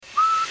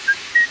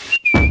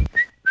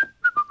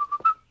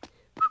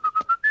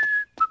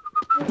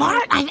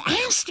Bart, I've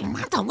asked him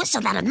not to whistle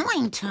that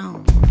annoying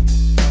tune.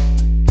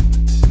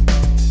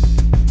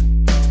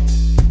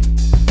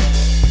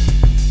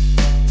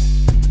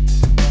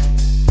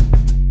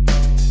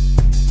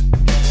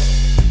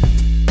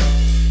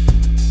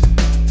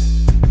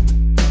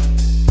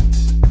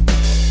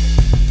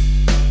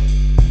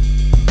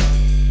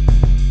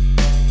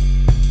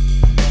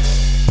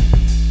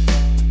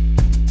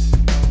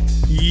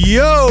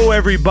 Yo,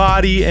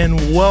 everybody,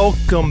 and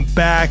welcome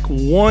back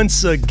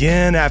once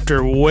again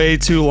after way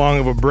too long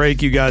of a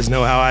break. You guys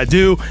know how I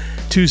do.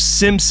 To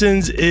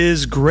Simpsons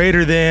is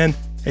Greater Than,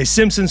 a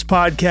Simpsons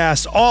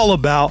podcast all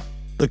about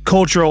the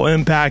cultural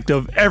impact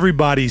of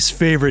everybody's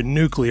favorite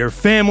nuclear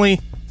family.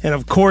 And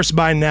of course,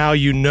 by now,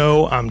 you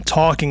know I'm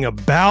talking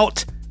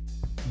about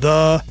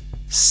The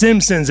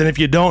Simpsons. And if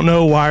you don't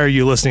know, why are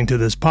you listening to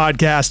this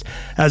podcast?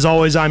 As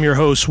always, I'm your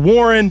host,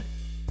 Warren,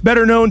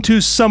 better known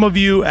to some of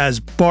you as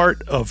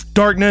Bart of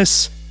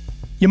Darkness.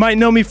 You might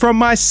know me from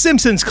my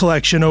Simpsons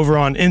collection over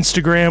on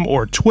Instagram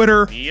or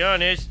Twitter. Be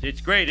honest,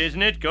 it's great,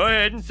 isn't it? Go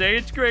ahead and say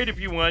it's great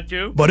if you want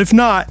to. But if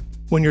not,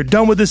 when you're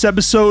done with this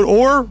episode,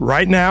 or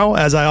right now,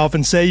 as I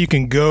often say, you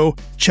can go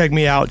check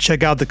me out,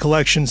 check out the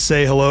collection,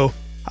 say hello.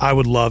 I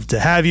would love to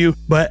have you.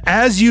 But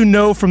as you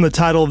know from the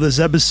title of this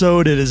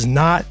episode, it is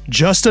not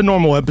just a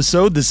normal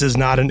episode. This is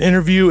not an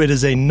interview. It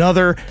is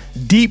another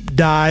deep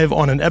dive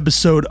on an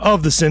episode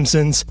of The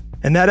Simpsons.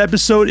 And that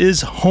episode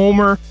is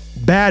Homer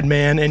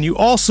Badman. And you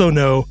also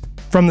know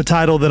from the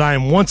title that I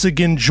am once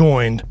again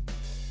joined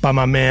by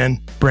my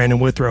man, Brandon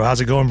Withrow.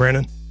 How's it going,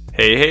 Brandon?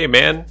 Hey,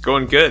 man.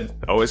 Going good.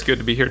 Always good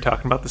to be here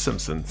talking about The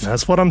Simpsons.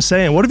 That's what I'm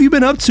saying. What have you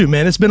been up to,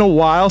 man? It's been a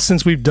while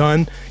since we've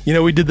done,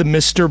 we did the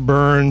Mr.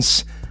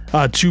 Burns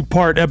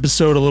two-part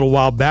episode a little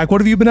while back. What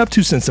have you been up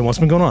to since then? What's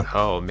been going on?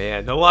 Oh,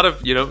 man. A lot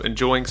of,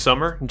 enjoying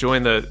summer,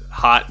 enjoying the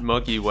hot,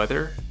 muggy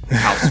weather,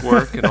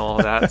 housework and all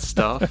that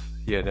stuff,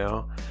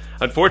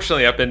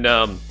 Unfortunately, I've been,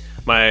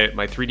 my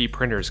 3D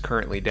printer is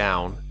currently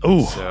down.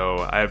 Ooh.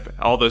 So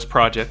all those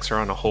projects are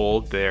on a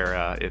hold.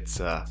 It's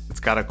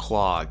got a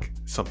clog,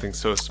 something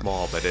so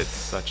small, but it's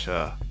such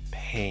a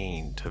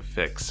pain to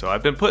fix. So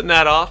I've been putting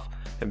that off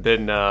and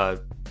been,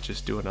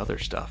 just doing other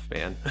stuff,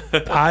 man.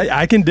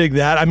 I can dig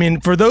that. I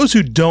mean, for those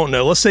who don't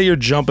know, let's say you're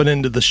jumping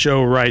into the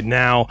show right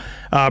now.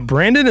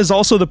 Brandon is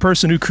also the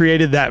person who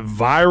created that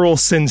viral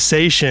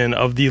sensation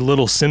of the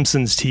Little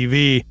Simpsons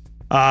TV.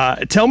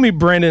 Tell me,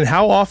 Brandon,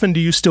 how often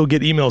do you still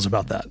get emails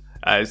about that?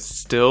 I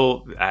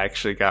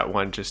actually got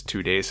one just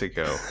 2 days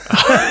ago.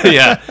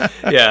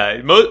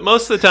 Yeah.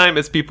 Most of the time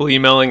it's people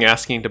emailing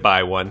asking to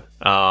buy one.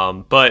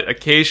 But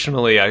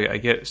occasionally I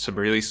get some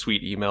really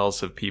sweet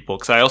emails of people,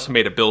 because I also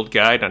made a build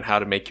guide on how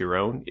to make your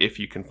own if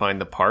you can find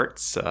the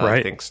parts.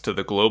 Right. Thanks to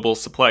the global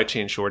supply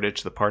chain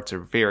shortage, the parts are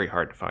very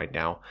hard to find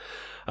now.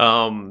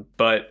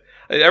 But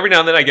every now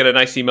and then I get a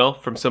nice email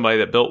from somebody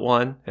that built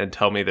one and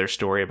tell me their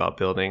story about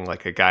building,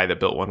 like a guy that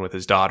built one with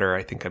his daughter,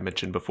 I think I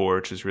mentioned before,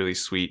 which is really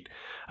sweet.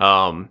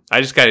 I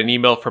just got an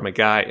email from a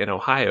guy in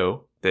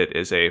Ohio that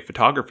is a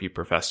photography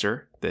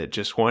professor that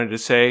just wanted to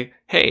say,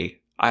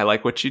 hey, I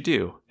like what you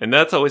do. And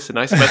that's always a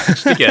nice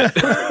message to get.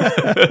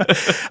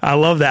 I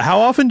love that. How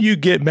often do you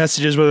get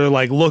messages where they're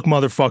like, look,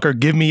 motherfucker,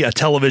 give me a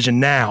television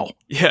now?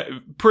 Yeah,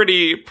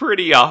 pretty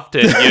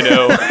often,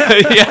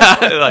 Yeah,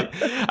 like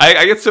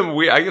I get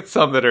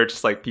some that are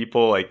just like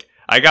people like,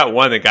 I got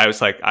one, the guy was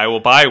like, I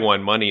will buy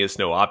one, money is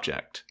no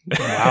object.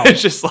 Wow.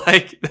 It's just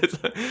like,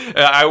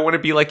 I want to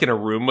be like in a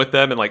room with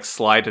them and like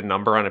slide a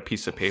number on a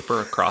piece of paper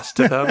across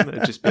to them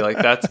and just be like,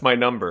 that's my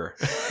number.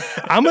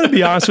 I'm going to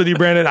be honest with you,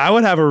 Brandon. I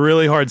would have a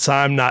really hard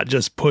time not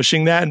just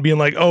pushing that and being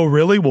like, oh,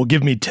 really? Well,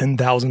 give me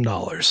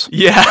 $10,000.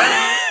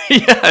 Yeah.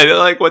 Yeah.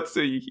 Like what's,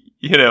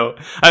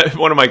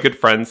 one of my good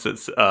friends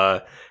has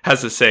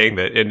a saying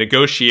that in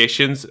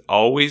negotiations,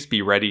 always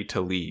be ready to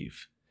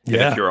leave. And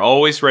if you're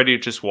always ready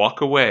to just walk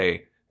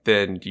away,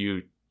 then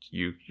you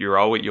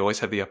always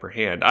have the upper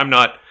hand. I'm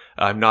not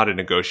a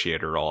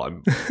negotiator at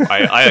all.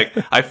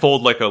 I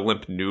fold like a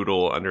limp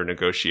noodle under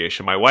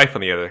negotiation. My wife,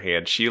 on the other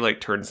hand, she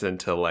like turns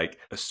into like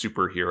a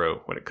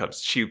superhero when it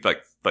comes. She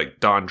like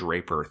Don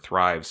Draper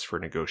thrives for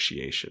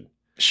negotiation.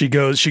 She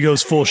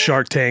goes full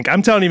Shark Tank.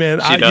 I'm telling you, man.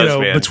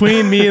 Man.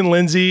 Between me and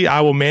Lindsay,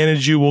 I will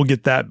manage you. We'll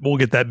get that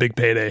big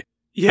payday.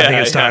 Yeah, I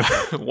think it's time.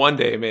 One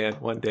day, man.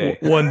 One day.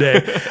 One day.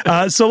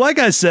 So like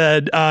I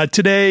said,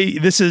 today,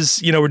 this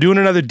is, we're doing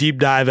another deep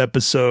dive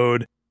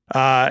episode.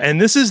 And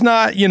this is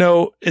not,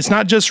 it's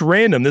not just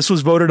random. This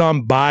was voted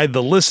on by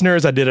the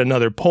listeners. I did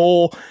another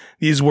poll.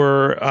 These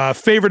were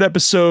favorite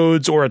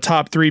episodes or a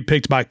top 3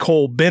 picked by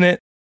Cole Bennett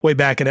way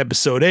back in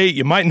episode 8.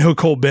 You might know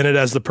Cole Bennett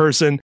as the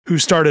person who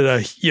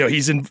started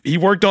he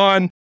worked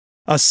on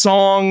a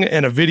song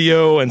and a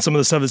video and some of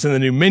the stuff that's in the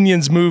new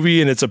Minions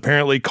movie. And it's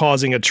apparently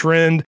causing a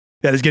trend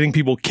that is getting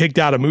people kicked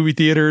out of movie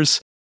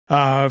theaters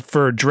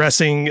for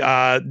dressing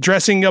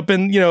up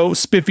in,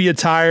 spiffy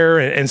attire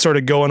and sort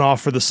of going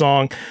off for the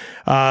song.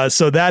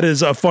 So that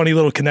is a funny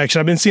little connection.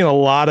 I've been seeing a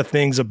lot of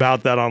things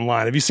about that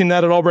online. Have you seen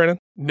that at all, Brandon?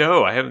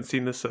 No, I haven't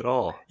seen this at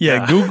all.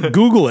 Yeah.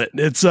 Google it.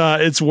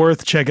 It's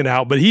worth checking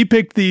out. But he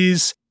picked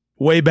these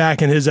way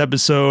back in his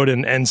episode.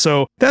 And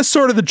so that's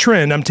sort of the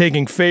trend. I'm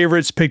taking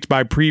favorites picked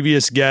by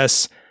previous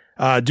guests,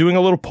 doing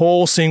a little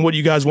poll, seeing what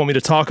you guys want me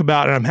to talk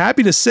about. And I'm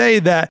happy to say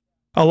that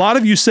a lot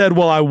of you said,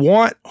 well, I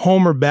want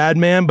Homer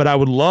Badman, but I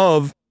would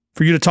love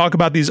for you to talk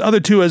about these other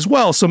two as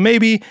well. So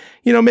maybe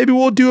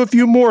we'll do a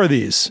few more of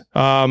these,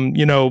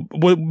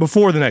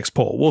 before the next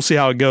poll. We'll see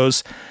how it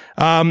goes.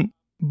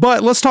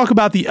 But let's talk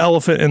about the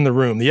elephant in the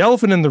room. The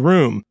elephant in the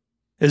room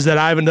is that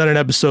I haven't done an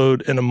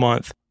episode in a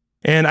month.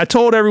 And I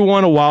told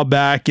everyone a while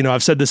back,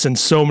 I've said this in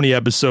so many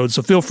episodes,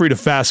 so feel free to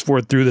fast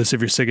forward through this if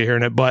you're sick of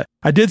hearing it. But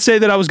I did say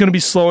that I was going to be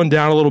slowing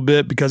down a little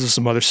bit because of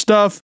some other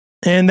stuff.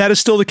 And that is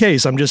still the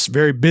case. I'm just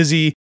very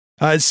busy.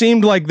 It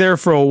seemed like there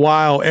for a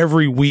while,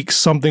 every week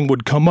something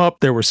would come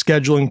up. There were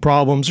scheduling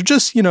problems or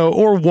just,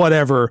 or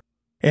whatever.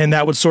 And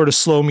that would sort of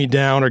slow me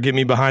down or get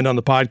me behind on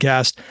the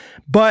podcast.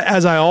 But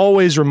as I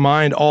always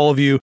remind all of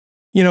you,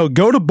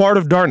 go to Bart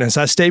of Darkness.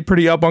 I stay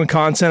pretty up on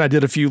content. I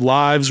did a few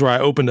lives where I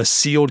opened a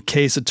sealed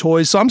case of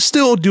toys. So I'm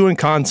still doing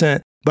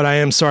content, but I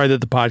am sorry that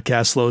the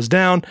podcast slows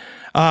down.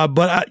 But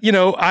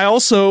I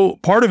also,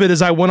 part of it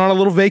is I went on a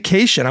little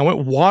vacation. I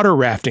went water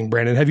rafting,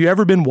 Brandon. Have you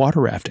ever been water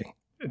rafting?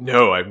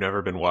 No, I've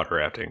never been water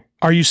rafting.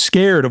 Are you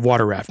scared of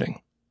water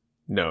rafting?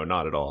 No,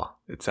 not at all.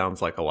 It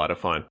sounds like a lot of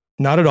fun.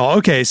 Not at all.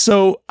 Okay,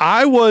 so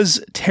I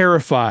was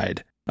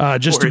terrified,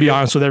 just to be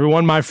honest with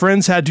everyone. My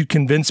friends had to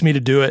convince me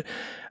to do it.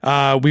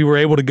 We were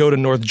able to go to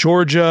North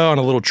Georgia on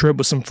a little trip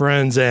with some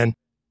friends, and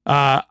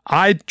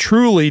I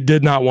truly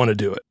did not want to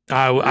do it.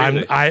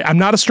 Really? I'm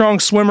not a strong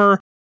swimmer.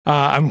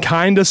 I'm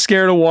kind of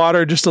scared of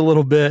water just a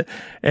little bit,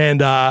 and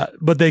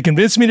but they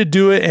convinced me to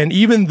do it. And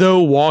even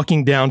though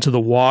walking down to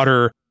the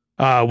water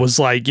was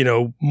like,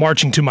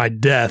 marching to my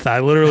death, I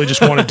literally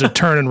just wanted to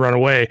turn and run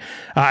away.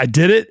 I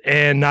did it,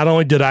 and not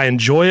only did I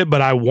enjoy it,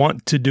 but I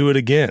want to do it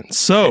again.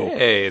 So,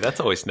 hey,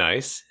 that's always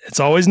nice. It's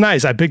always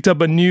nice. I picked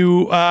up a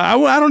new, I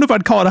don't know if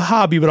I'd call it a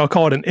hobby, but I'll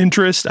call it an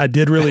interest. I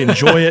did really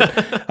enjoy it.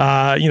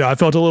 I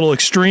felt a little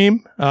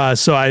extreme,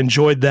 so I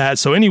enjoyed that.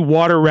 So any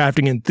water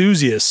rafting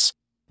enthusiasts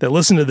that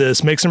listen to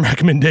this, make some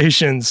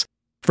recommendations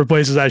for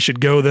places I should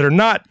go that are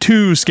not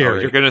too scary.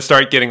 Oh, you're going to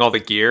start getting all the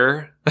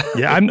gear?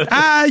 Yeah,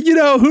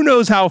 who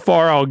knows how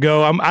far I'll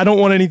go. I don't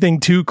want anything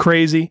too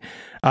crazy,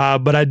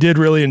 but I did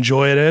really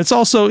enjoy it. And it's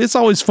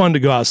always fun to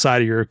go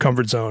outside of your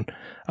comfort zone.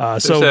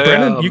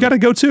 Brandon, you got to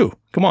go too.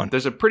 Come on.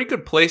 There's a pretty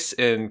good place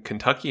in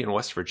Kentucky and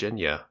West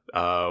Virginia.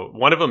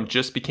 One of them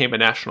just became a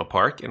national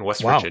park in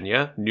West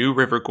Virginia. New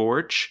River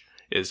Gorge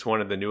is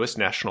one of the newest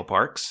national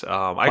parks.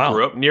 I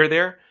grew up near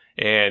there.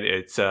 And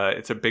it's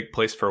a big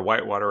place for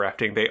whitewater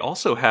rafting. They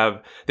also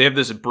have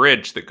this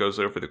bridge that goes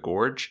over the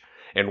gorge,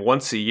 and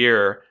once a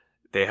year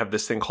they have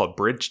this thing called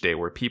Bridge Day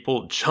where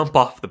people jump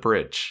off the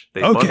bridge.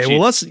 They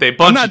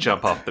bungee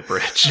jump off the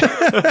bridge.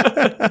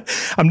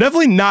 I'm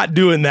definitely not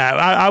doing that.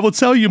 I will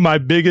tell you my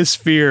biggest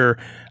fear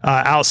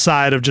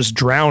outside of just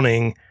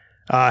drowning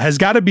has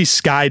got to be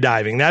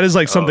skydiving. That is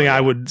like something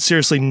I would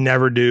seriously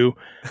never do.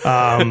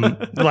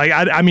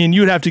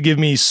 You'd have to give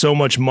me so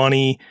much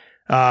money.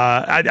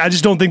 I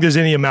just don't think there's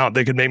any amount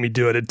that could make me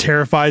do it. It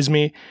terrifies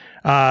me.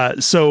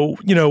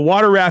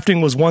 Water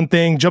rafting was one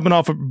thing. Jumping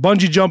off,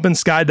 bungee jumping,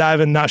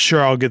 skydiving, not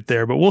sure I'll get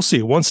there, but we'll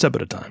see. One step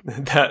at a time.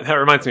 That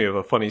reminds me of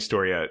a funny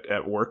story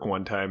at work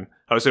one time.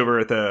 I was over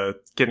at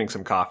getting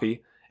some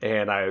coffee,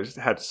 and I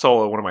had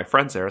Sola, one of my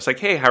friends there. I was like,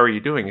 "Hey, how are you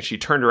doing?" And she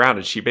turned around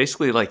and she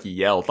basically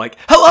yelled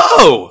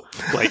 "Hello!"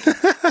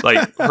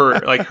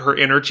 her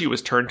energy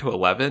was turned to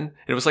 11. And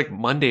it was like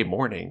Monday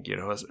morning.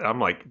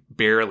 I'm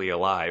barely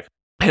alive.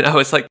 And I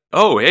was like,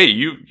 "Oh, hey,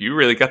 you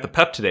really got the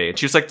pep today." And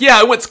she was like, "Yeah,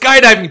 I went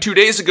skydiving 2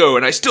 days ago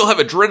and I still have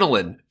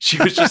adrenaline." She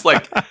was just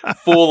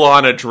full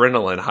on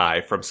adrenaline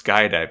high from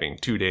skydiving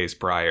 2 days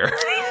prior.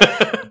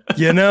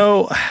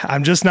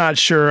 I'm just not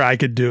sure I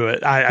could do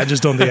it. I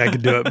just don't think I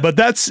could do it. But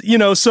that's,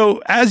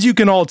 so as you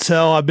can all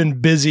tell, I've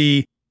been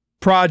busy,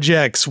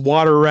 projects,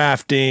 water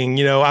rafting.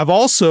 I've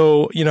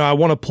also, I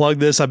want to plug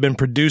this. I've been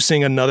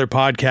producing another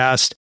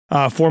podcast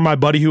for my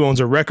buddy who owns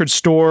a record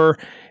store.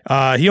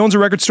 He owns a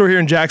record store here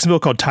in Jacksonville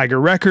called Tiger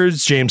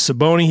Records, James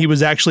Saboni. He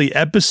was actually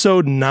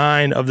episode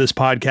 9 of this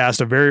podcast,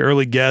 a very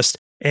early guest.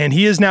 And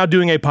he is now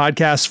doing a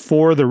podcast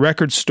for the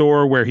record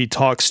store where he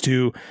talks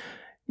to,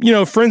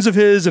 friends of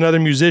his and other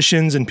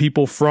musicians and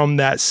people from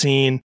that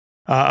scene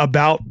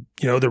about,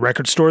 the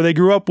record store they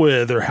grew up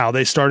with or how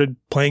they started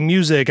playing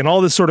music and all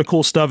this sort of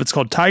cool stuff. It's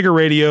called Tiger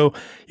Radio.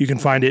 You can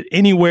find it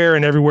anywhere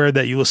and everywhere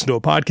that you listen to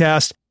a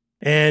podcast.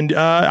 And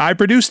I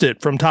produced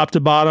it from top to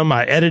bottom.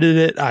 I edited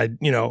it.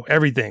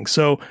 Everything.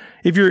 So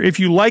if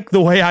you like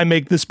the way I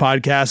make this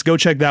podcast, go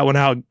check that one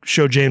out.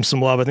 Show James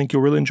some love. I think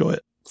you'll really enjoy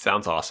it.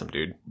 Sounds awesome,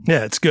 dude.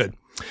 Yeah, it's good.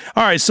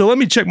 All right, so let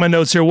me check my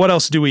notes here. What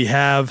else do we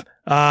have?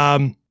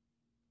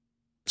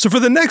 So for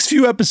the next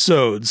few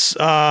episodes,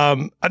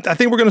 I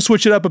think we're going to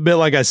switch it up a bit.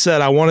 Like I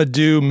said, I want to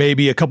do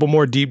maybe a couple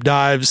more deep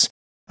dives.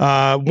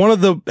 One of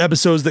the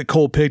episodes that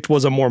Cole picked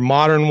was a more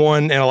modern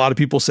one, and a lot of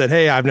people said,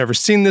 "Hey, I've never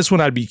seen this one.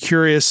 I'd be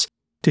curious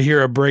to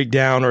hear a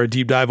breakdown or a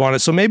deep dive on it."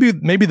 So maybe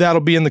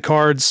that'll be in the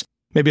cards.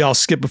 Maybe I'll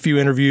skip a few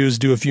interviews,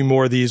 do a few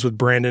more of these with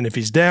Brandon if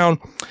he's down.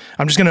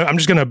 I'm just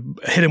gonna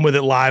hit him with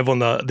it live on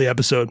the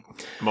episode.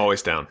 I'm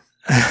always down.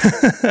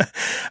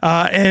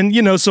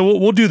 And so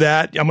we'll do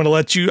that.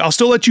 I'll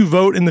still let you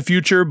vote in the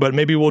future, but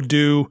maybe we'll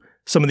do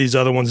some of these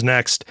other ones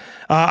next.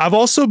 I've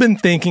also been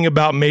thinking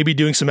about maybe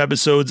doing some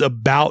episodes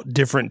about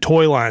different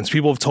toy lines.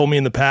 People have told me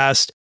in the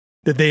past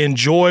that they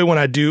enjoy when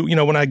I do,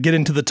 when I get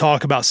into the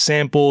talk about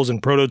samples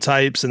and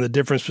prototypes and the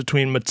difference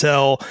between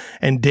Mattel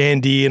and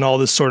Dandy and all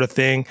this sort of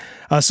thing.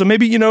 So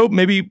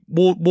maybe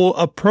we'll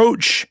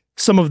approach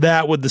some of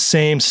that with the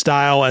same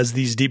style as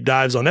these deep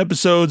dives on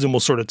episodes, and we'll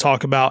sort of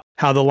talk about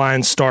how the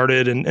line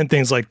started and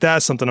things like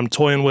that, something I'm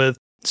toying with.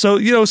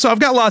 So, so I've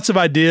got lots of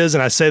ideas,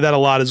 and I say that a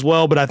lot as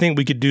well, but I think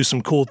we could do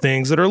some cool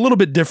things that are a little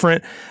bit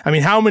different. I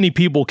mean, how many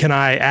people can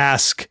I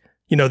ask,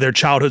 their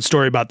childhood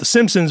story about The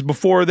Simpsons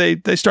before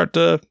they start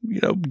to,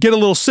 get a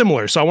little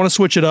similar? So I want to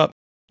switch it up,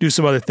 do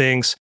some other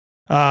things.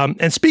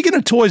 And speaking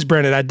of toys,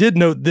 Brandon, I did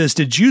note this.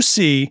 Did you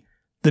see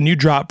the new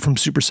drop from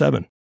Super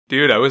 7?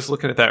 Dude, I was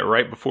looking at that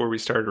right before we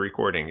started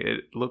recording.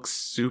 It looks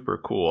super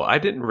cool. I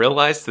didn't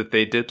realize that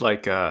they did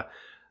like the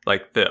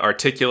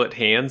articulate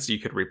hands. You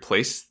could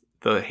replace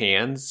the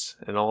hands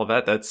and all of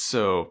that. That's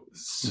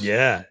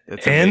yeah.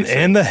 That's amazing.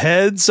 And the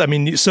heads. I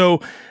mean,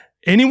 so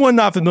anyone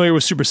not familiar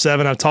with Super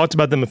 7, I've talked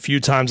about them a few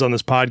times on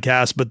this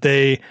podcast, but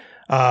they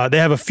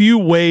have a few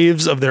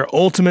waves of their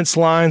Ultimates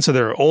line. So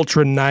they're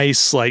ultra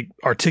nice, like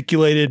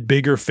articulated,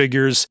 bigger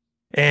figures,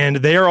 and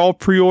they are all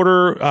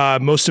pre-order.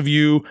 Most of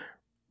you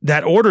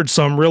that ordered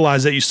some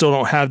realize that you still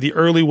don't have the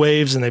early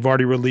waves, and they've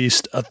already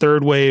released a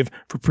third wave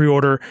for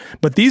pre-order.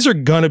 But these are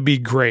going to be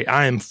great.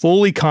 I am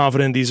fully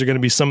confident these are going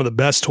to be some of the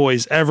best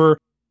toys ever.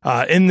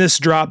 In this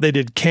drop, they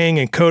did Kang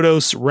and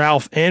Kodos,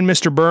 Ralph, and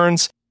Mr.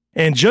 Burns.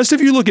 And just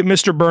if you look at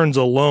Mr. Burns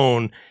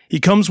alone, he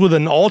comes with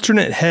an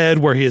alternate head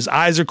where his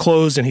eyes are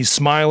closed and he's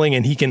smiling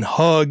and he can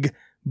hug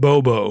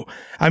Bobo.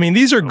 I mean,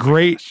 these are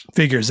great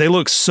figures. They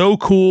look so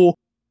cool.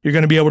 You're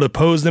going to be able to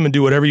pose them and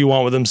do whatever you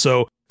want with them.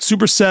 So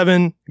Super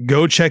 7,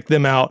 go check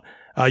them out.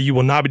 You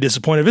will not be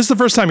disappointed. If it's the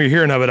first time you're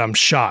hearing of it, I'm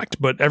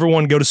shocked. But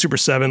everyone go to Super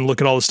 7,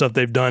 look at all the stuff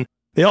they've done.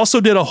 They also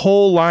did a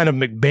whole line of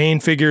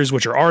McBain figures,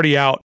 which are already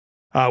out,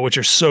 which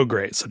are so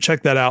great. So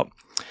check that out.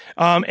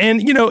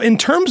 And, in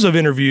terms of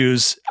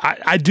interviews,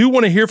 I do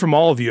want to hear from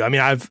all of you. I mean,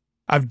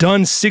 I've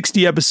done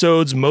 60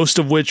 episodes, most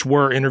of which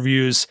were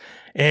interviews.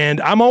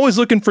 And I'm always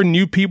looking for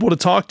new people to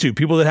talk to,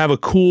 people that have a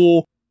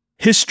cool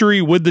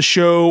history with the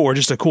show or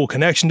just a cool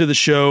connection to the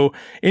show.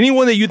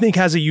 Anyone that you think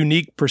has a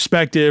unique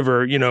perspective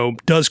or,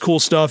 does cool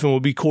stuff and will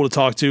be cool to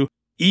talk to,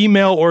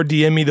 email or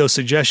DM me those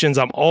suggestions.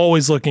 I'm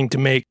always looking to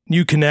make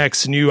new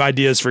connects, new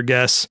ideas for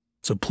guests.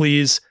 So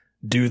please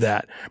do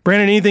that.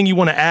 Brandon, anything you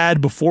want to add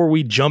before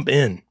we jump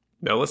in?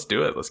 No, let's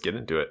do it. Let's get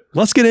into it.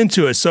 Let's get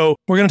into it. So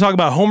we're going to talk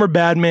about Homer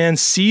Badman,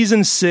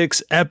 Season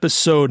 6,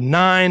 Episode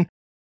 9.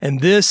 And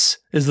this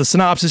is the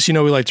synopsis. We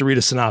like to read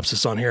a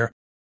synopsis on here.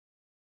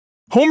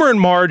 Homer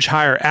and Marge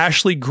hire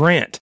Ashley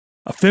Grant,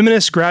 a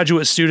feminist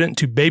graduate student,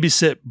 to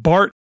babysit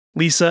Bart,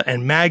 Lisa,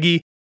 and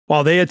Maggie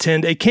while they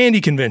attend a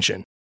candy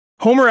convention.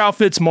 Homer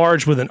outfits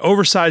Marge with an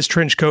oversized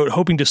trench coat,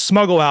 hoping to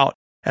smuggle out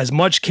as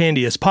much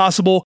candy as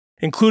possible,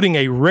 including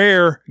a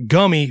rare,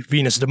 gummy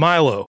Venus de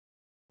Milo.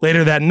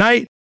 Later that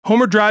night,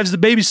 Homer drives the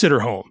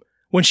babysitter home.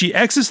 When she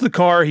exits the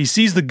car, he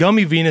sees the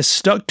gummy Venus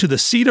stuck to the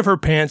seat of her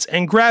pants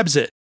and grabs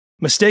it.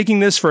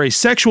 Mistaking this for a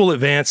sexual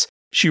advance,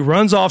 she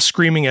runs off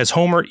screaming as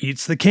Homer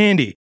eats the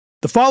candy.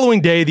 The following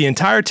day, the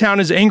entire town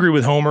is angry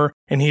with Homer,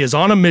 and he is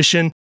on a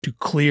mission to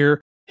clear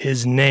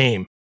his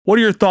name. What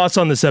are your thoughts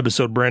on this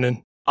episode,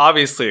 Brandon?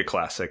 Obviously a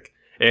classic,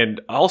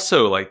 and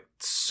also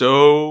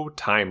so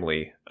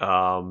timely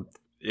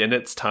in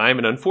its time,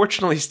 and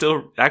unfortunately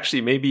still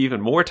actually maybe even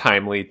more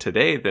timely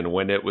today than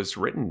when it was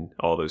written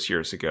all those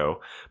years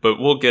ago. But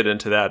we'll get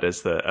into that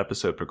as the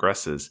episode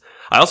progresses.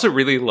 I also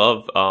really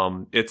love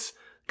it's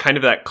kind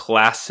of that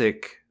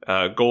classic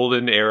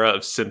golden era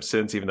of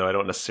Simpsons, even though I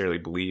don't necessarily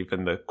believe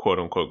in the quote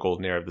unquote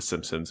golden era of the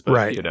Simpsons. But,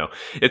 right.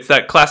 It's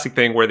that classic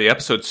thing where the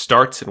episode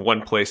starts in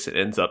one place and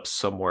ends up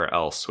somewhere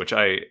else, which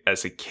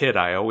as a kid,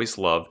 I always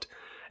loved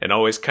and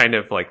always kind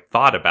of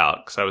thought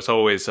about, because I was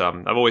always,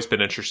 I've always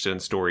been interested in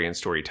story and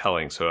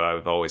storytelling. So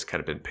I've always kind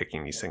of been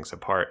picking these things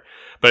apart.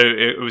 But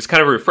it was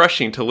kind of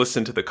refreshing to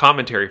listen to the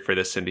commentary for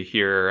this and to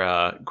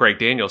hear Greg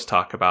Daniels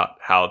talk about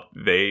how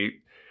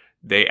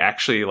they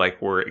actually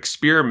were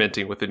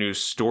experimenting with a new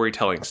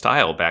storytelling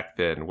style back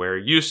then, where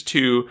used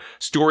to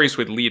stories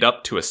would lead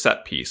up to a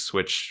set piece,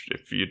 which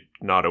if you're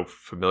not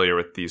familiar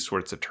with these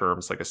sorts of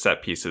terms, like a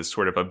set piece is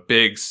sort of a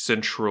big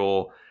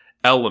central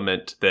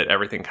element that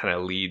everything kind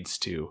of leads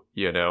to,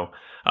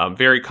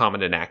 very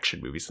common in action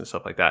movies and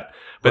stuff like that.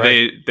 But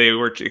right. They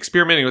were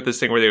experimenting with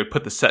this thing where they would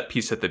put the set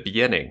piece at the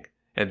beginning,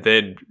 and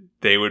then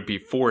they would be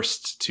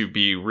forced to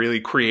be really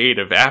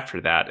creative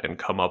after that and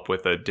come up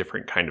with a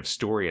different kind of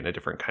story and a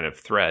different kind of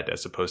thread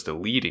as opposed to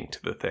leading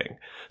to the thing.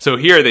 So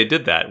here they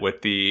did that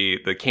with the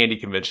candy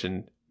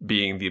convention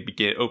being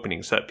the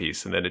opening set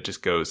piece, and then it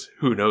just goes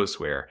who knows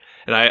where.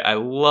 And I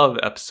love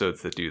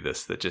episodes that do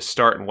this, that just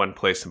start in one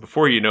place, and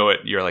before you know it,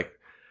 you're like,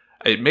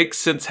 it makes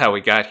sense how we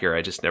got here.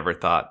 I just never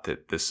thought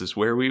that this is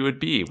where we would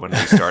be when we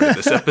started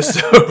this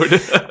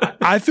episode.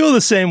 I feel the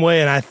same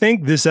way, and I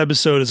think this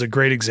episode is a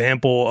great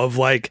example of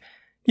like,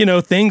 you know,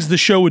 things the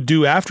show would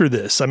do after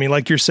this. I mean,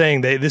 like you're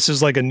saying, this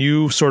is like a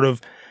new sort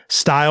of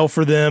style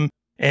for them.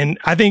 And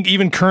I think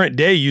even current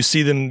day, you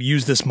see them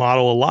use this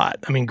model a lot.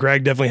 I mean,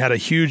 Greg definitely had a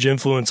huge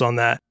influence on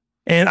that.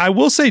 And I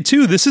will say,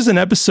 too, this is an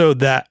episode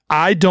that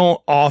I don't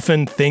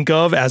often think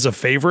of as a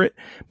favorite,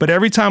 but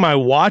every time I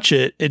watch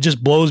it, it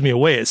just blows me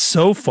away. It's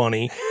so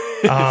funny.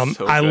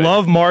 I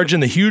love Marge in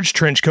the huge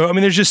trench coat. I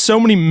mean, there's just so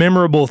many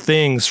memorable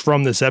things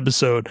from this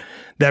episode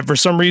that for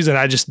some reason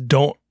I just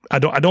don't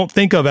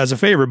think of as a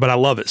favorite, but I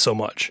love it so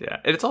much. Yeah.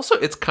 And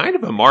it's kind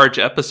of a Marge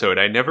episode.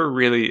 I never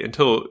really,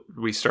 until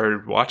we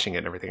started watching it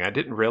and everything, I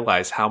didn't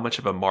realize how much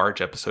of a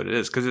Marge episode it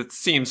is, because it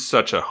seems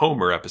such a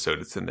Homer episode.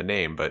 It's in the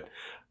name, but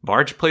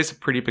Marge plays a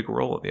pretty big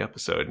role in the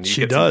episode, and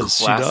you get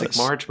some classic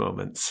Marge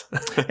moments.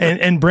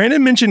 and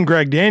Brandon mentioned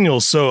Greg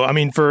Daniels, so I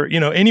mean, for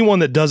anyone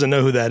that doesn't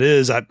know who that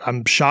is,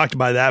 I'm shocked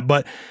by that.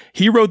 But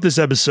he wrote this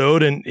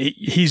episode, and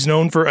he's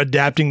known for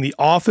adapting The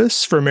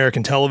Office for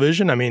American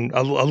television. I mean,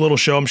 a little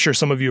show I'm sure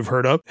some of you have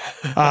heard of.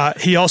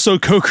 He also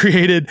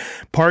co-created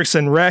Parks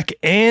and Rec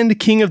and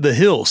King of the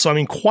Hill. So I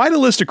mean, quite a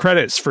list of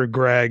credits for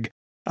Greg.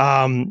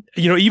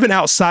 Even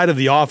outside of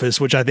The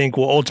Office, which I think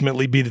will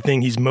ultimately be the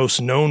thing he's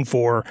most known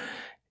for.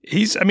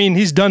 He's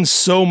done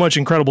so much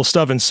incredible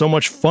stuff and so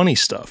much funny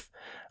stuff.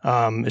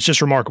 It's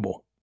just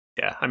remarkable.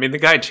 Yeah. I mean, the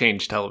guy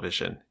changed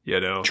television,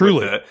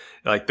 Truly.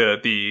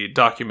 The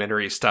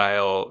documentary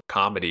style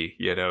comedy,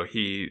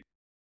 he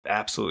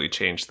absolutely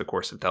changed the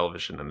course of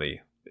television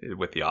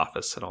with The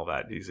Office and all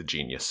that. He's a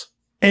genius.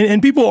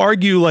 And people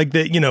argue like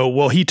that,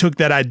 well, he took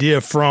that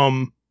idea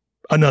from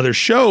another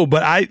show,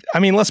 but I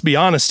mean, let's be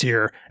honest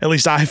here. At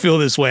least I feel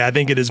this way. I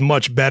think it is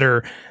much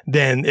better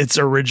than its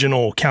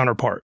original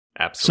counterpart.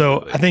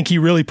 Absolutely. So I think he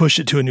really pushed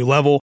it to a new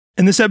level.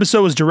 And this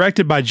episode was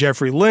directed by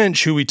Jeffrey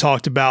Lynch, who we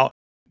talked about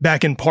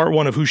back in part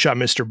 1 of Who Shot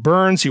Mr.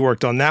 Burns. He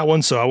worked on that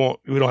one, so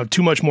we don't have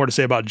too much more to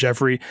say about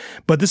Jeffrey.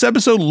 But this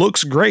episode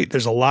looks great.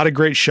 There's a lot of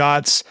great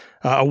shots.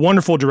 A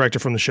wonderful director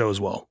from the show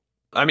as well.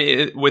 I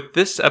mean, with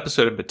this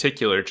episode in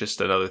particular, just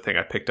another thing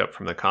I picked up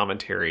from the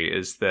commentary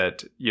is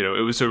that,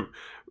 it was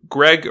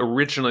Greg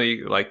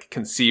originally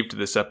conceived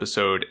this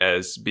episode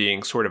as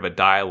being sort of a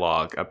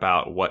dialogue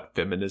about what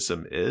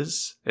feminism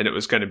is. And it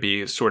was going to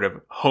be sort of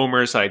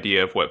Homer's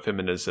idea of what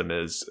feminism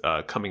is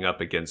coming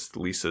up against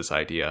Lisa's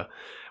idea,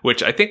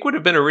 which I think would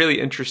have been a really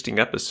interesting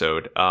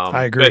episode.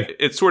 I agree. But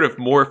it sort of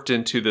morphed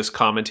into this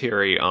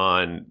commentary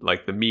on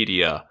the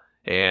media.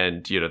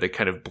 And, they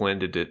kind of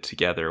blended it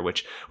together,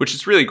 which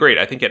is really great.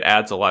 I think it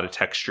adds a lot of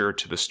texture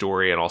to the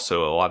story and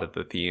also a lot of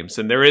the themes.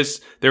 And there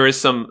is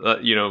some,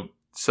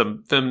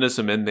 some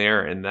feminism in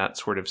there and that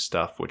sort of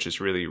stuff, which is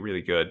really,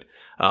 really good.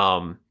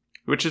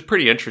 Which is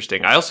pretty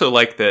interesting. I also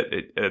like that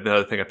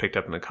another thing I picked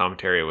up in the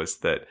commentary was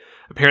that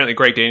apparently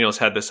Greg Daniels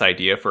had this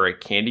idea for a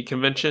candy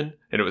convention,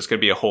 and it was going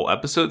to be a whole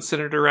episode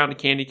centered around a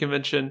candy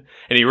convention.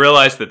 And he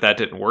realized that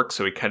didn't work,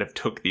 so he kind of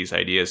took these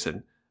ideas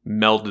and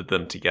melded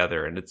them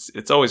together. And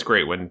it's always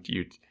great when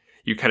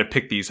you kind of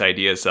pick these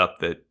ideas up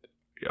that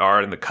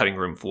are in the cutting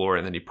room floor,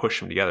 and then you push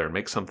them together and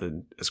make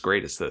something as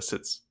great as this.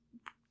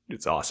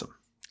 It's awesome.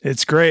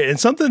 It's great. And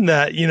something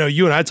that,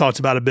 you and I talked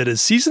about a bit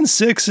is season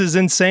 6 is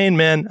insane,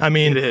 man. I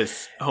mean, it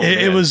is.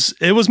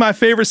 It was my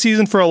favorite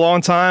season for a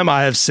long time.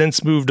 I have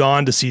since moved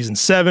on to season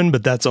 7,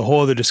 but that's a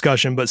whole other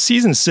discussion. But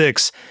season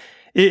 6,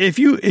 if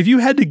you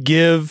had to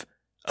give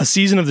a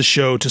season of the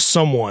show to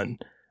someone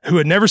who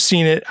had never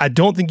seen it, I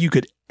don't think you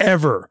could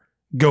ever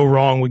go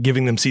wrong with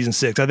giving them season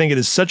 6. I think it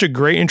is such a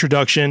great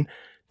introduction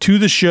to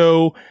the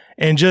show.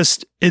 And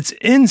just, it's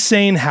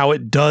insane how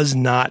it does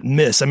not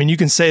miss. I mean, you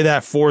can say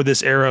that for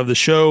this era of the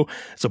show.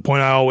 It's a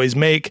point I always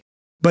make,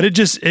 but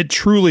it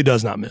truly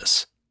does not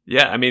miss.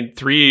 Yeah, I mean,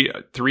 three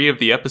of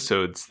the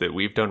episodes that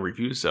we've done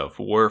reviews of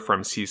were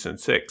from season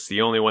 6.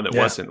 The only one that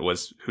wasn't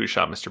was Who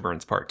Shot Mr.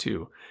 Burns Part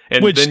 2.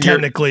 And which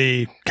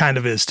technically kind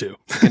of is too.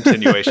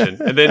 Continuation.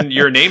 And then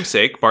your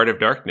namesake, Bard of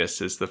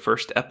Darkness, is the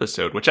first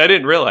episode, which I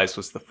didn't realize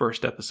was the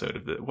first episode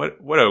of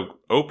what a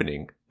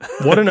opening.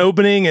 What an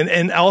opening,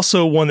 and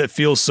also one that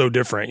feels so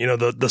different.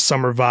 The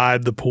summer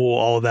vibe, the pool,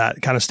 all of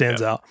that kind of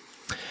stands out.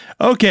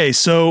 Okay,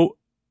 so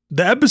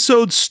the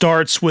episode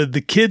starts with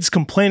the kids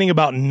complaining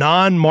about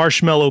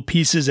non-marshmallow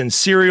pieces in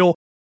cereal,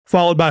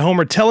 followed by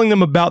Homer telling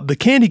them about the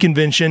candy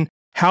convention,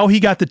 how he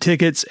got the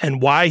tickets,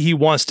 and why he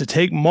wants to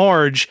take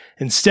Marge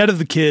instead of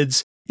the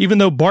kids, even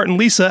though Bart and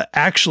Lisa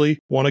actually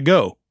want to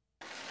go.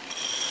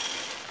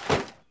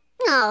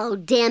 Oh,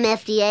 damn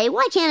FDA.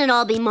 Why can't it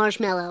all be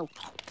marshmallow?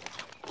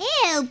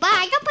 Ew,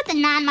 Bart, don't put the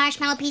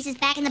non-marshmallow pieces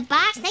back in the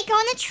box. They go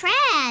in the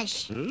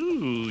trash.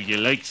 Ooh, you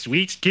like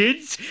sweets,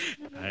 kids?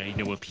 I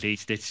know a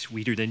place that's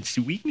sweeter than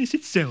sweetness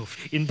itself.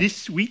 In this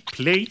sweet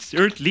place,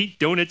 earthly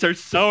donuts are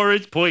sour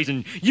as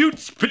poison. You'd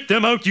spit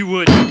them out, you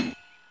would.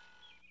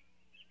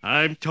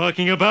 I'm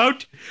talking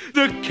about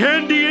the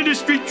Candy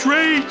Industry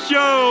Trade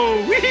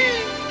Show!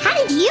 How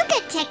did you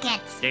get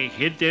tickets? They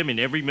hid them in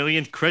every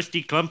millionth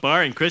Krusty Clump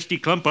bar and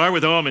Krusty Clump bar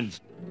with almonds.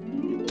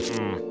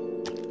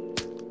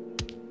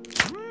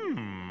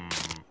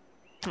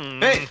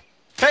 Hey!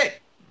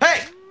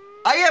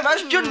 I have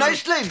asked you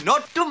nicely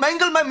not to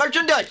mangle my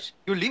merchandise.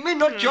 You leave me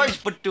no choice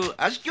but to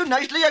ask you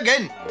nicely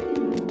again.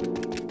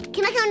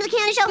 Can I come to the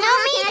candy show? No,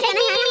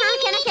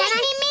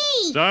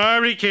 me.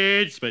 Sorry,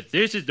 kids, but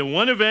this is the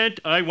one event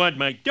I want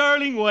my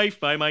darling wife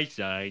by my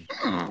side.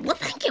 Oh, well,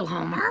 thank you,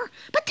 Homer.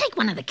 But take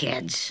one of the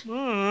kids.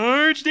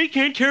 Marge, they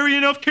can't carry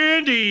enough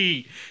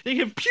candy. They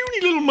have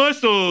puny little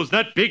muscles,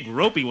 not big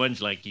ropey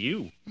ones like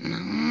you.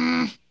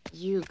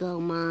 You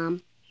go,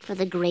 Mom. For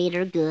the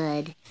greater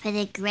good. For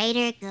the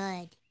greater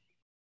good.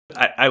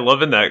 I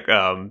love in that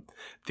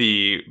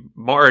the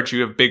Marge,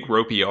 you have big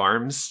ropey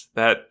arms.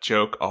 That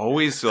joke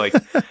always like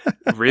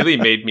really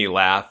made me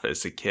laugh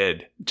as a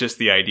kid. Just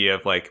the idea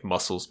of like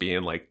muscles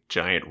being like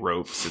giant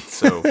ropes. It's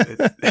so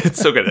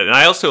so good. And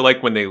I also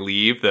like when they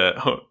leave,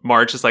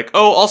 Marge is like,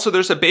 oh, also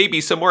there's a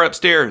baby somewhere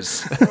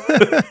upstairs.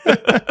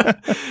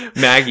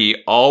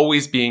 Maggie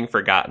always being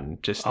forgotten.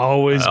 Just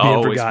Always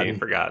being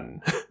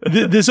forgotten.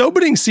 This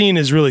opening scene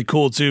is really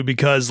cool too,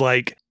 because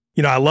like,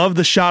 you know, I love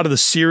the shot of the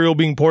cereal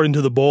being poured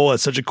into the bowl.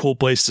 It's such a cool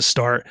place to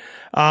start.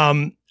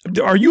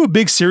 Are you a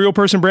big cereal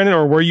person, Brandon,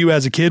 or were you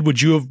as a kid?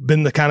 Would you have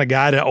been the kind of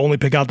guy to only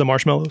pick out the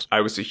marshmallows? I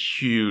was a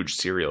huge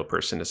cereal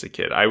person as a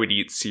kid. I would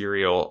eat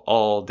cereal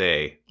all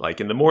day. Like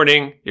in the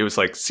morning, it was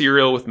like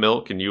cereal with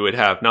milk, and you would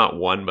have not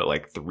one, but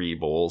like 3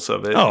 bowls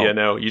of it. Oh. You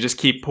know, you just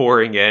keep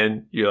pouring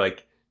in. You're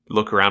like,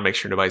 look around, make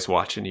sure nobody's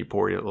watching. You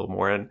pour a little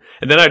more in.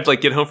 And then I'd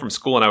like get home from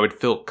school and I would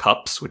fill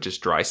cups with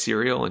just dry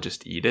cereal and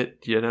just eat it,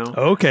 you know?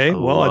 Okay.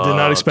 Well, I did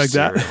not expect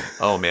cereal. that.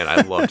 Oh man,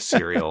 I loved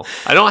cereal.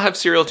 I don't have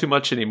cereal too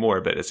much anymore,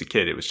 but as a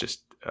kid, it was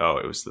just,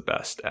 it was the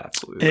best.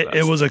 Absolutely the best.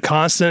 It was a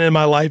constant in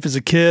my life as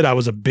a kid. I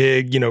was a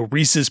big,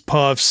 Reese's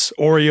Puffs,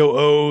 Oreo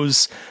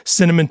O's,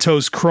 Cinnamon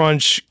Toast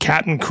Crunch,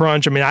 Captain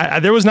Crunch. I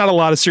mean, there was not a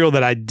lot of cereal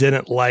that I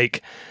didn't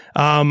like.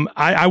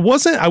 I will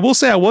say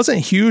I wasn't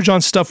huge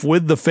on stuff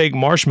with the fake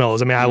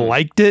marshmallows. I mean, I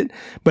liked it,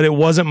 but it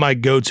wasn't my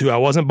go-to. I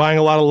wasn't buying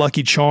a lot of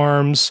Lucky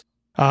Charms.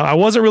 I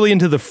wasn't really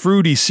into the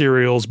fruity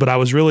cereals, but I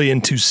was really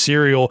into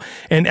cereal.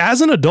 And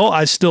as an adult,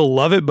 I still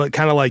love it, but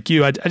kind of like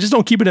you, I just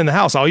don't keep it in the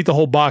house. I'll eat the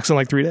whole box in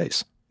like 3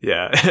 days.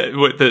 Yeah.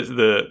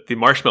 the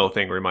marshmallow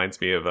thing reminds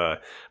me of,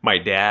 my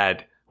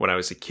dad. When I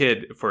was a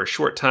kid, for a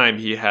short time,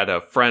 he had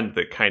a friend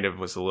that kind of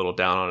was a little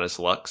down on his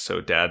luck.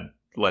 So dad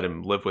let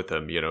him live with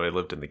him. He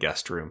lived in the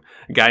guest room.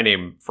 A guy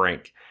named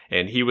Frank,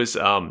 and he was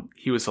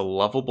a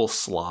lovable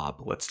slob.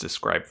 Let's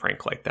describe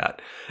Frank like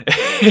that.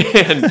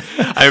 And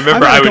I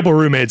remember I had a couple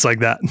roommates like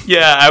that.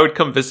 Yeah, I would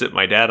come visit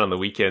my dad on the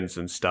weekends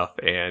and stuff,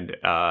 and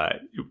I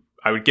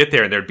would get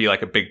there, and there'd be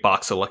like a big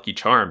box of Lucky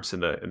Charms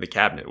in the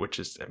cabinet. Which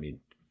is, I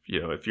mean,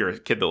 if you're a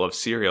kid that loves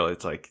cereal,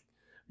 it's like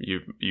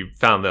you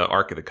found the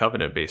Ark of the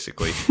Covenant,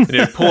 basically. And he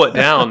would pull it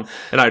down,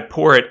 and I'd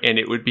pour it, and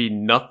it would be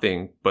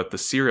nothing but the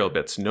cereal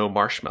bits, no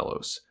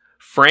marshmallows.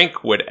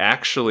 Frank would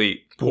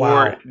actually pour.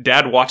 Wow.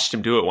 Dad watched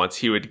him do it once.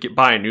 He would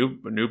buy a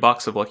new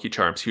box of Lucky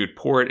Charms. He would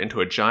pour it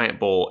into a giant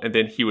bowl, and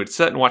then he would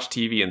sit and watch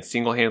TV and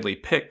single-handedly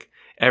pick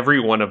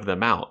every one of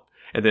them out,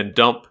 and then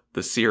dump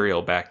the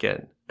cereal back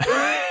in.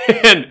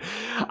 And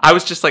I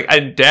was just like,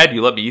 Dad,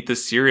 you let me eat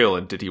this cereal,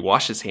 and did he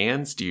wash his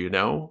hands? Do you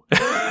know?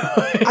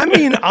 I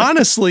mean,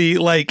 honestly,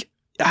 like,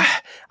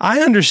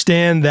 I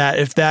understand that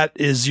if that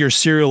is your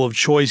cereal of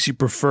choice, you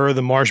prefer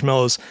the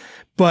marshmallows.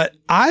 But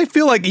I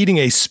feel like eating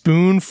a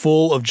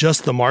spoonful of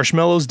just the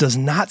marshmallows does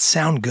not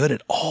sound good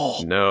at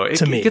all. No, it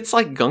gets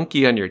like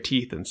gunky on your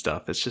teeth and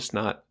stuff. It's just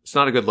not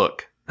a good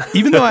look.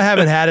 Even though I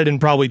haven't had it in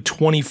probably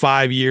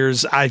 25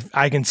 years,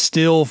 I can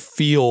still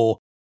feel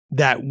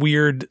that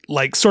weird,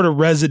 like, sort of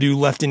residue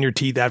left in your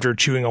teeth after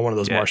chewing on one of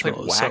those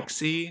marshmallows. It's like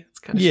waxy. It's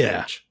kind of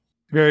strange.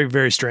 Very,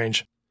 very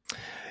strange.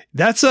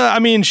 That's,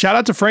 shout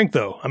out to Frank,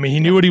 though. I mean, he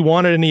knew what he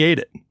wanted and he ate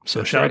it. So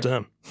That's shout out to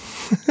him.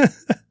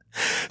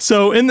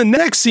 So in the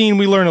next scene,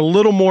 we learn a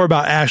little more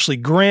about Ashley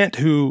Grant,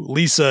 who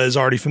Lisa is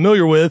already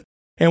familiar with,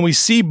 and we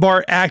see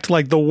Bart act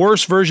like the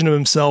worst version of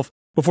himself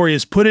before he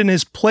is put in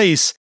his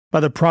place by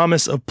the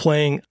promise of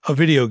playing a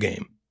video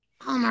game.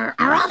 Homer,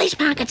 are all these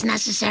pockets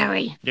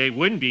necessary? They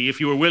wouldn't be if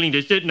you were willing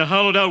to sit in a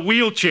hollowed-out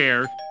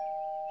wheelchair.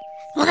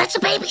 Well, that's a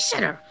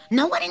babysitter.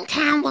 No one in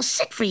town will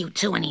sit for you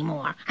two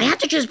anymore. I have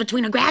to choose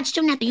between a grad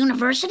student at the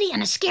university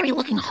and a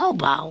scary-looking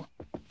hobo.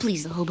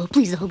 Please the hobo,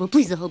 please the hobo,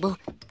 please the hobo.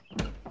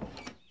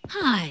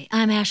 Hi,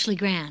 I'm Ashley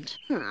Grant.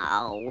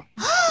 Oh.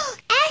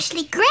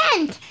 Ashley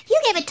Grant! You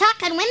gave a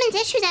talk on women's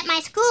issues at my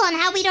school on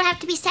how we don't have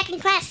to be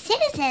second-class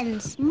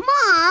citizens. Mom,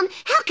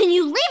 how can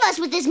you leave us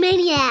with this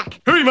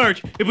maniac? Hurry,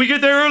 Marge! If we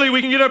get there early,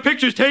 we can get our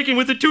pictures taken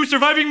with the 2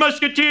 surviving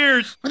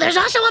musketeers! Well, there's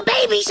also a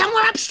baby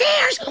somewhere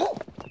upstairs! Oh.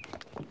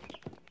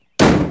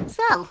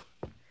 So,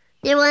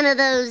 you're one of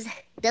those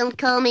don't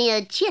call me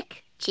a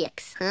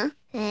chicks, huh?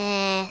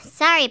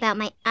 Sorry about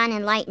my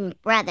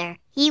unenlightened brother.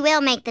 He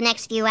will make the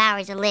next few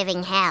hours a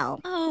living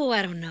hell. Oh,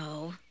 I don't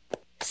know.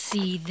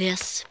 See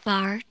this,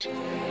 Bart?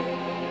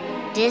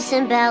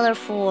 Disemballer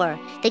 4,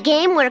 the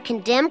game where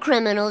condemned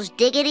criminals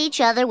dig at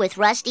each other with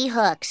rusty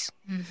hooks.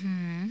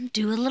 Mm-hmm.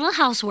 Do a little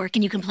housework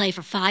and you can play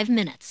for 5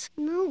 minutes.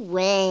 No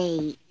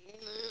way.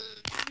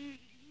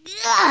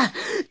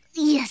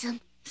 Yes.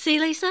 See,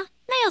 Lisa?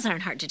 Nails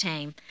aren't hard to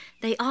tame.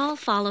 They all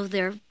follow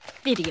their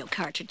video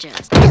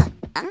cartridges.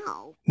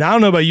 Ow. Now, I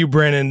don't know about you,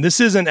 Brandon. This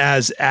isn't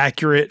as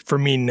accurate for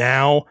me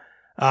now,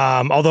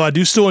 although I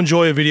do still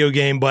enjoy a video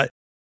game. But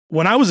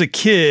when I was a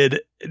kid,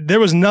 there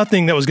was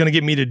nothing that was going to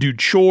get me to do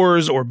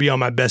chores or be on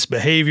my best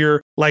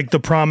behavior, like the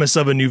promise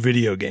of a new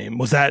video game.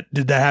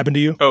 Did that happen to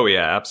you? Oh,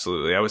 yeah,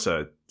 absolutely. I was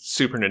a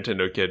Super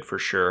Nintendo kid for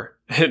sure.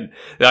 And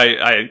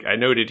I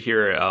noted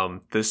here,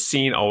 this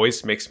scene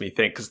always makes me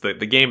think, because the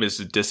game is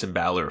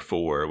Disemballer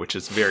 4, which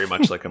is very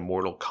much like a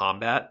Mortal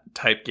Kombat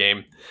type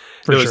game.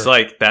 It was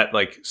like that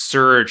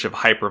surge of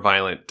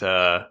hyper-violent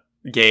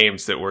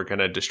games that were going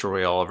to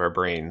destroy all of our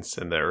brains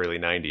in the early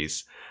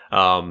 90s.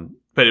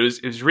 But it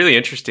was really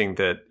interesting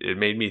that it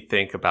made me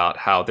think about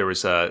how there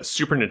was a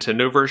Super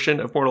Nintendo version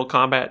of Mortal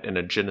Kombat and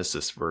a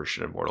Genesis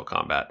version of Mortal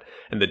Kombat.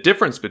 And the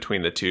difference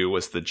between the two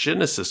was the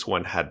Genesis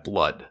one had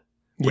blood.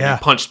 When you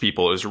punched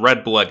people, it was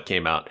red blood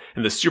came out.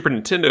 And the Super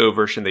Nintendo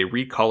version, they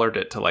recolored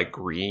it to like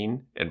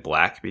green and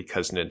black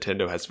because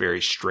Nintendo has very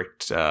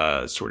strict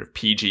sort of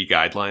PG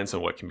guidelines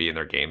on what can be in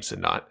their games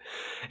and not.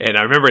 And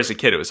I remember as a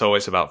kid, it was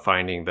always about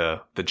finding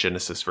the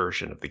Genesis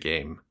version of the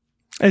game.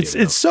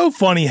 It's so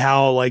funny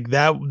how like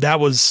that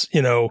was,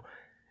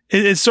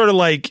 it's sort of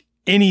like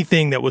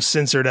anything that was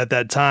censored at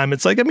that time.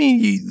 It's like, I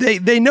mean,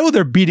 they know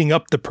they're beating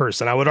up the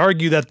person. I would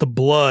argue that the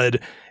blood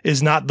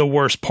is not the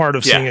worst part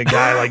of seeing a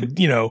guy like,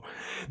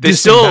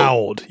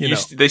 disemboweled.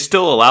 They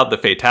still allowed the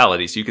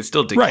fatalities. You could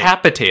still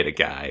decapitate a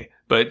guy,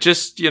 but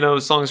just,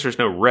 as long as there's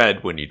no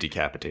red when you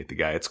decapitate the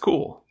guy, it's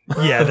cool.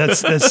 Yeah,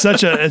 that's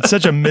such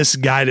a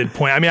misguided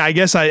point. I mean, I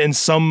guess in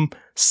some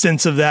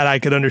sense of that I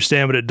could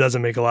understand, but it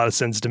doesn't make a lot of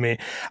sense to me.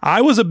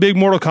 I was a big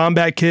Mortal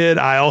Kombat kid.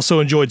 I also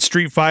enjoyed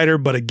Street Fighter,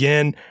 but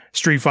again,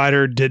 Street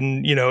Fighter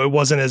didn't, it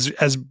wasn't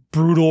as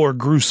brutal or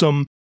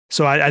gruesome,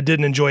 so I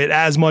didn't enjoy it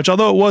as much,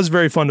 although it was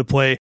very fun to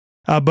play.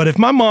 But if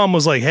my mom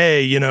was like,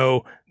 hey,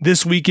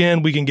 this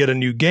weekend we can get a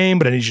new game,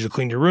 but I need you to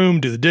clean your room,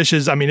 do the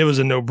dishes, I mean, it was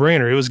a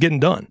no-brainer. It was getting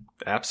done.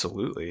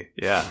 Absolutely.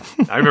 Yeah.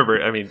 I remember,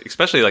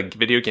 especially like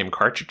video game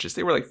cartridges,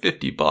 they were like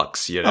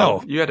 $50,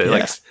 Oh, you had to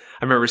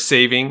I remember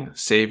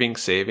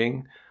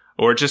saving,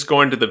 or just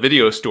going to the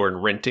video store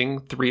and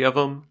renting 3 of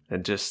them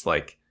and just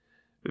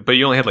but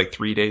you only had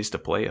 3 days to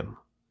play them.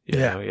 You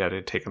know, you had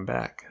to take them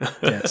back.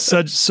 Yeah,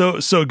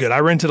 so good. I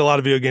rented a lot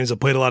of video games. I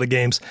played a lot of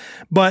games.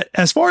 But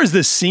as far as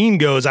this scene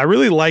goes, I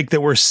really like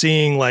that we're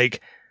seeing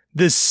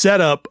this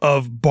setup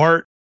of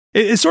Bart.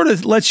 It sort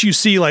of lets you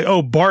see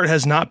Bart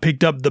has not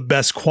picked up the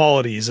best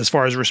qualities as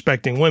far as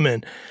respecting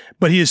women,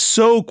 but he is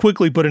so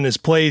quickly put in his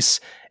place.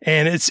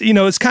 And it's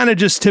kind of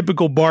just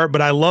typical Bart,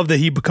 but I love that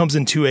he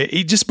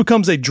just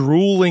becomes a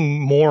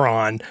drooling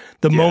moron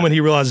the moment he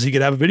realizes he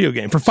could have a video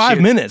game for 5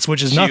 minutes,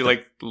 which is nothing.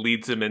 She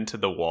leads him into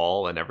the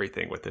wall and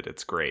everything with it.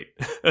 It's great.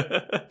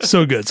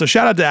 So good. So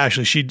shout out to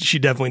Ashley. She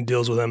definitely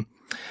deals with him.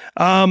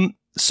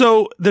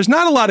 So there's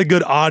not a lot of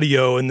good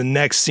audio in the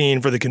next scene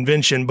for the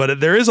convention,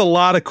 but there is a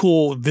lot of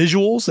cool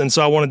visuals. And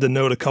so I wanted to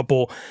note a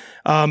couple.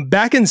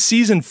 Back in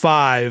season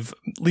 5,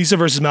 Lisa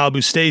versus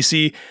Malibu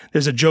Stacy,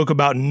 there's a joke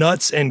about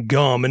nuts and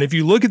gum. And if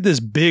you look at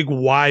this big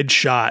wide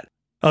shot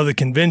of the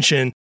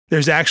convention,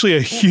 there's actually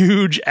a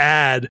huge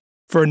ad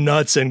for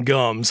nuts and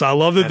gum. So I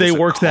love that they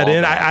worked that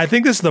in. I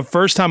think this is the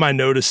first time I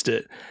noticed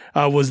it,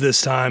 was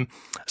this time.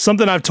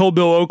 Something I've told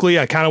Bill Oakley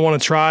I kind of want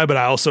to try, but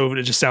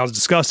it just sounds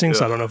disgusting,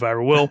 so I don't know if I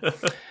ever will.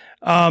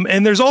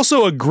 And there's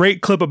also a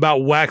great clip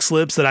about wax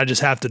lips that I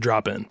just have to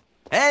drop in.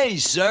 Hey,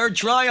 sir,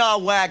 try our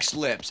wax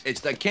lips.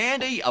 It's the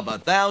candy of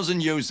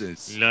 1,000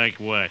 uses. Like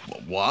what?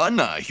 1,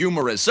 a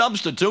humorous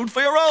substitute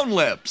for your own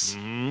lips.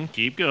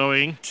 Keep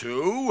going.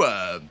 2,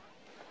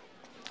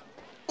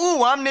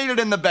 ooh, I'm needed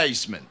in the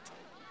basement.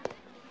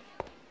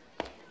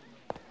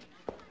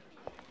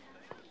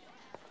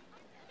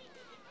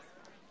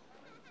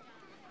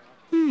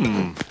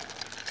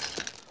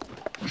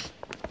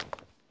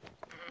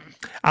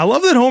 I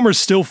love that Homer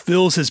still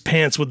fills his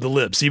pants with the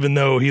lips, even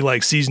though he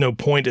sees no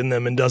point in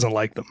them and doesn't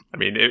like them. I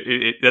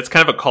mean, that's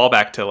kind of a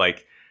callback to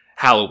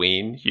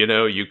Halloween.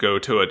 You go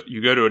to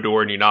a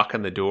door and you knock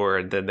on the door,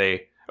 and then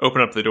they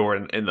open up the door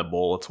and in the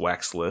bowl it's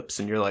wax lips,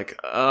 and you're like,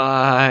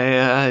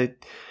 I'll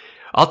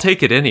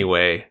take it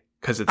anyway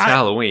because it's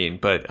Halloween.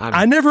 But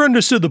I never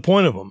understood the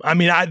point of them. I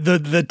mean,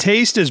 the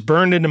taste is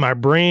burned into my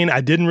brain.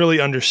 I didn't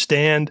really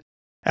understand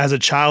as a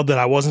child that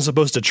I wasn't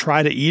supposed to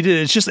try to eat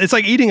it. It's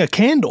like eating a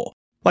candle.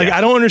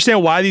 I don't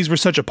understand why these were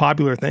such a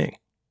popular thing.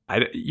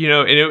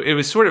 It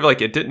was sort of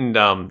it didn't.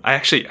 I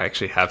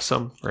actually have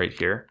some right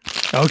here.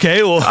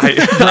 Okay, well,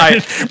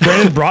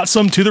 Brandon brought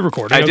some to the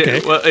recording. I okay.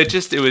 did. Well, it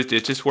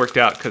just worked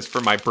out because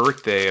for my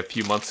birthday a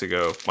few months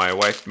ago, my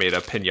wife made a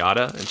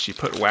piñata and she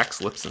put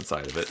wax lips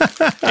inside of it,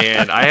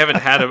 and I haven't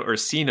had them or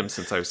seen them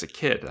since I was a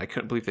kid. I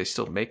couldn't believe they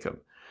still make them.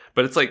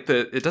 but it's like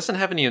it doesn't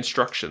have any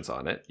instructions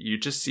on it. You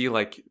just see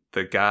like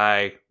the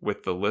guy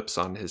with the lips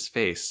on his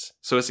face.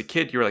 So as a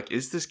kid, you're like,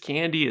 is this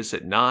candy? Is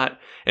it not?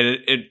 And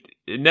it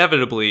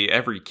inevitably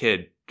every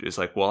kid is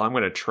like, well, I'm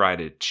going to try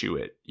to chew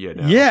it, you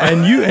know? Yeah.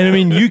 And I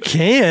mean, you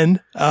can,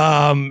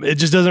 it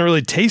just doesn't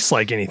really taste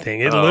like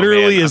anything. It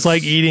literally is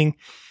like eating.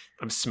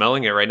 I'm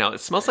smelling it right now. It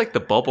smells like the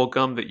bubble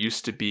gum that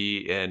used to be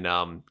in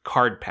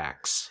card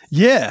packs.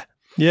 Yeah.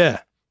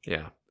 Yeah.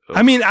 Yeah.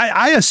 I mean,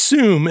 I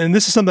assume, and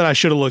this is something I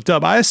should have looked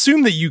up, I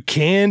assume that you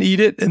can eat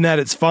it and that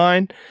it's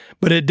fine,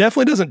 but it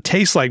definitely doesn't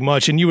taste like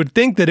much. And you would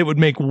think that it would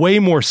make way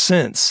more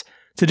sense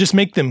to just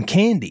make them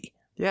candy.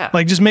 Yeah.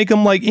 Like just make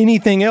them like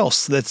anything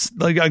else that's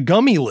like a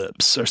gummy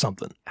lips or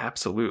something.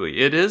 Absolutely.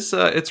 It is,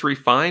 it's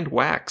refined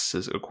wax,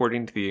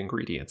 according to the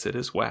ingredients. It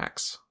is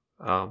wax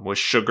with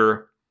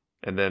sugar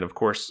and then, of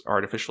course,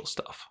 artificial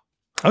stuff.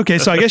 Okay,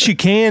 so I guess you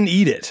can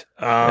eat it.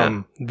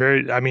 So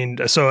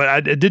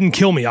it didn't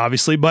kill me,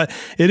 obviously, but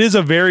it is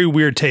a very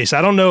weird taste.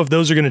 I don't know if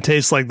those are going to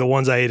taste like the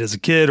ones I ate as a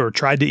kid or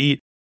tried to eat,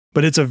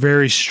 but it's a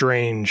very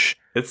strange.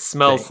 It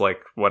smells like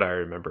what I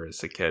remember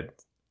as a kid.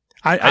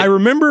 I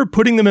remember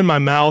putting them in my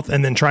mouth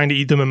and then trying to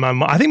eat them in my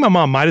mouth. I think my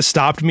mom might have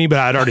stopped me, but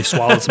I'd already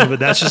swallowed some of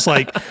it. That's just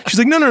like, she's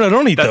like, no,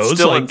 don't eat those.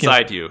 That's still like,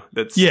 inside you.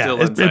 That's still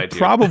inside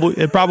you.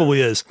 It probably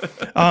is.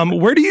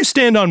 Where do you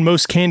stand on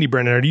most candy,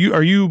 Brendan?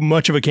 Are you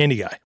much of a candy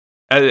guy?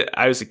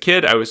 I was a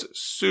kid, I was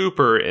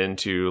super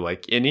into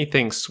like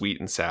anything sweet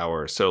and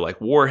sour. So like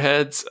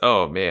Warheads,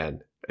 oh man,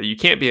 you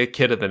can't be a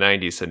kid of the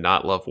 90s and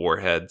not love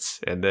Warheads.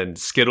 And then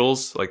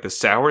Skittles, like the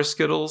sour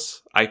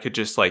Skittles, I could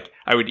just like,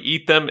 I would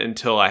eat them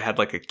until I had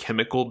like a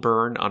chemical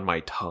burn on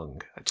my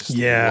tongue. I just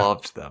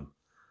loved them.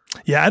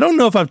 Yeah, I don't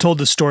know if I've told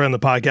this story on the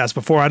podcast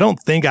before. I don't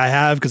think I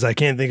have because I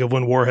can't think of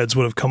when Warheads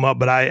would have come up.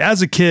 But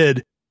as a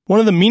kid, one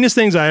of the meanest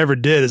things I ever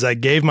did is I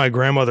gave my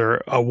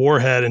grandmother a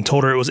Warhead and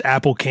told her it was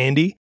apple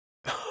candy.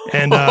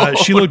 And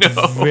she looked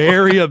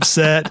very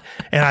upset,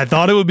 and I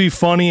thought it would be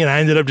funny, and I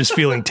ended up just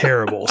feeling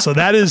terrible. So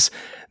that is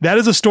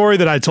a story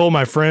that I told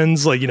my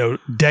friends like,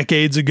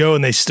 decades ago,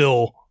 and they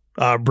still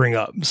bring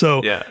up.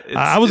 So yeah,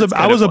 I was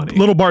a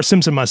little Bart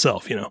Simpson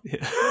myself, Yeah.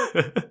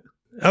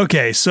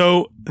 Okay,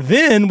 so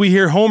then we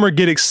hear Homer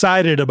get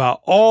excited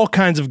about all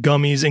kinds of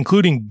gummies,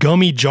 including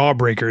gummy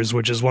jawbreakers,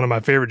 which is one of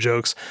my favorite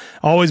jokes.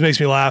 Always makes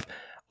me laugh.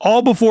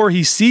 All before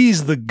he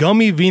sees the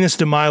gummy Venus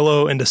de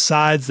Milo and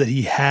decides that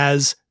he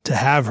has to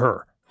have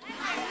her.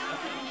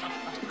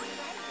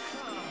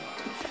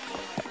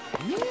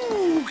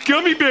 Ooh,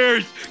 gummy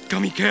bears,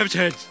 gummy calves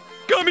heads,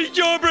 gummy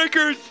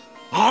jawbreakers.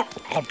 What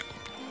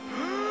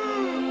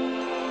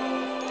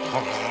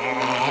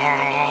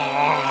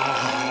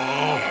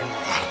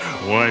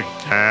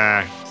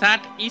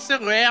That is the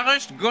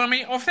rarest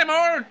gummy of them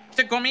all.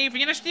 The gummy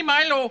Venus de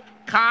Milo,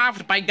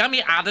 carved by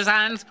gummy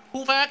artisans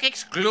who work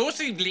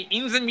exclusively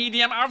in the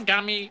medium of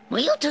gummy.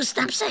 Will you two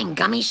stop saying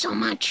gummy so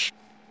much?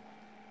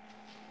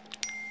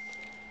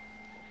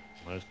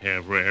 Must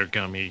have rare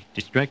gummy.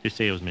 Distract the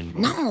salesman.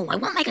 No, I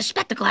won't make a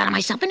spectacle out of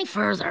myself any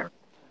further.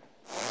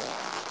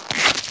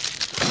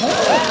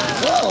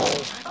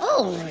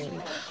 Oh,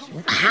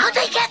 how'd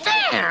they get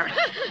there?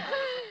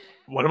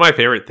 One of my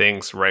favorite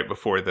things right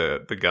before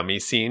the gummy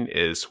scene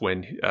is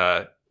when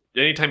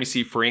anytime you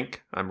see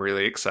Frink, I'm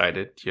really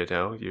excited.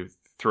 You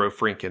throw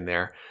Frink in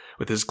there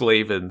with his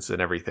Glavins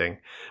and everything.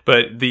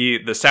 But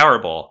the sour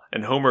ball,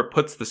 and Homer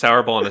puts the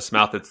sour ball in his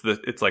mouth.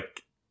 It's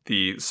like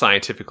the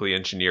scientifically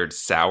engineered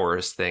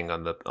sourest thing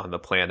on the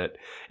planet,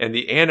 and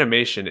the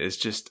animation is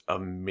just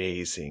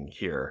amazing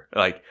here.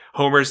 Like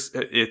Homer's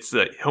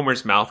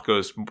mouth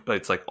goes,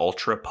 it's like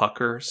ultra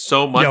pucker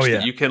so much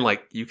that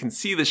you can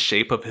see the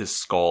shape of his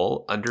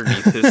skull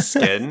underneath his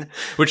skin,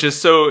 which is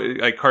so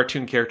like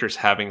cartoon characters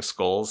having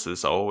skulls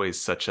is always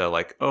such a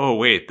like, oh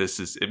wait,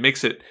 it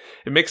makes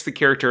the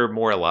character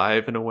more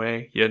alive in a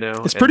way,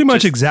 It's pretty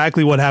much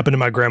exactly what happened to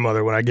my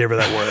grandmother when I gave her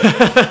that word.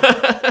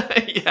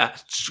 Yeah,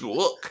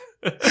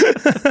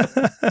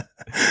 I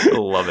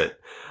love it.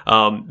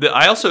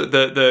 I also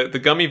the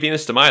gummy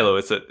Venus de Milo.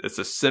 It's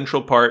a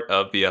central part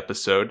of the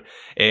episode,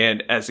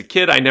 and as a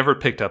kid, I never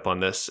picked up on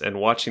this. And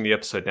watching the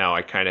episode now,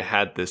 I kind of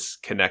had this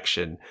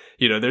connection.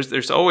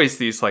 There's always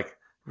these like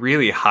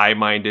really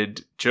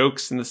high-minded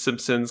jokes in The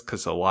Simpsons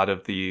because a lot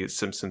of the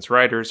Simpsons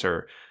writers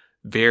are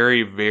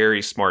very,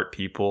 very smart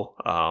people,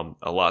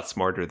 a lot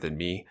smarter than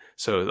me.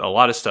 So a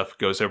lot of stuff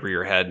goes over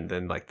your head, and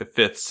then like the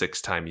 5th,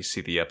 6th time you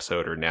see the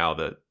episode, or now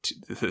the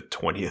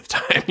 20th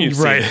time you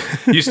see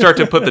it, you start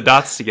to put the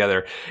dots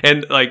together.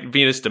 And like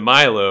Venus de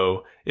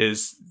Milo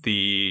is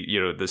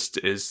this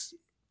is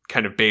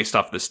kind of based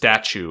off the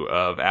statue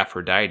of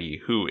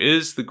Aphrodite, who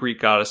is the Greek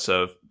goddess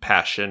of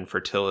passion,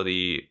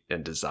 fertility,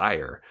 and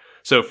desire.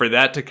 So for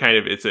that to kind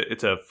of,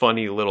 it's a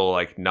funny little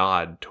like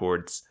nod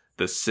towards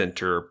the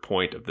center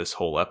point of this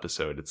whole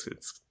episode. It's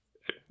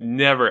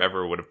never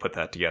ever would have put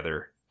that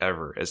together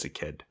ever as a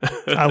kid.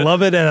 I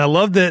love it. And I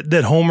love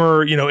that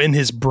Homer, in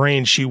his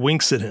brain, she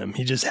winks at him.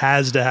 He just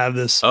has to have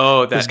this.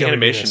 Oh, that this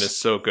animation is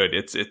so good.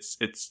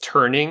 It's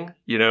turning,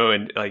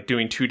 and like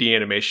doing 2D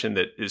animation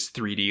that is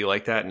 3D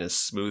like that and as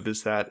smooth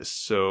as that is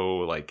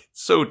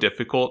so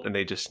difficult, and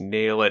they just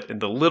nail it.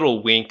 And the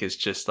little wink is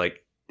just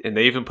like, and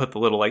they even put the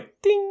little like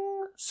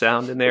ding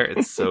sound in there.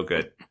 It's so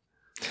good.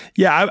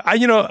 Yeah, I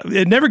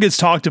it never gets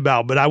talked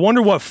about, but I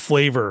wonder what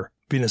flavor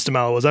Venus de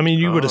Milo was. I mean,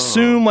 you would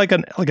assume like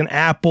an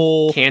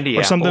apple candy or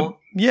apple. something.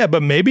 Yeah,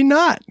 but maybe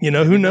not.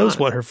 Who knows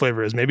what her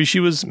flavor is?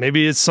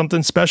 Maybe it's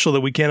something special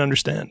that we can't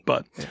understand.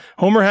 But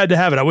Homer had to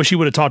have it. I wish he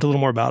would have talked a little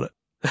more about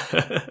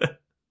it.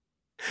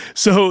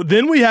 So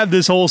then we have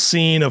this whole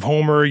scene of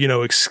Homer,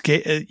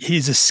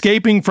 he's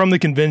escaping from the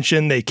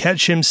convention. They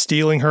catch him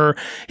stealing her.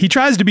 He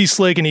tries to be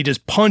slick and he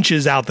just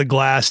punches out the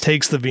glass,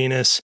 takes the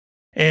Venus.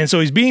 And so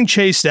he's being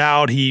chased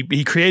out.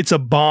 He creates a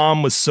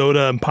bomb with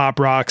soda and Pop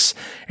Rocks,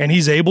 and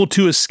he's able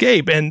to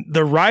escape. And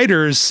the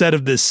writers said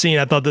of this scene,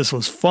 I thought this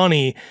was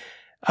funny.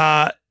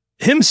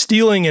 Him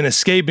stealing and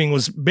escaping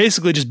was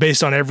basically just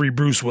based on every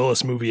Bruce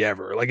Willis movie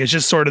ever. Like, it's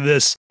just sort of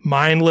this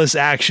mindless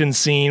action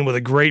scene with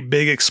a great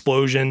big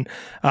explosion,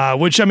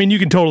 which, I mean, you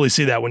can totally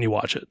see that when you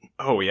watch it.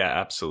 Oh, yeah,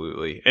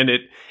 absolutely. And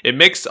it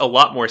makes a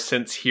lot more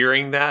sense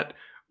hearing that,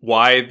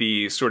 why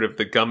the sort of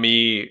the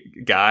gummy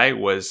guy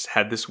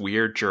had this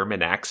weird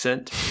German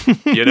accent,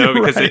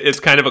 because Right. it's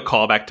kind of a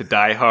callback to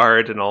Die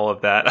Hard and all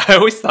of that. I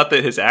always thought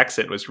that his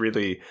accent was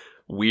really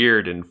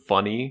weird and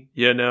funny,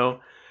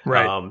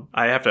 Right.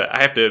 I have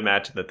to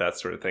imagine that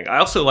sort of thing. I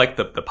also like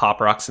the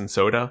Pop Rocks and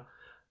soda.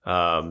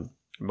 You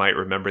might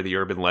remember the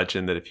urban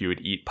legend that if you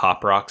would eat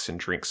Pop Rocks and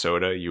drink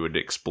soda, you would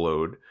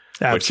explode.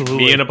 Absolutely.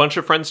 Which me and a bunch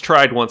of friends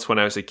tried once when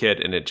I was a kid,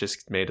 and it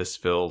just made us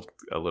feel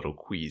a little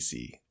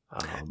queasy.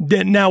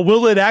 Now,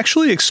 will it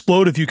actually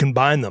explode if you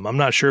combine them? I'm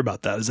not sure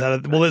about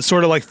that. Will it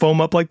sort of like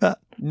foam up like that?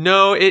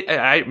 No,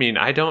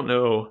 I don't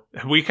know.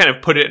 We kind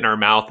of put it in our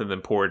mouth and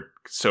then poured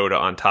soda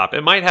on top.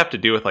 It might have to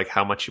do with like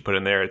how much you put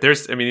in there.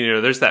 There's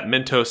that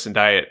Mentos and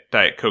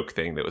Diet Coke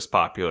thing that was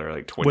popular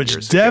like 20 years ago.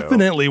 Which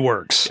definitely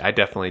works. I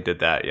definitely did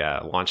that. Yeah.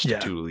 Launched a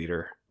 2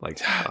 liter,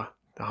 like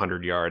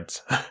 100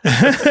 yards.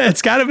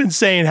 It's kind of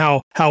insane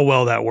how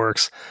well that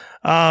works.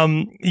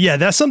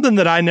 That's something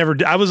that I never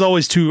did. I was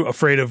always too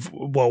afraid of,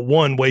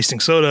 wasting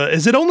soda.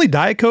 Is it only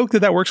Diet Coke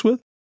that works with?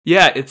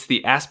 Yeah, it's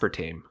the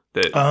aspartame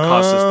that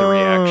causes the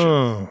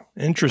reaction.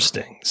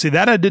 Interesting. See,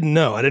 that I didn't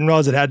know. I didn't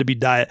realize it had to be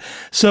diet.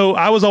 So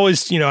I was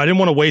always, I didn't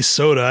want to waste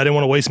soda. I didn't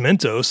want to waste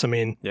Mentos. I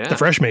mean, the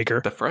Fresh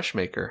Maker. The Fresh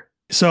Maker.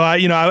 So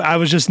I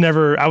was just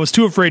never, I was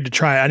too afraid to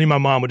try it. I knew my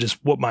mom would just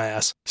whoop my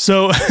ass.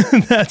 So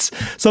that's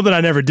something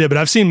I never did, but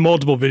I've seen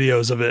multiple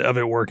videos of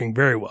it working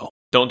very well.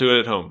 Don't do it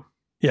at home.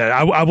 Yeah,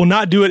 I will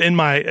not do it in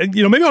my,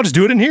 maybe I'll just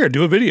do it in here,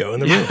 do a video in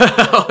the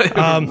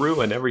room.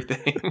 Ruin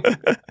everything.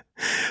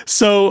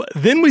 So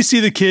then we see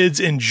the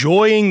kids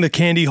enjoying the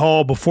candy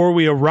haul before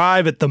we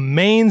arrive at the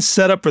main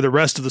setup for the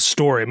rest of the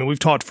story. I mean, we've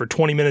talked for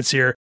 20 minutes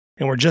here,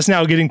 and we're just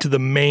now getting to the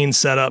main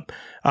setup,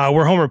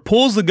 where Homer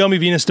pulls the gummy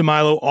Venus de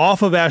Milo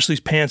off of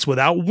Ashley's pants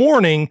without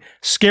warning,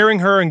 scaring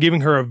her and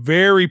giving her a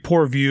very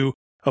poor view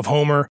of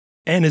Homer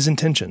and his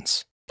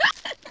intentions.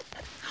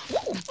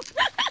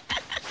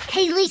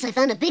 Hey, Lisa, I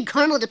found a big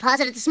caramel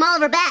deposit at the small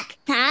of her back.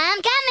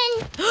 I'm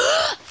coming.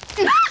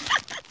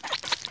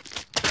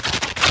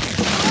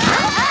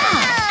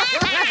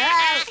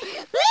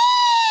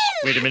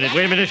 Wait a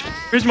minute.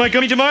 Where's my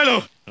gummy de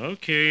Milo?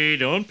 Okay,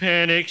 don't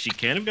panic. She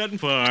can't have gotten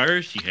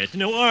far. She has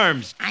no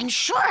arms. I'm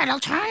sure it'll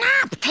turn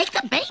up. Take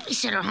the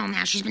babysitter home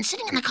now. She's been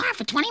sitting in the car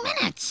for 20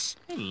 minutes.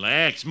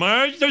 Relax,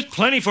 Marge. There's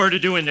plenty for her to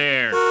do in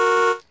there.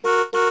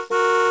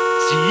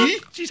 See?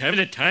 She's having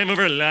the time of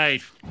her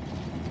life.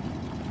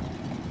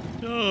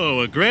 Oh,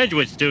 a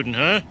graduate student,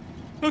 huh?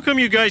 How come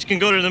you guys can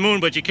go to the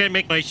moon, but you can't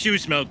make my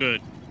shoes smell good?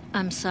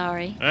 I'm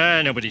sorry.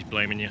 Nobody's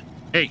blaming you.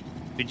 Hey,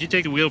 could you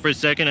take the wheel for a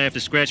second? I have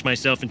to scratch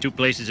myself in 2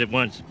 places at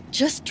once.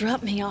 Just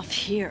drop me off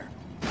here.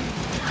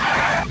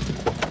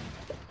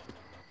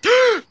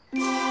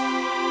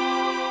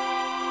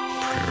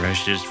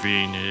 Precious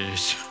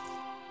Venus.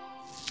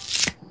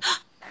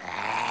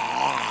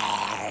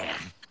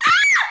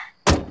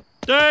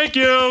 Thank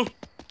you!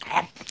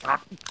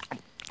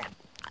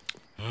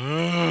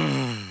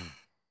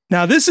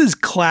 Now, this is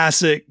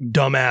classic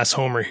dumbass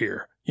Homer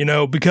here,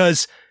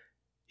 because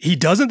he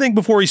doesn't think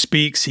before he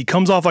speaks. He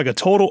comes off like a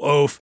total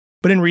oaf,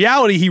 but in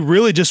reality, he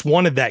really just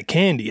wanted that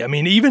candy. I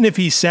mean, even if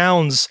he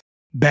sounds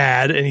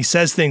bad and he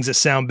says things that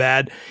sound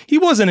bad, he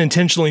wasn't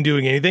intentionally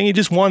doing anything. He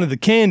just wanted the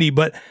candy.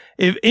 But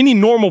if any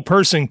normal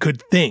person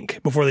could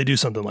think before they do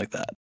something like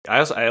that.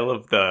 I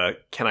love the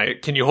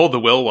can you hold the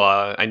wheel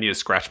while I need to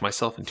scratch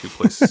myself in 2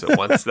 places at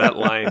once. That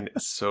line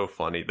is so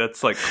funny.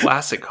 That's like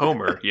classic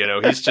Homer.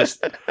 He's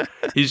just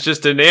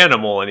an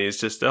animal, and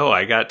he's just,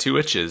 I got 2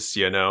 itches.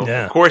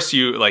 Yeah. Of course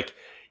you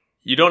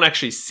you don't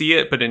actually see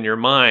it, but in your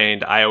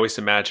mind, I always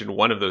imagine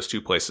one of those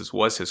two places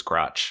was his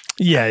crotch.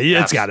 Yeah,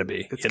 it's got to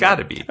be. It's got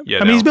to be.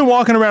 I mean, he's been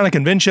walking around a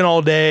convention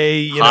all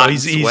day. Hot,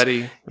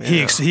 sweaty.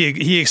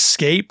 He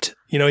escaped.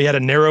 He had a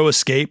narrow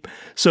escape.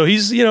 So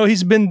he's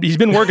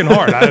been working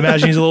hard. I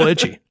imagine he's a little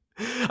itchy.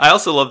 I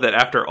also love that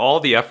after all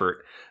the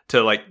effort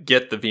to like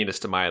get the Venus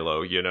de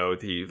Milo,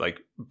 he like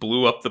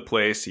blew up the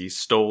place. He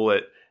stole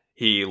it.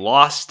 He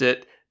lost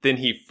it. Then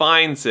he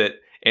finds it.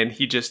 And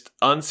he just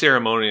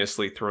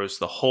unceremoniously throws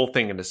the whole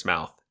thing in his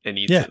mouth and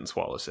eats it and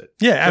swallows it.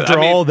 Yeah, after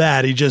all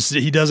that, he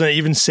doesn't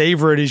even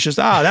savor it. He's just,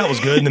 that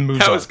was good, and then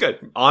moves on. That was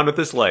good. On with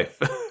his life.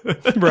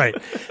 Right.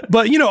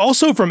 But,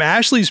 also from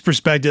Ashley's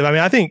perspective, I mean,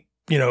 I think,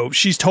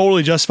 she's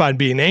totally justified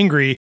being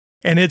angry,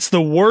 and it's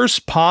the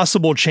worst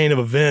possible chain of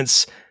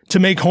events to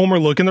make Homer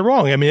look in the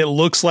wrong. I mean, it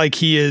looks like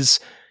he is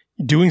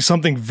doing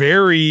something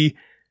very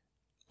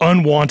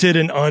unwanted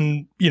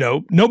and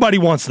nobody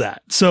wants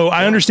that. So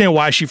I understand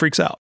why she freaks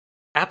out.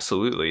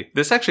 Absolutely.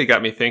 This actually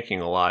got me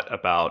thinking a lot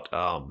about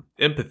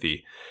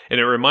empathy. And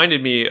it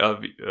reminded me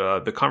of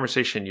the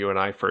conversation you and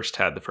I first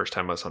had the first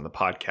time I was on the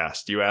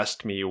podcast. You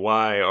asked me,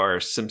 why are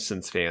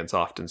Simpsons fans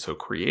often so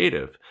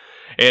creative?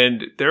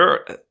 And there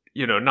are,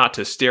 not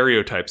to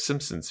stereotype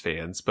Simpsons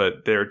fans,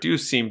 but there do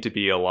seem to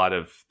be a lot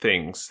of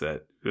things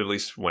that, at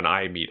least when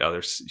I meet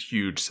other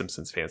huge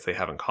Simpsons fans, they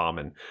have in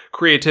common.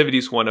 Creativity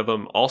is one of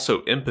them.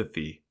 Also,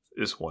 empathy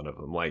is one of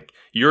them. Like,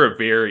 you're a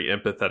very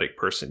empathetic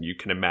person. You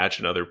can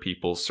imagine other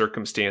people's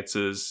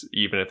circumstances,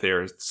 even if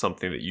they're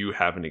something that you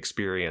haven't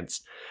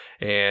experienced.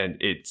 And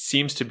it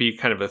seems to be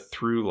kind of a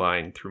through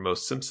line through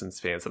most Simpsons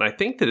fans. And I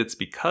think that it's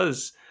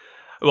because,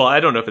 well, I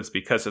don't know if it's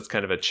because it's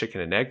kind of a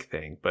chicken and egg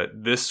thing, but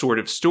this sort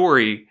of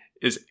story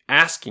is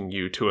asking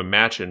you to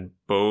imagine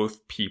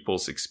both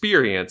people's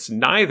experience.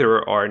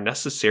 Neither are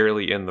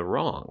necessarily in the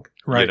wrong.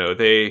 Right.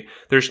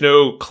 There's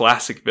no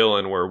classic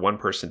villain where one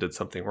person did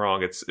something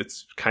wrong.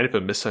 It's kind of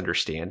a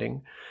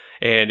misunderstanding.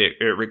 And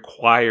it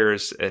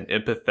requires an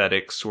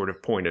empathetic sort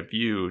of point of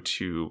view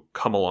to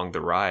come along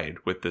the ride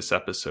with this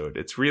episode.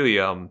 It's really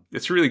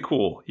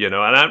cool, and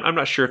I'm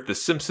not sure if The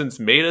Simpsons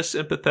made us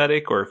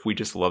empathetic or if we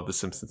just love The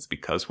Simpsons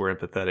because we're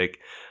empathetic,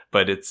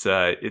 but it's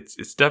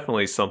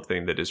definitely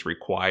something that is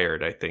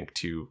required, I think,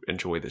 to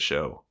enjoy the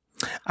show.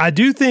 I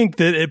do think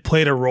that it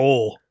played a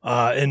role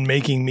in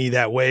making me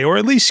that way, or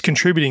at least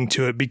contributing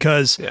to it,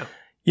 because,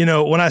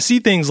 when I see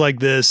things like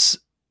this,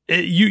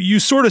 you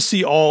sort of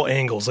see all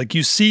angles. Like,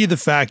 you see the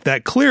fact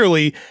that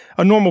clearly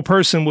a normal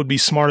person would be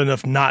smart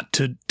enough not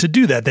to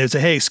do that. They'd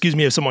say, hey, excuse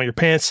me, you have something on your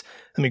pants.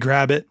 Let me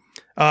grab it.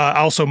 I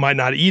also might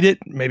not eat it.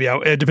 Maybe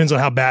it depends on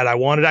how bad I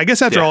want it. I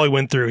guess after all he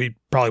went through, he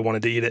probably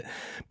wanted to eat it.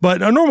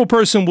 But a normal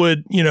person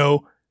would,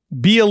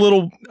 be a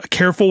little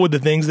careful with the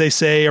things they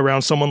say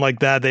around someone like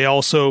that. They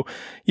also,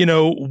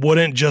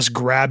 wouldn't just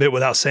grab it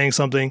without saying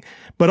something.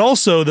 But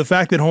also the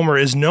fact that Homer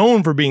is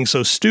known for being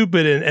so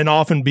stupid and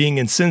often being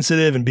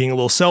insensitive and being a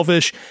little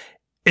selfish,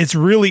 it's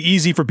really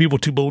easy for people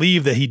to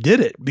believe that he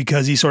did it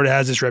because he sort of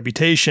has this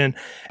reputation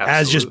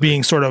as just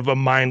being sort of a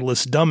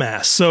mindless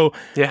dumbass. So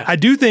I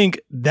do think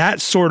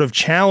that sort of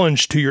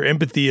challenge to your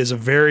empathy is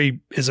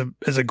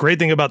a great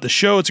thing about the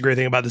show. It's a great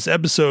thing about this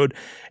episode.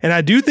 And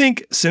I do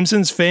think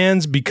Simpsons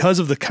fans, because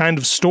of the kind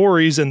of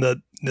stories and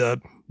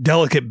the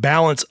delicate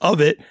balance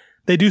of it,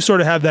 they do sort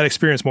of have that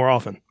experience more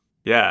often.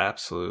 Yeah,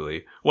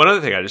 absolutely. One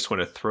other thing I just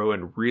want to throw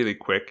in really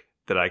quick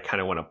that I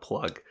kind of want to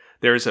plug.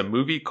 There's a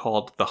movie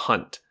called The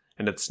Hunt.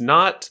 And it's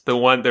not the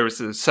one, there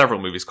was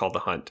several movies called The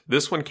Hunt.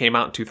 This one came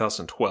out in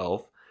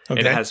 2012, and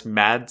it has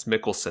Mads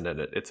Mikkelsen in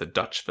it. It's a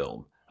Dutch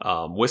film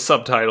with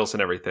subtitles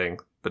and everything,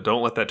 but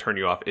don't let that turn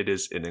you off. It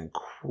is an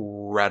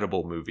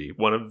incredible movie.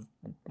 One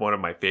of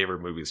my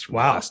favorite movies from the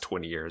last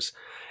 20 years.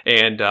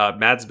 And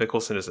Mads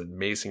Mikkelsen is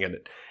amazing in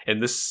it.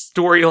 And this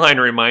storyline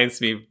reminds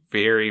me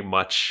very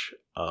much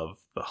of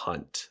The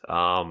Hunt,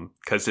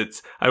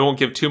 because I won't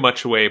give too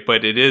much away,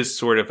 but it is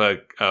sort of a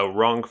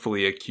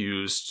wrongfully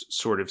accused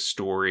sort of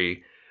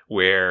story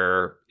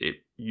where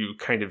you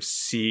kind of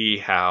see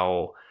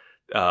how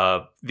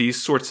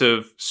these sorts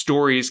of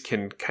stories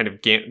can kind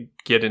of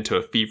get into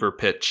a fever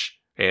pitch,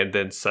 and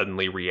then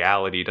suddenly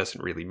reality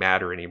doesn't really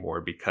matter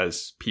anymore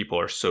because people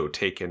are so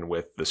taken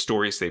with the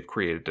stories they've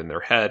created in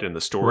their head and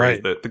the story,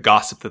 the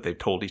gossip that they've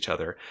told each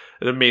other.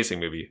 An amazing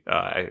movie.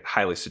 I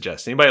highly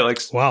suggest. Anybody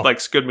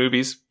likes good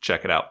movies,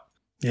 check it out.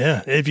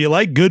 Yeah. If you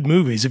like good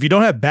movies, if you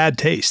don't have bad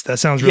taste, that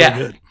sounds really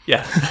good.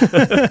 Yeah.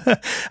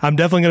 I'm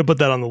definitely going to put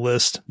that on the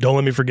list. Don't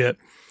let me forget.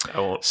 I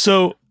won't.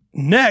 So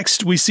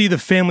next, we see the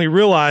family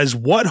realize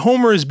what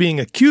Homer is being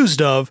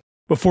accused of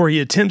before he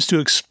attempts to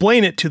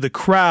explain it to the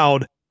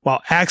crowd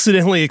while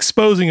accidentally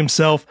exposing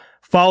himself,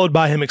 followed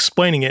by him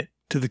explaining it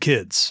to the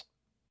kids.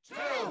 2,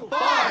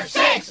 4,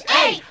 6,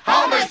 8.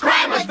 Homer's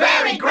crime was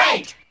very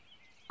great.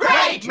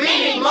 Great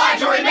meaning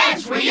large or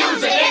immense. We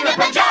use it in the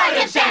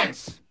pejorative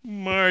sense.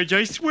 Marge,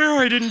 I swear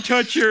I didn't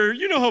touch her.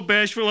 You know how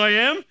bashful I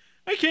am.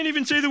 I can't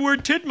even say the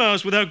word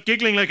titmouse without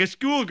giggling like a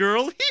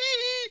schoolgirl.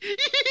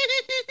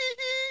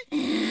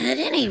 At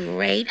any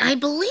rate, I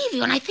believe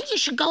you, and I think you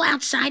should go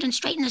outside and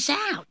straighten this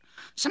out.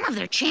 Some of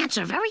their chants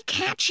are very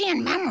catchy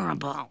and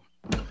memorable.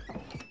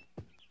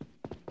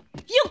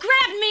 You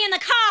grabbed me in the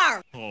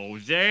car! Oh,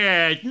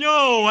 that.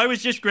 No, I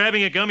was just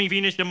grabbing a gummy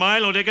Venus de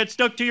Milo that got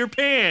stuck to your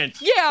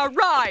pants. Yeah,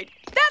 right.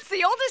 That's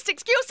the oldest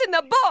excuse in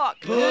the book.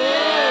 Come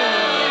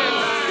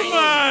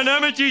on,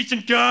 I'm a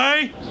decent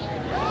guy.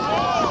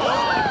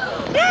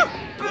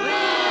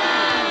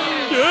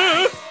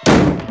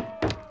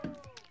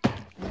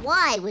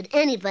 Why would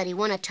anybody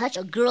want to touch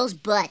a girl's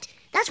butt?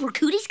 That's where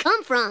cooties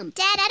come from.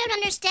 Dad, I don't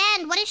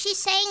understand. What is she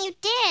saying you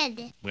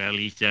did? Well,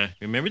 Lisa,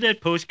 remember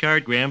that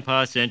postcard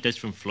Grandpa sent us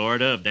from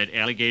Florida of that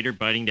alligator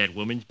biting that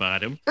woman's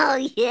bottom? Oh,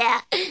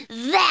 yeah.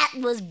 That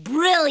was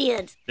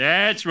brilliant.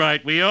 That's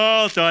right. We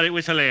all thought it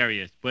was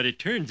hilarious. But it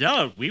turns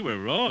out we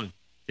were wrong.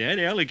 That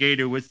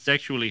alligator was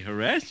sexually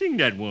harassing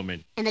that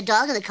woman. And the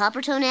dog in the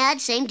Coppertone ad,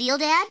 same deal,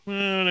 Dad?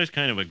 Well, there's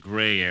kind of a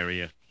gray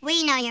area.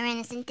 We know you're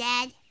innocent,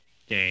 Dad.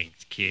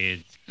 Thanks,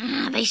 kids.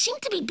 They seem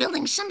to be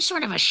building some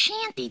sort of a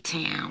shanty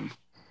town.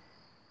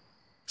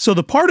 So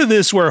the part of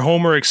this where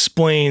Homer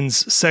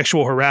explains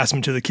sexual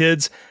harassment to the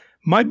kids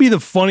might be the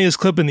funniest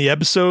clip in the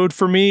episode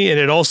for me, and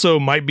it also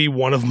might be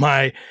one of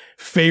my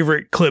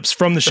favorite clips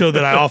from the show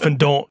that I often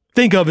don't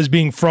think of as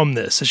being from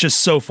this. It's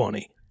just so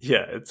funny.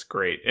 Yeah, it's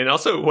great. And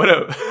also, what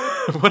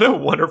a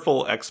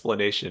wonderful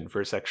explanation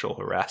for sexual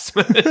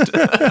harassment.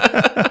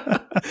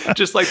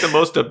 Just like the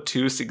most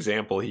obtuse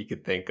example he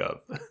could think of.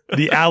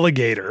 The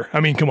alligator. I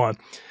mean, come on.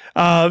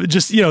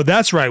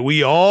 That's right.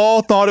 We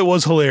all thought it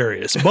was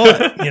hilarious,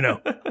 but,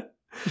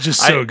 it's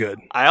just so good.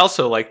 I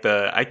also like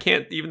I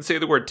can't even say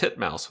the word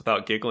titmouse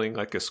without giggling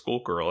like a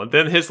schoolgirl. And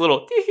then his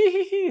little,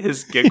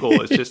 his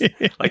giggle is just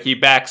like he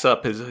backs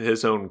up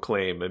his own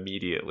claim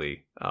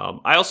immediately.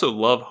 I also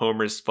love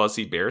Homer's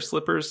fuzzy bear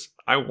slippers.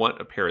 I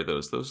want a pair of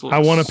those. I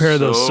want a pair of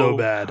those so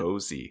bad.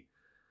 Cozy.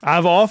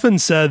 I've often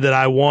said that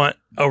I want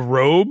a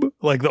robe,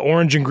 like the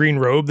orange and green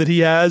robe that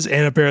he has,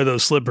 and a pair of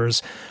those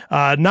slippers.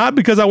 Not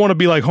because I want to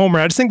be like Homer.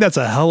 I just think that's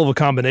a hell of a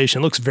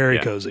combination. It looks very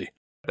cozy.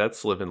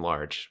 That's living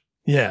large.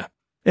 Yeah.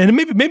 And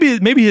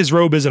maybe his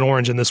robe isn't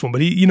orange in this one,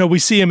 but we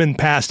see him in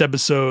past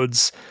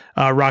episodes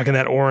rocking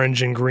that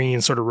orange and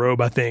green sort of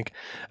robe, I think.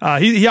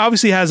 He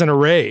obviously has an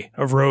array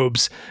of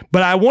robes,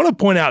 but I want to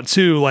point out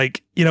too,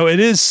 it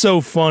is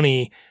so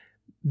funny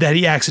that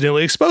he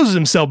accidentally exposes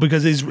himself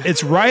because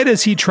it's right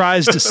as he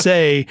tries to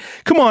say,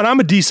 come on, I'm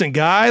a decent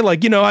guy.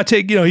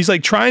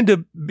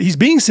 He's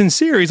being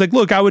sincere. He's like,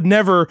 look, I would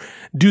never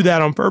do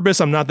that on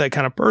purpose. I'm not that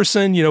kind of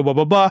person, blah,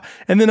 blah, blah.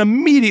 And then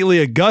immediately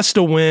a gust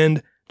of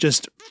wind,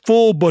 just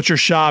full butcher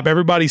shop.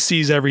 Everybody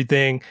sees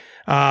everything.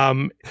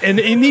 And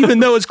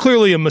even though it's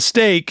clearly a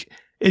mistake,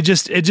 it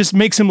just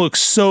makes him look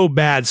so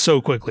bad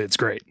so quickly. It's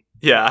great.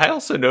 Yeah, I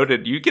also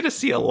noted you get to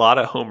see a lot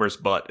of Homer's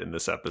butt in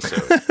this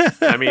episode.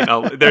 I mean,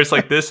 there's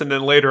like this, and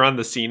then later on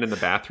the scene in the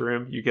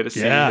bathroom, you get to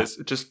see his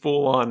just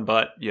full on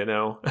butt. He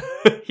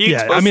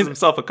exposes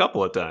himself a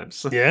couple of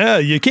times. Yeah,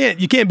 you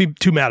can't be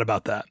too mad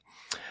about that.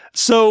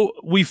 So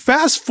we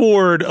fast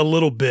forward a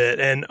little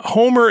bit, and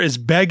Homer is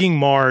begging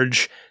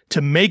Marge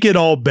to make it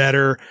all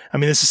better. I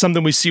mean, this is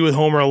something we see with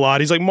Homer a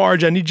lot. He's like,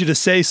 Marge, I need you to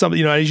say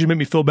something. I need you to make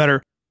me feel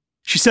better.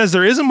 She says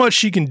there isn't much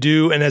she can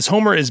do, and as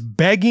Homer is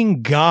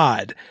begging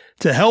God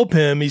to help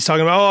him, he's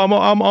talking about,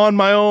 I'm on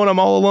my own, I'm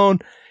all alone.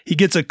 He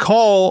gets a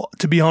call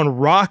to be on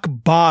Rock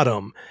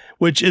Bottom,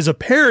 which is a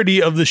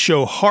parody of the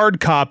show Hard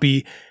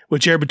Copy,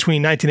 which aired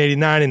between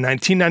 1989 and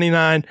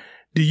 1999.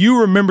 Do you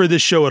remember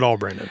this show at all,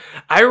 Brandon?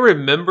 I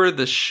remember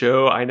the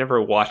show. I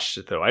never watched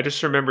it, though. I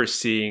just remember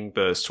seeing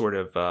the sort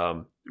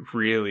of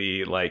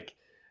really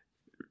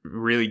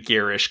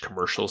garish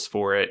commercials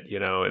for it,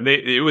 and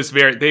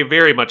they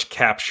very much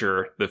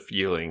capture the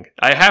feeling.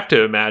 I have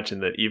to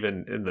imagine that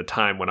even in the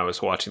time when I was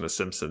watching The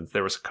Simpsons,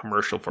 there was a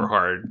commercial for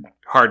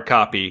hard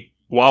copy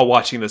while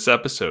watching this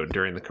episode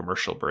during the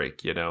commercial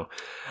break,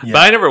 But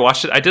I never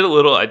watched it. I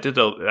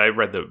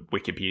read the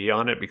Wikipedia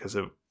on it because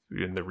of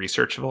in the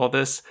research of all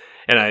this.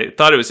 And I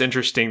thought it was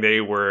interesting.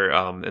 They were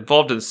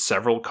involved in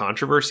several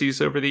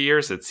controversies over the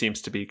years. It seems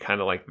to be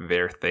kind of like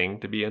their thing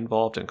to be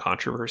involved in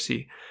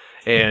controversy.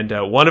 And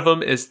one of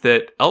them is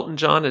that Elton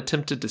John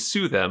attempted to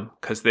sue them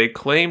because they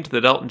claimed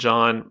that Elton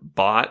John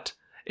bought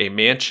a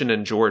mansion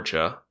in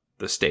Georgia,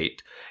 the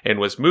state, and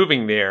was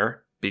moving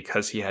there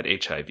because he had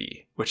HIV,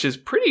 which is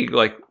pretty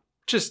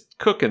just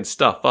cooking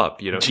stuff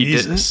up.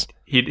 Jesus.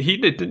 He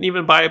didn't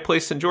even buy a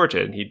place in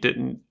Georgia, and he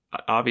didn't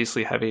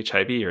obviously have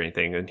HIV or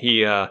anything. And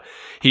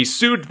he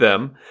sued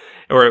them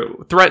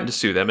or threatened to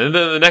sue them. And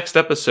then the next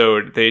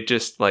episode, they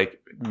just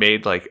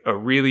made a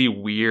really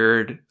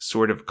weird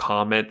sort of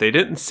comment. They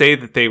didn't say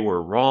that they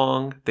were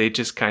wrong. They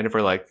just kind of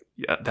were like,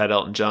 yeah, that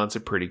Elton John's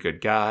a pretty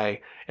good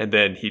guy. And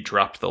then he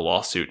dropped the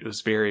lawsuit. It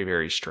was very,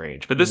 very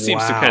strange. But this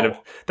seems to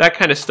that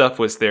kind of stuff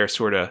was their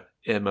sort of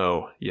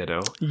MO,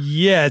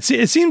 Yeah,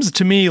 it seems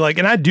to me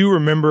and I do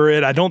remember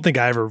it. I don't think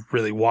I ever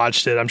really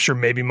watched it. I'm sure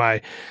maybe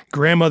my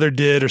grandmother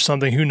did or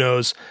something, who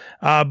knows.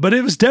 But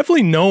it was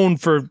definitely known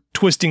for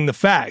twisting the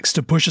facts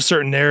to push a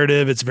certain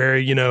narrative. It's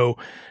very,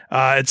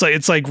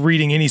 it's like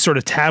reading any sort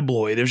of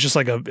tabloid. It was just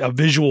like a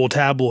visual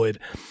tabloid.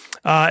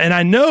 And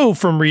I know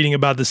from reading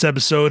about this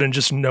episode and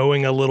just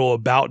knowing a little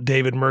about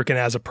David Merkin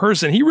as a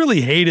person, he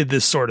really hated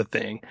this sort of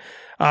thing.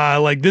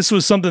 Like this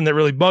was something that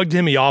really bugged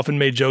him. He often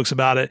made jokes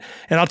about it.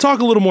 And I'll talk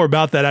a little more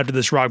about that after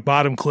this rock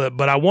bottom clip,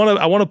 but I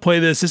want to play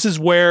this. This is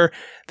where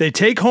they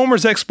take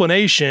Homer's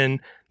explanation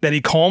that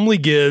he calmly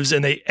gives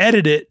and they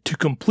edit it to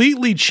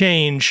completely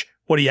change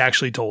what he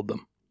actually told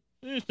them.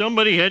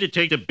 Somebody had to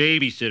take the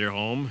babysitter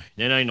home.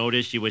 Then I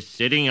noticed she was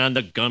sitting on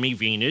the gummy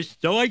Venus,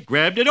 so I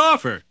grabbed it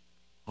off her.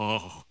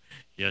 Oh,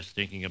 just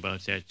thinking about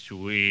that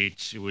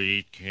sweet,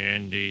 sweet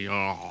candy. Oh,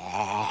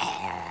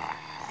 I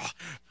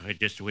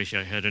just wish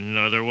I had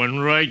another one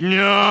right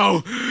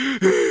now.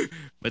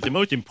 But the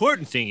most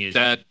important thing is...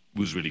 That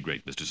was really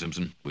great, Mr.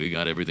 Simpson. We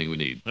got everything we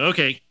need.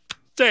 Okay.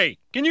 Say,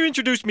 can you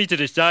introduce me to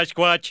the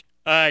Sasquatch?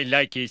 I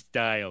like his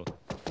style.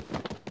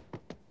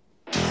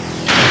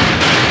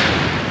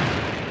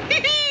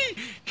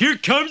 Here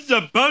comes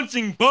the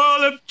bouncing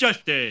ball of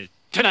justice.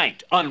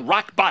 Tonight on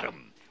Rock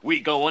Bottom,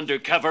 we go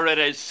undercover at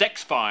a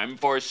sex farm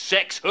for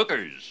sex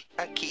hookers.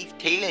 I keep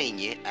telling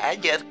you, I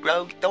just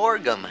broke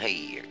Thorgum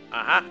here.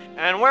 Uh-huh.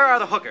 And where are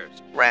the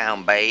hookers?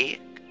 Round back.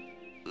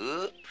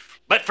 Oops.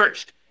 But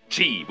first,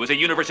 she was a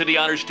university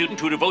honors student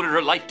who devoted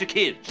her life to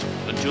kids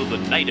until the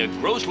night a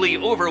grossly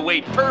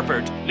overweight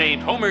pervert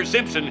named Homer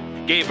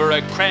Simpson gave her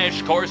a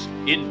crash course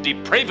in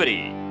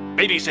depravity,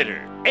 babysitter,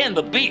 and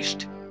the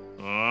beast.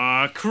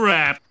 Aw,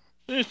 crap.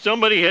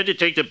 Somebody had to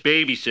take the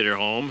babysitter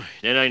home.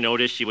 Then I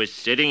noticed she was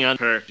sitting on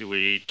her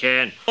sweet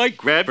can. I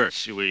grabbed her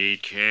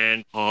sweet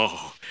can.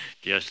 Oh,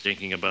 just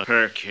thinking about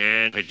her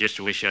can. I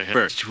just wish I had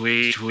her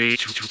sweet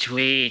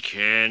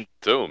can.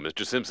 So,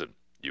 Mr. Simpson,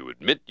 you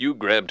admit you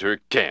grabbed her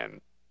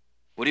can.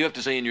 What do you have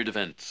to say in your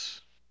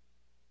defense?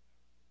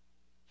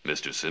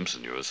 Mr.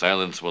 Simpson, your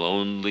silence will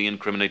only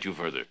incriminate you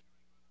further.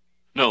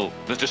 No,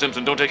 Mr.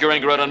 Simpson, don't take your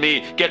anger out on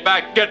me. Get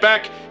back! Get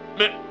back!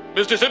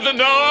 Mr. Simpson,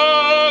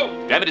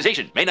 no!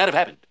 Dramatization may not have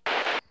happened.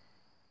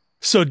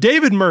 So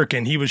David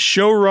Merkin, he was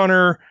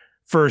showrunner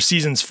for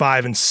seasons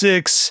 5 and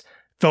 6,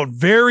 felt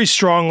very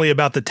strongly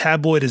about the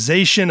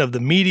tabloidization of the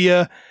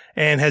media,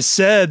 and has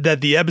said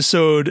that the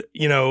episode,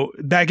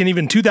 back in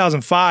even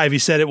 2005, he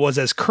said it was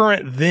as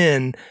current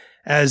then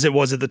as it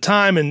was at the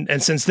time,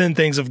 and since then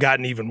things have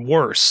gotten even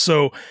worse.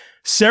 So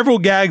several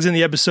gags in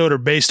the episode are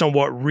based on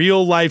what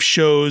real life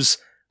shows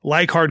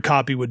like Hard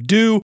Copy would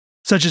do,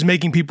 such as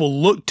making people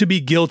look to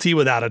be guilty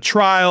without a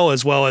trial,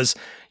 as well as,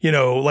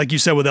 like you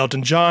said with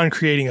Elton John,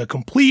 creating a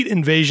complete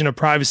invasion of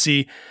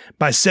privacy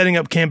by setting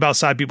up camp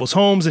outside people's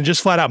homes and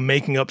just flat out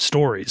making up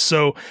stories.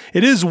 So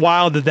it is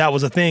wild that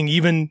was a thing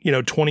even,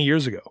 20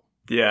 years ago.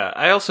 Yeah,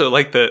 I also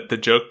like the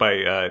joke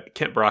by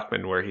Kent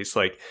Brockman where he's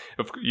like,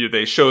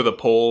 they show the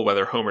poll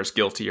whether Homer's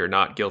guilty or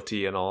not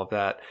guilty and all of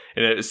that.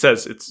 And it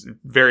says it's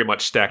very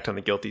much stacked on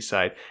the guilty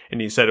side. And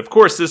he said, of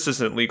course, this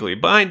isn't legally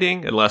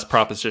binding unless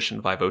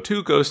Proposition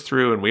 502 goes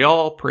through, and we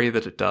all pray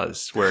that it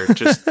does, where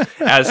just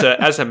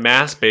as a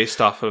mass based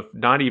off of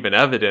not even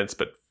evidence,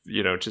 but,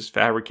 just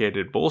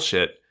fabricated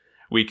bullshit,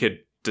 we could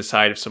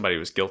decide if somebody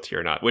was guilty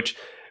or not, which...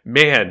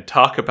 Man,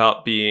 talk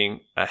about being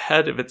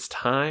ahead of its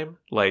time.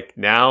 Like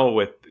now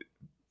with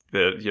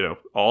the,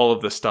 all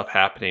of the stuff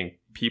happening,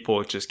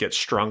 people just get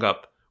strung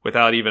up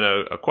without even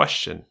a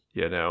question,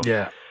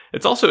 Yeah.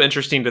 It's also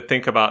interesting to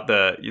think about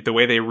the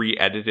way they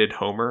re-edited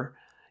Homer,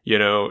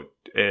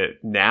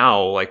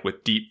 now like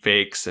with deep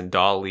fakes and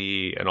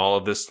DALL-E and all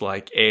of this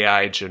like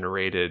AI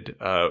generated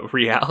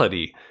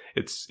reality.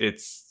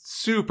 It's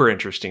super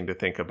interesting to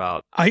think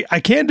about. I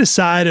can't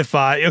decide if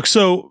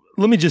so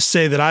let me just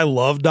say that I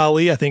love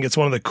DALL-E. I think it's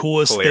one of the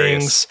coolest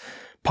things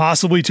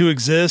possibly to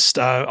exist.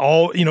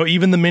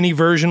 Even the mini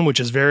version, which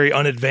is very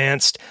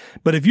unadvanced.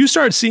 But if you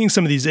start seeing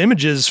some of these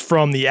images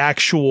from the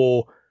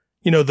actual,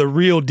 the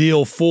real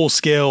deal, full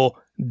scale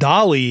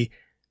DALL-E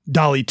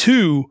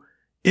 2,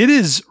 it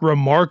is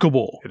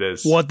remarkable. It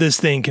is what this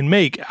thing can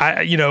make.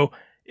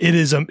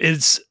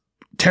 It's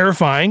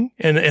terrifying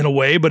in a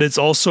way, but it's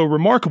also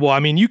remarkable. I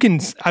mean,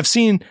 I've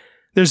seen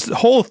there's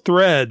whole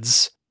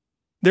threads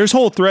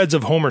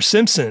of Homer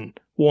Simpson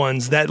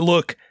ones that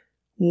look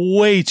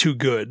way too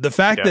good. The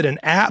fact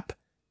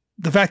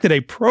that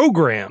a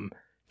program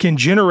can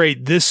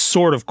generate this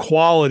sort of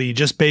quality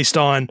just based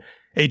on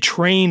a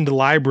trained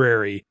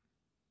library,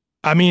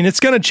 I mean,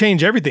 it's going to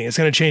change everything. It's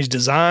going to change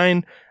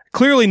design.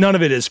 Clearly, none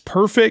of it is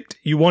perfect.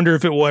 You wonder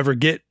if it will ever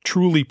get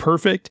truly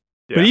perfect.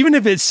 Yeah. But even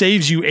if it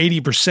saves you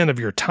 80% of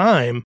your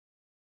time,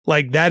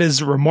 like that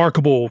is a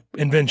remarkable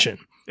invention.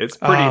 It's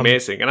pretty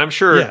amazing. And I'm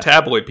sure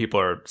tabloid people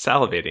are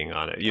salivating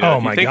on it. If you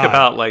think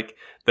about like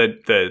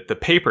the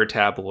paper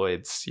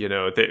tabloids,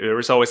 there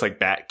was always like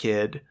Bat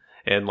Kid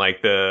and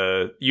like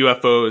the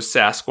UFOs,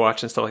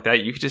 Sasquatch and stuff like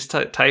that. You could just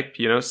type,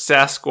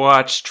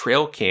 Sasquatch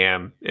trail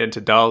cam into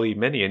DALL-E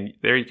Mini, and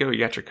there you go. You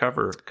got your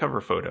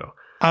cover photo.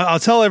 I'll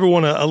tell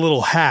everyone a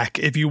little hack.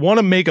 If you want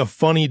to make a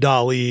funny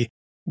DALL-E,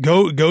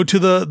 go to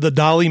the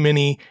DALL-E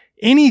Mini.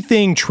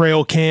 Anything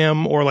trail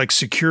cam or like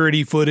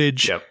security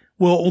footage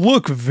will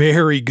look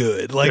very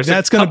good. Like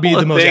that's going to be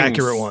the most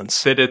accurate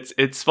ones. That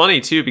it's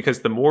funny too, because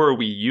the more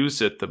we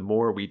use it, the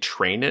more we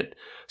train it.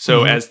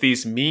 So as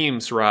these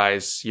memes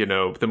rise, you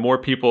know, the more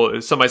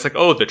people, somebody's like,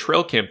 oh, the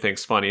trail cam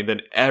thing's funny. And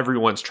then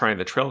everyone's trying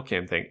the trail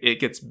cam thing. It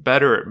gets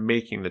better at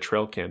making the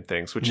trail cam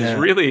things, which is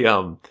really,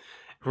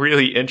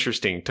 really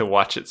interesting to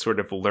watch it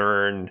sort of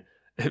learn.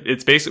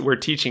 It's basically, we're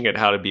teaching it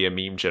how to be a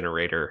meme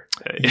generator.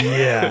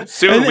 Yeah.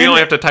 Soon we don't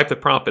have to type the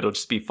prompt. It'll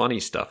just be funny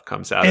stuff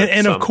comes out.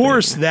 And of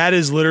course, that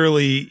is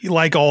literally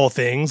like all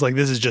things. Like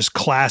this is just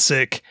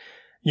classic,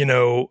 you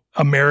know,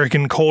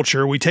 American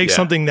culture. We take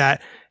something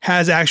that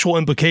has actual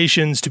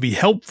implications to be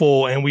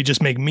helpful and we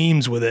just make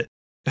memes with it.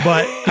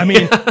 But I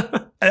mean,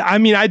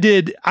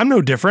 I'm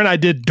no different. I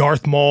did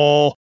Darth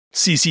Maul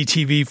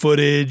CCTV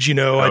footage, you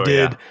know, I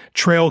did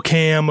trail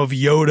cam of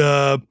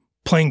Yoda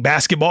playing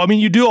basketball. I mean,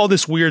 you do all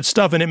this weird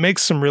stuff and it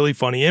makes some really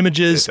funny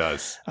images. It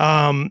does.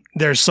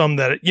 There's some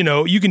that, you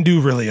know, you can do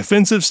really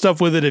offensive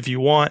stuff with it if you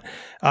want.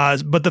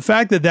 But the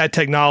fact that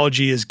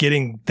technology is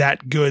getting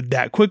that good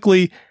that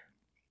quickly,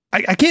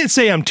 I can't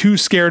say I'm too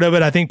scared of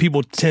it. I think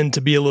people tend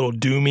to be a little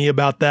doomy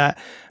about that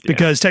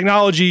because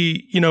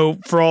technology, you know,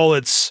 for all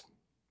its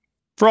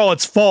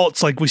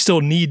faults, like we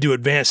still need to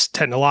advance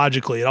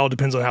technologically. It all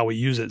depends on how we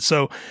use it.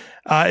 So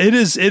it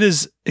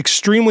is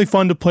extremely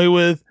fun to play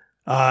with.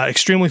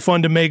 Extremely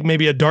fun to make.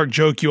 Maybe a dark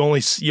joke you only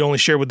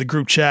share with the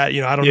group chat.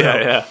 You know, I don't know.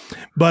 Yeah.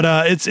 But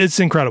it's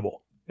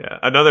incredible. Yeah.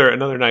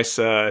 Another nice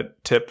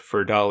tip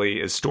for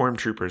DALL-E is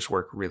stormtroopers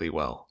work really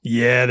well.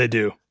 Yeah, they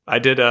do. I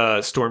did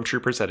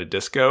stormtroopers at a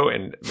disco,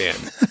 and man,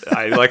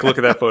 I like look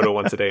at that photo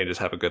once a day and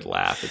just have a good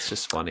laugh. It's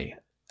just funny.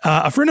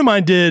 A friend of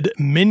mine did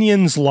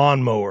Minions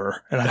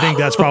Lawnmower, and I think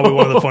that's probably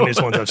one of the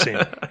funniest ones I've seen.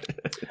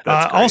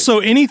 Also,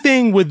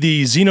 anything with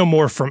the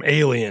xenomorph from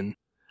Alien.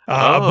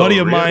 A buddy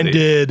of mine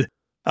did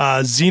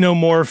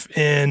xenomorph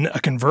in a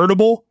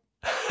convertible.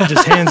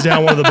 Just hands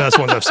down one of the best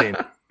ones I've seen.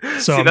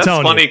 So that's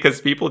funny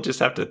because people just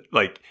have to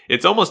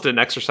it's almost an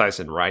exercise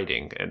in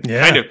writing and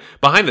kind of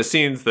behind the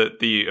scenes that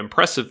the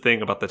impressive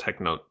thing about the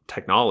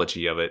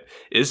technology of it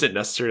isn't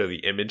necessarily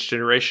the image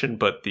generation,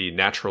 but the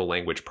natural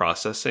language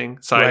processing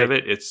side of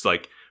it. It's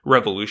like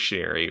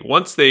revolutionary.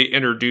 Once they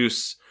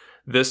introduce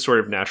this sort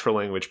of natural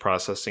language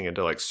processing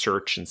into like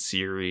search and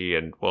Siri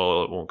and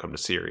well, it won't come to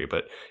Siri,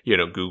 but you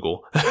know,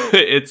 Google,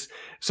 it's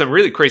some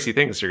really crazy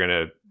things are going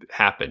to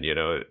happen. You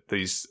know,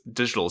 these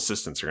digital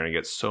assistants are going to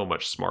get so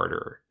much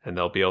smarter and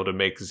they'll be able to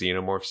make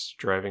xenomorphs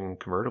driving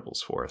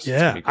convertibles for us.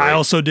 Yeah.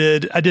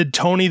 I did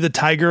Tony the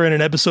Tiger in an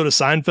episode of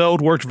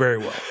Seinfeld. Worked very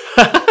well.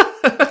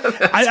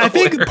 I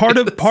think part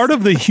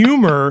of the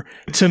humor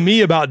to me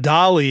about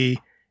DALL-E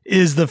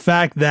is the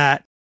fact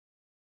that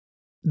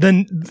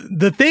then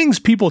the things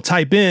people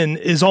type in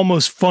is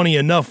almost funny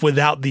enough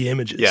without the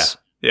images.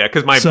 Yeah,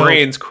 because my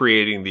brain's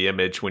creating the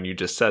image when you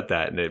just said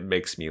that, and it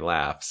makes me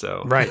laugh.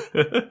 So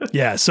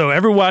yeah. So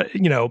everyone,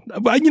 you know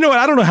what? I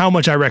don't know how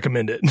much I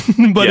recommend it,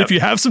 but if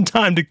you have some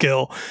time to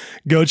kill,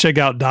 go check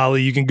out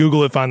DALL-E. You can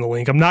Google it, find the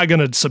link. I'm not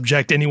going to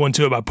subject anyone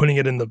to it by putting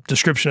it in the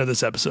description of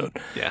this episode.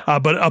 Yeah.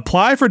 But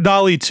apply for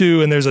DALL-E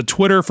 2, and there's a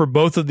Twitter for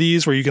both of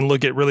these where you can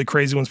look at really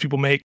crazy ones people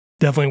make.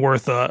 Definitely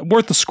worth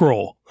the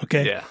scroll.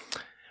 Okay. Yeah.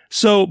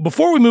 So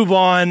before we move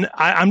on,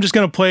 I'm just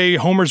going to play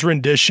Homer's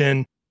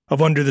rendition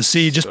of Under the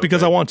Sea just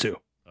because I want to.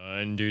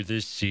 Under the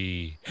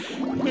Sea.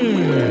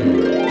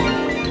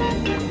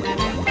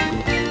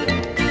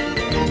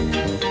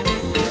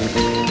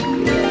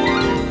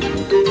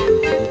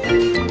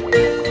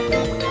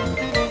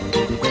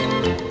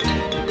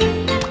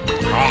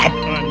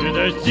 Under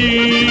the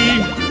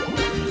sea,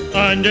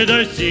 under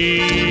the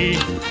sea.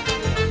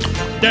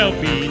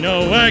 There'll be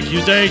no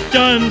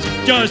accusations,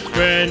 just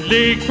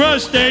friendly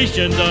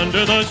crustaceans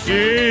under the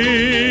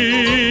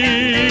sea.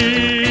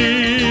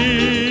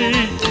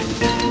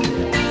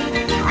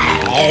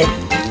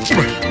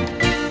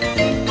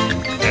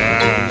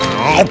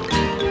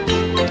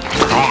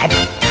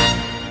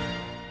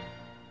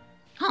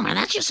 Homer,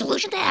 that's your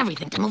solution to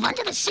everything, to move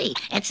under the sea.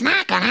 It's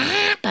not gonna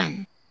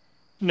happen.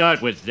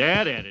 Not with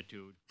that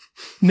attitude.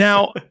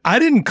 Now, I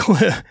didn't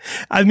clip.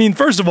 I mean,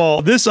 first of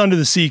all, this Under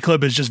the Sea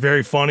clip is just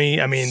very funny.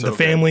 I mean, the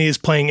family is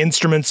playing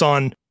instruments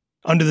on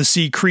under the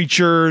sea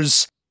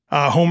creatures.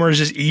 Homer is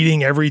just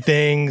eating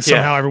everything.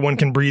 Somehow everyone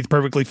can breathe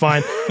perfectly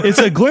fine. It's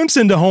a glimpse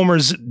into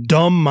Homer's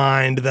dumb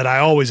mind that I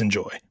always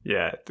enjoy.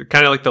 Yeah,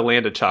 kind of like the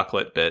Land of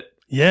Chocolate bit.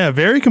 Yeah,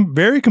 very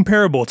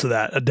comparable to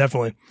that,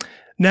 definitely.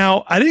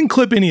 Now, I didn't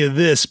clip any of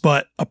this,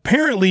 but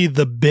apparently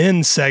the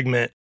Ben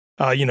segment,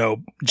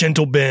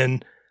 Gentle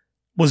Ben,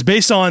 was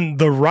based on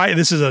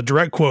this is a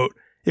direct quote.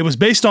 It was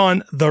based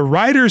on the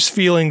writer's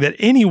feeling that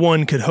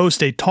anyone could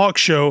host a talk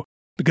show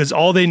because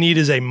all they need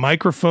is a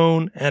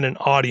microphone and an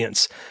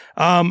audience.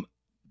 How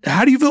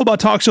do you feel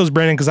about talk shows,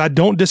 Brandon? Because I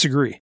don't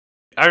disagree.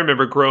 I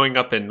remember growing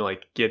up and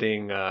like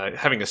having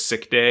a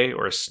sick day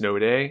or a snow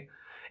day.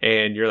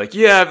 And you're like,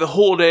 yeah, I have the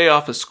whole day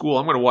off of school.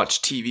 I'm going to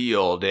watch TV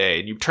all day.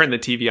 And you turn the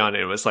TV on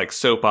and it was like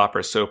soap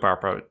opera,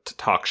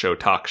 talk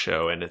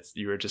show. And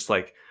you were just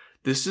like,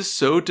 this is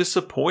so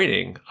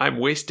disappointing. I'm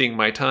wasting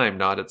my time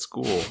not at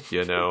school,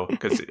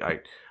 because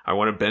I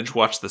want to binge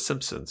watch The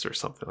Simpsons or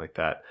something like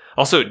that.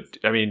 Also,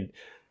 I mean,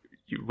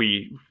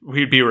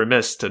 we'd be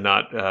remiss to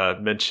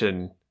not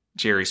mention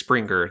Jerry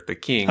Springer, the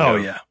king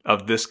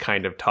of this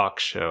kind of talk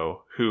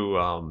show,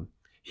 who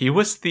he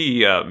was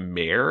the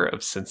mayor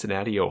of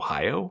Cincinnati,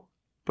 Ohio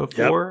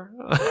before,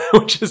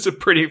 which is a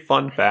pretty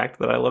fun fact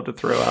that I love to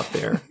throw out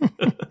there.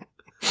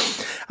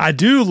 I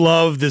do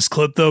love this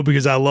clip, though,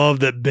 because I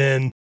love that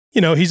Ben,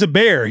 he's a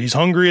bear. He's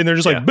hungry, and they're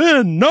just like,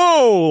 Ben,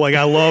 no! Like,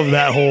 I love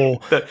that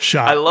whole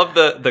shot. I love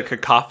the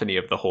cacophony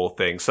of the whole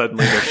thing.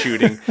 Suddenly they're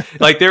shooting.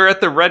 Like, they're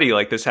at the ready.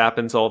 Like, this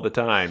happens all the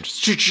time.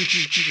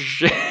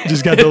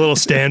 Just got the little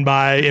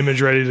standby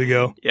image ready to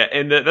go. Yeah,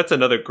 and that's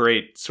another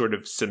great sort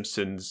of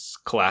Simpsons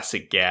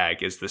classic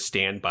gag is the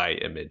standby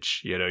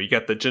image. You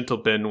got the Gentle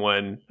Ben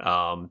one.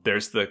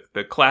 There's the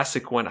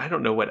classic one. I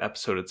don't know what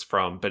episode it's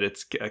from, but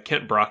it's a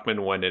Kent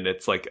Brockman one, and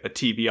it's like a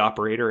TV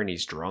operator, and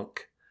he's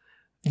drunk.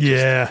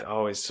 Yeah.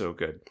 Always so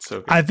good.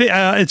 So good. I think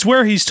it's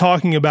where he's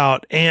talking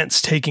about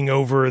ants taking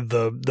over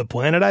the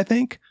planet, I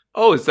think.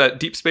 Oh, is that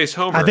Deep Space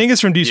Homer? I think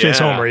it's from Deep Space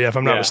Homer, if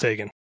I'm not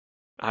mistaken.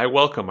 I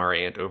welcome our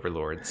ant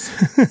overlords.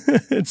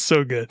 It's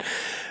so good.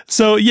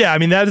 So, yeah, I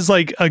mean, that is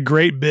like a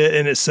great bit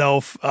in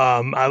itself.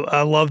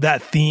 I love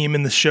that theme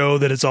in the show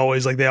that it's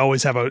always like they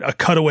always have a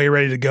cutaway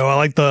ready to go. I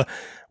like the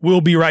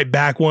 "We'll be right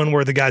back" one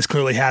where the guys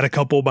clearly had a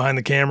couple behind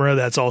the camera.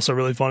 That's also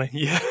really funny.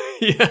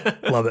 Yeah.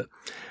 Love it.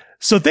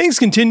 So things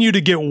continue to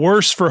get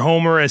worse for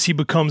Homer as he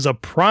becomes a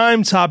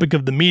prime topic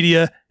of the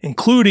media,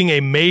 including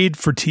a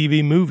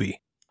made-for-TV movie.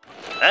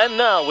 And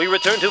now we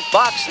return to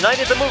Fox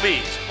Night at the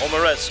Movies,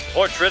 Homer-esque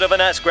Portrait of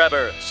an Ass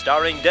Grabber,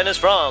 starring Dennis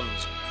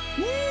Franz.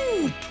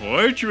 Ooh,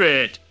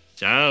 portrait.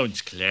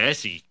 Sounds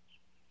classy.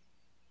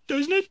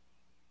 Doesn't it?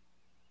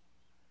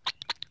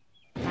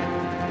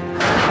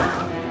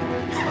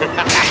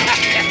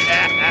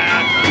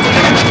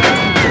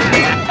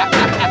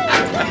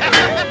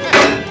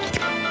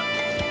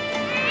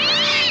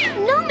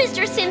 No,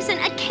 Mr. Simpson,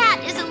 a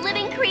cat is a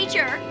living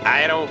creature.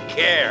 I don't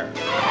care.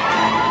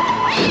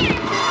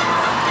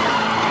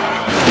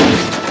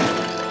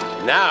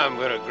 Now I'm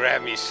gonna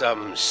grab me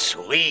something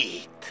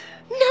sweet.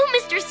 No,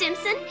 Mr.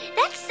 Simpson,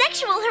 that's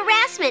sexual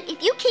harassment.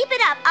 If you keep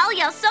it up, I'll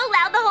yell so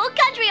loud the whole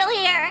country will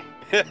hear.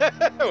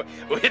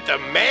 With the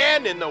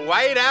man in the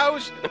White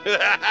House?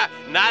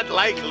 Not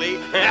likely.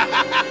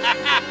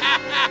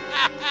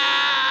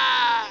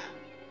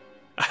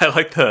 I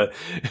like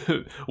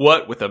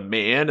what with a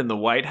man in the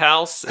White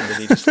House, and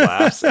then he just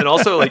laughs. And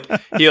also, like,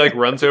 he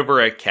runs over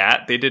a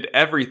cat. They did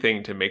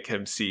everything to make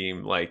him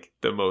seem like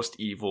the most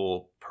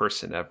evil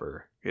person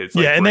ever. It's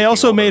like and they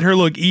also made her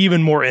look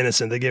even more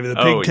innocent. They gave her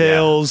the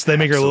pigtails. They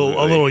make her a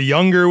little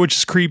younger, which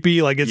is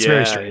creepy. Like, it's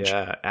very strange.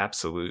 Yeah,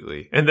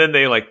 absolutely. And then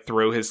they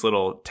throw his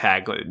little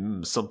tag,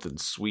 something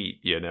sweet,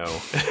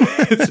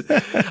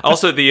 It's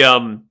also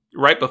the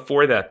right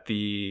before that,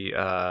 the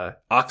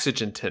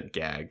oxygen tent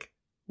gag,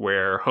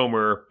 where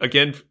Homer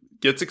again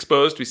gets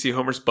exposed. We see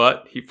Homer's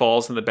butt. He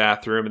falls in the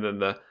bathroom, and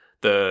then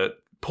the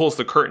pulls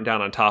the curtain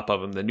down on top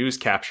of him. The news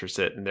captures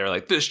it, and they're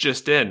like, "This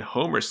just in: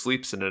 Homer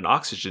sleeps in an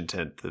oxygen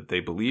tent that they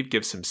believe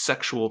gives him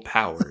sexual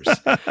powers."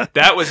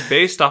 That was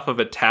based off of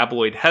a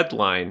tabloid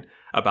headline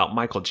about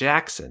Michael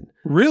Jackson.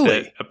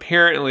 Really?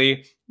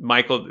 Apparently,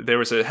 there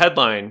was a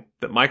headline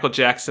that Michael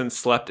Jackson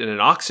slept in an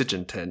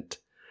oxygen tent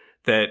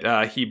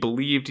that he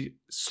believed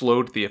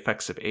slowed the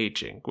effects of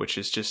aging, which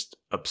is just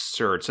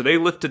absurd. So they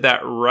lifted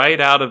that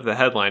right out of the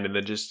headline and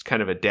then just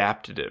kind of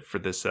adapted it for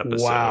this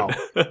episode. Wow.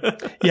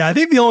 Yeah, I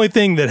think the only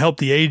thing that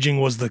helped the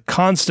aging was the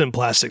constant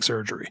plastic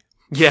surgery.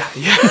 Yeah,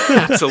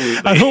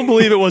 absolutely. I don't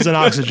believe it was an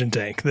oxygen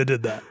tank that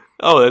did that.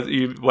 Oh,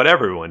 what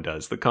everyone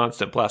does, the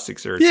constant plastic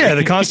surgery. Yeah,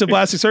 the constant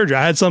plastic surgery.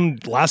 I had some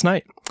last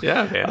night.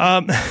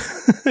 Yeah.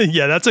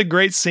 Yeah, that's a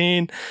great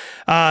scene.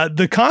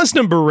 The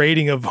constant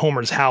berating of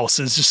Homer's house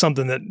is just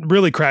something that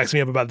really cracks me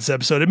up about this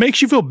episode. It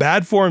makes you feel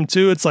bad for him,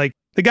 too. It's like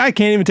the guy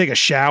can't even take a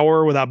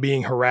shower without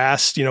being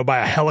harassed, by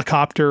a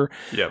helicopter.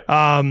 Yep.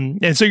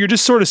 And so you're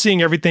just sort of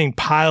seeing everything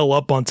pile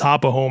up on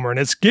top of Homer, and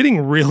it's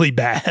getting really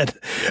bad.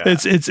 Yeah.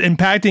 It's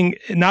impacting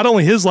not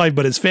only his life,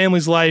 but his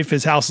family's life.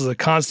 His house is a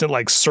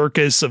constant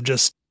circus of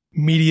just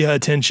media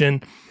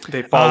attention.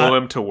 They follow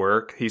him to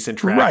work. He's in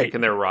traffic,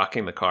 and they're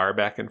rocking the car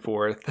back and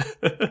forth.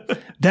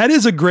 That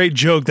is a great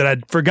joke that I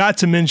forgot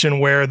to mention,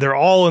 where they're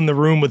all in the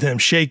room with him,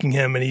 shaking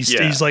him, and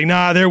he's like,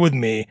 "Nah, they're with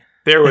me."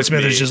 There was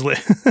Smithers just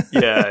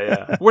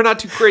yeah. We're not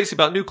too crazy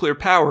about nuclear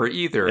power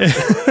either.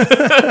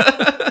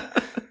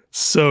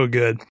 So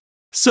good.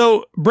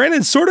 So,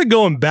 Brandon, sort of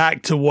going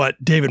back to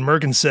what David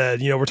Merkin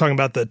said, we're talking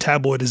about the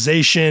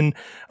tabloidization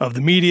of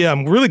the media.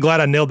 I'm really glad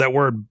I nailed that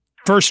word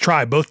first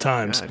try both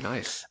times. Yeah,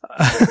 nice.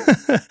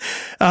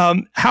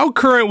 How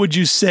current would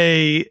you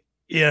say,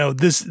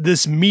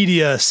 this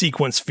media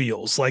sequence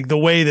feels? Like the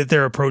way that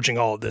they're approaching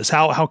all of this?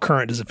 How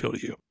current does it feel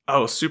to you?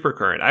 Oh, super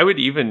current. I would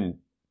even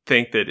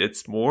think that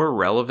it's more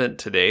relevant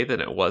today than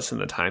it was in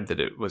the time that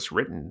it was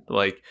written.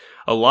 Like,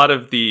 a lot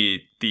of the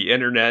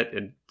internet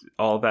and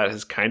all that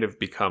has kind of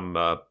become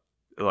a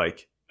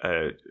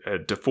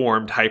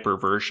deformed hyper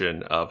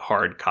version of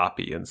hard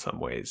copy in some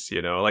ways,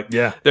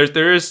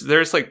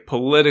 there's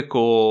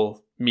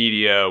political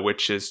media,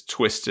 which is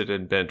twisted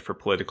and bent for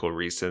political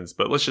reasons.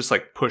 But let's just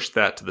like push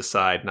that to the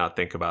side, not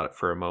think about it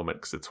for a moment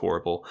because it's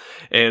horrible.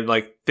 And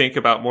like think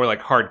about more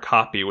like hard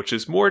copy, which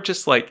is more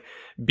just like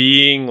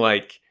being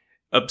like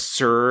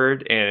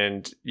absurd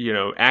and, you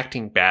know,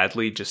 acting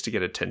badly just to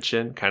get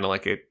attention, kind of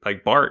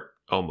like Bart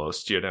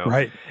almost, you know?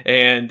 Right.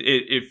 And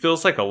it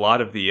feels like a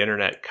lot of the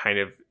internet kind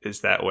of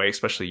is that way,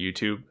 especially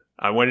YouTube.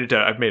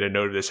 I've made a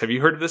note of this. Have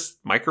you heard of this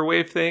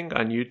microwave thing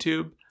on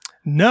YouTube?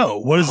 No.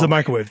 What is the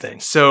microwave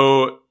thing?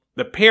 So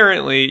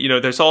apparently, you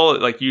know, there's all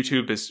like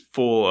YouTube is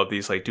full of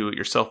these like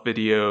do-it-yourself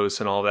videos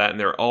and all that. And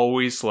they're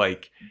always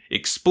like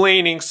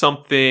explaining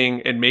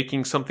something and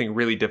making something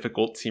really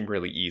difficult seem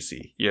really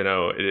easy. You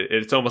know,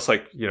 it's almost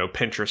like, you know,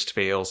 Pinterest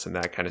fails and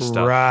that kind of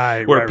stuff.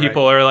 Right. Where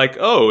people are like,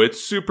 oh,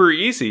 it's super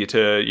easy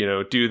to, you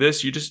know, do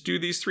this. You just do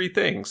these 3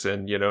 things.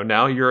 And, you know,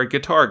 now you're a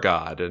guitar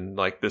god and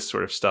like this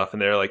sort of stuff.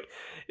 And they're like,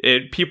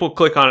 people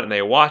click on it and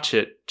they watch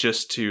it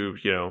just to,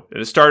 you know,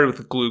 it started with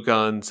the glue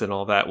guns and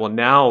all that. Well,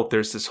 now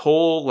there's this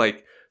whole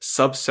like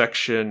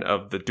subsection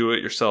of the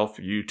do-it-yourself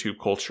YouTube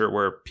culture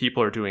where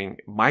people are doing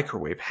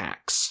microwave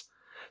hacks.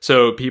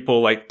 So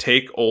people like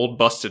take old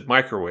busted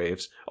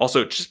microwaves.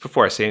 Also, just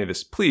before I say any of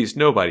this, please,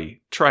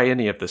 nobody try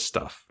any of this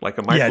stuff. Like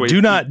a microwave.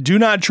 Yeah, do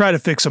not try to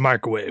fix a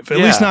microwave. At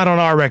least not on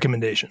our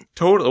recommendation.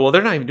 Totally. Well,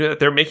 they're not even doing that.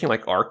 They're making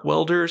like arc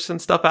welders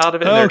and stuff out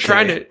of it. And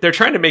they're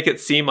trying to make it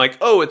seem like,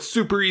 oh, it's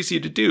super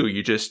easy to do.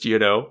 You just, you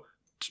know,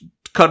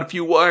 cut a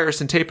few wires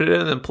and tape it in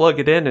and then plug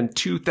it in and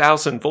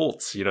 2,000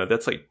 volts. You know,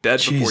 that's like dead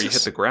before you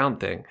hit the ground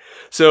thing.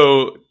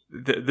 So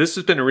this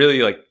has been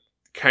really like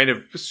kind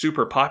of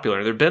super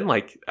popular. There've been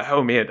like,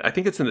 oh man, I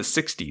think it's in the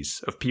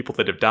 60s of people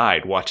that have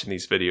died watching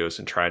these videos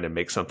and trying to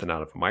make something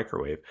out of a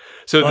microwave.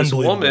 So this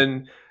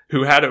woman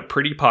who had a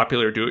pretty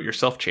popular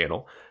do-it-yourself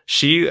channel,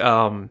 she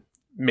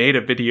made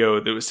a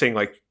video that was saying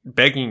like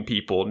begging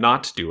people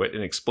not to do it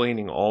and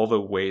explaining all the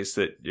ways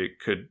that it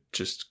could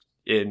just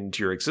end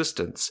your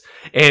existence.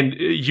 And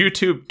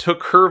YouTube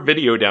took her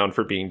video down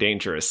for being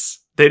dangerous.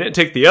 They didn't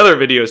take the other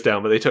videos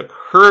down, but they took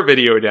her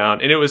video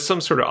down, and it was some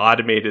sort of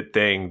automated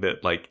thing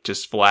that like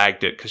just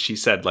flagged it because she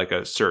said like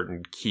a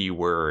certain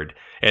keyword,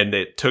 and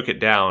it took it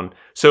down.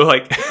 So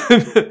like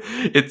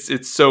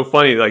it's so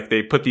funny. Like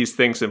they put these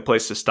things in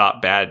place to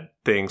stop bad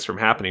things from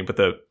happening, but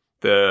the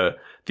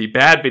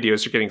bad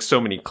videos are getting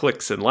so many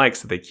clicks and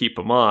likes that they keep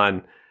them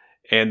on.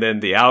 And then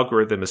the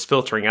algorithm is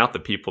filtering out the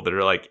people that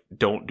are like,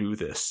 don't do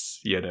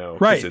this, you know?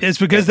 Right. It's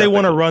because they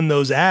want to run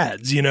those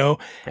ads, you know?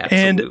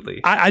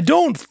 Absolutely. And I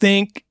don't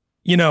think,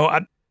 you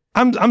know,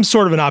 I'm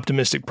sort of an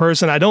optimistic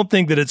person. I don't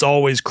think that it's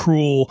always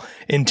cruel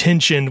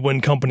intentioned when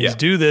companies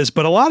do this,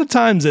 but a lot of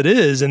times it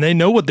is, and they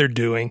know what they're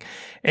doing.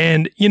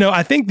 And, you know,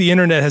 I think the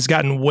internet has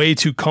gotten way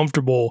too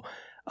comfortable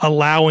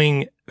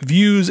allowing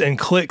views and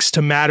clicks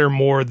to matter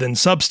more than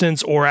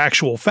substance or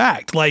actual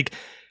fact. Like,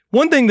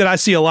 one thing that I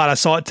see a lot, I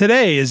saw it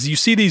today, is you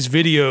see these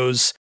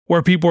videos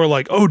where people are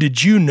like, oh,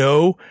 did you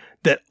know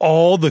that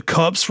all the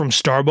cups from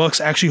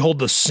Starbucks actually hold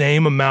the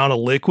same amount of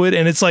liquid?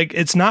 And it's like,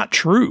 it's not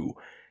true.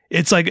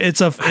 It's like, it's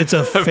a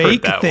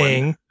fake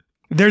thing.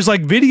 There's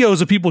like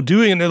videos of people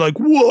doing it and they're like,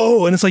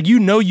 whoa. And it's like, you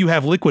know, you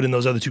have liquid in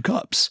those other 2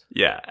 cups.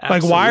 Yeah.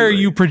 Absolutely. Like, why are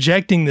you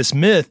projecting this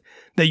myth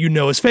that you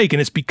know is fake? And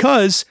it's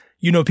because,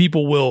 you know,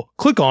 people will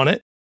click on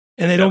it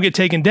and they don't get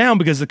taken down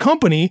because the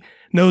company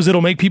knows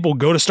it'll make people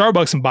go to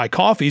Starbucks and buy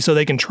coffee so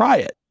they can try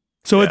it.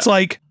 So it's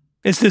like,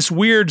 it's this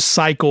weird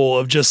cycle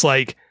of just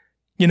like,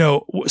 you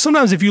know,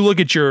 sometimes if you look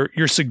at your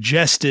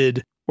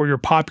suggested or your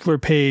popular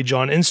page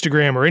on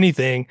Instagram or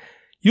anything,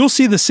 you'll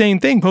see the same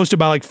thing posted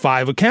by like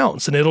 5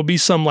 accounts, and it'll be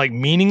some like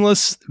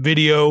meaningless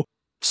video,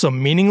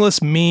 some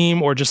meaningless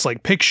meme, or just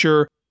like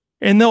picture.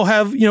 And they'll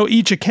have, you know,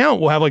 each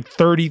account will have like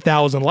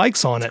 30,000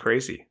 likes on it. That's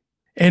crazy.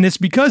 And it's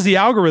because the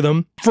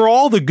algorithm, for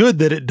all the good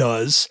that it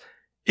does,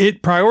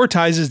 it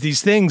prioritizes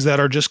these things that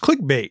are just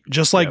clickbait,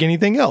 just like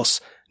anything else.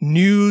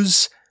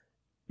 News,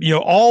 you know,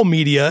 all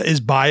media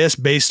is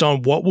biased based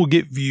on what will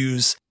get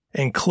views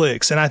and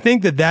clicks. And I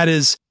think that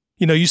is,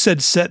 you know, you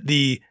said set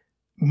the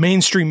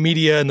mainstream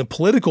media and the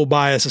political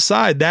bias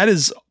aside. That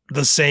is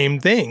the same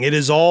thing. It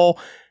is all,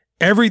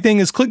 everything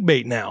is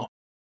clickbait now.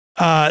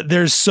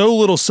 There's so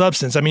little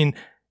substance. I mean,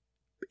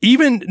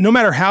 even no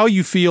matter how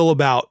you feel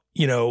about,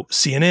 you know,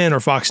 CNN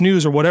or Fox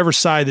News or whatever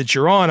side that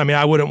you're on. I mean,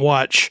 I wouldn't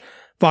watch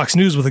Fox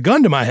News with a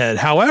gun to my head.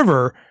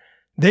 However,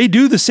 they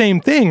do the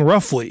same thing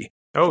roughly.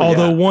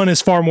 Although one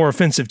is far more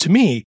offensive to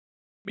me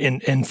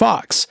in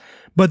Fox.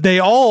 But they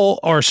all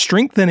are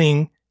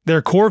strengthening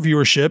their core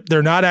viewership.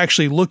 They're not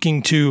actually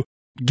looking to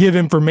give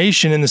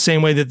information in the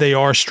same way that they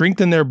are,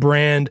 strengthen their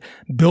brand,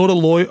 build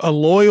a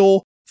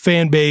loyal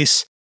fan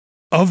base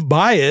of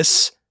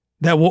bias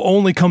that will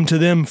only come to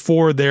them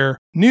for their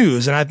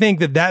news. And I think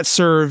that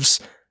serves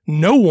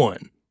no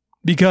one,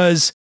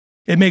 because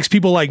it makes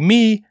people like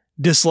me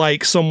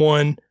dislike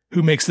someone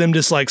who makes them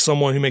dislike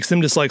someone who makes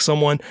them dislike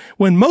someone,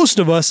 when most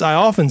of us, I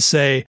often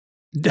say,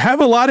 have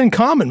a lot in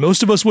common.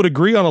 Most of us would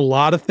agree on a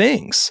lot of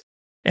things.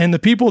 and the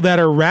people that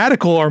are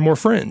radical are more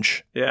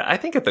fringe. Yeah, I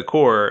think at the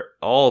core,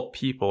 all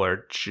people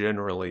are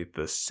generally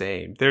the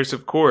same. There's,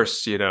 of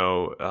course,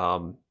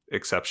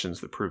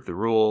 exceptions that prove the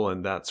rule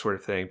and that sort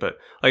of thing. But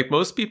like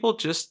most people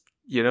just,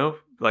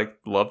 like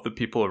love the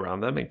people around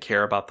them and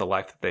care about the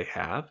life that they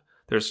have.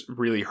 There's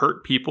really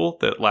hurt people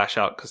that lash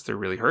out because they're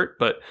really hurt.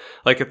 But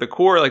like at the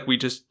core, like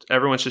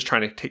everyone's just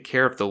trying to take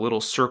care of the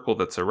little circle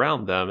that's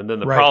around them. And then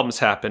the problems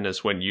happen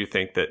is when you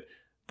think that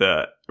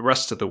the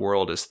rest of the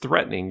world is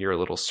threatening your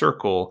little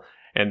circle.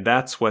 And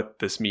that's what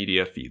this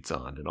media feeds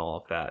on and all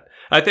of that.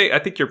 I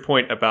think your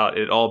point about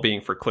it all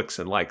being for clicks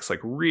and likes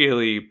like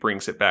really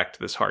brings it back to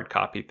this hard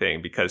copy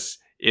thing, because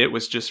it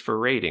was just for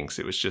ratings.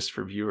 It was just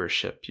for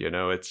viewership.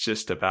 It's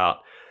just about,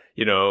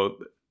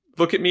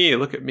 look at me.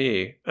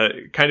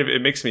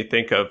 It makes me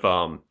think of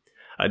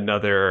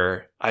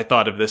I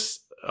thought of this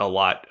a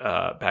lot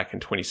back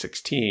in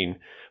 2016,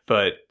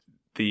 but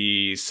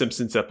the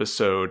Simpsons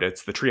episode,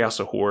 it's the Treehouse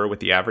of Horror with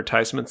the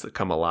advertisements that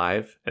come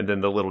alive, and then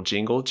the little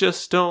jingle,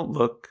 just don't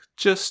look,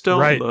 just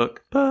don't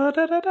look.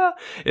 Ba-da-da-da.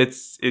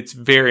 It's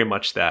very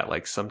much that.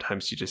 Like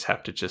sometimes you just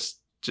have to just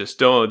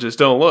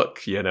don't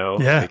look,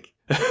 Yeah. Like,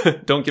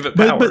 don't give it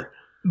power.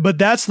 But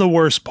that's the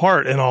worst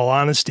part, in all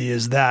honesty,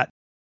 is that,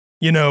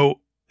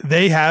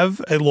 they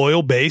have a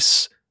loyal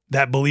base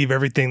that believe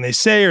everything they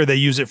say, or they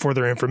use it for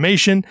their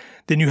information.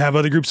 Then you have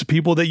other groups of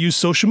people that use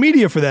social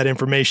media for that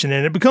information.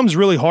 And it becomes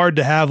really hard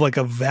to have like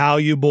a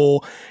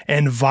valuable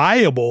and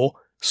viable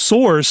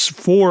source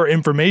for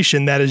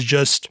information that is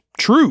just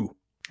true.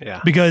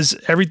 Yeah. Because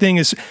everything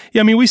is,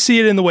 we see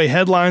it in the way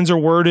headlines are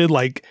worded.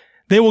 Like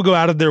they will go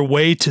out of their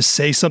way to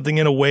say something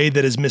in a way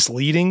that is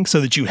misleading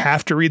so that you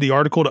have to read the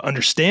article to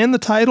understand the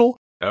title.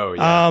 Oh,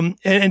 yeah.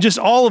 And just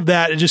all of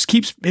that,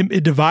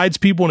 it divides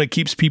people, and it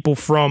keeps people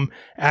from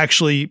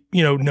actually,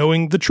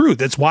 knowing the truth.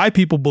 That's why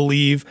people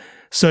believe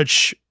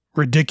such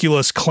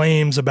ridiculous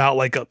claims about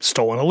like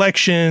stolen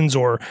elections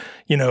or,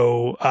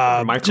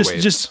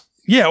 microwaves.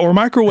 Or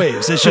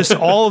microwaves. It's just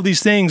all of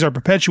these things are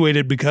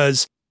perpetuated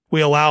because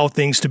we allow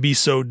things to be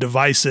so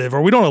divisive,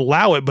 or we don't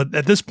allow it. But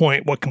at this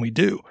point, what can we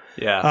do?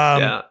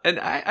 Yeah.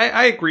 And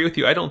I agree with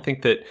you. I don't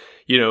think that,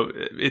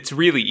 it's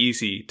really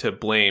easy to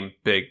blame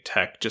big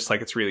tech, just like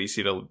it's really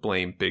easy to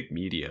blame big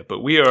media.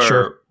 But we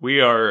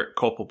are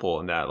culpable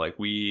in that. Like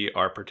we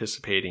are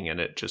participating in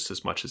it just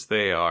as much as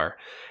they are.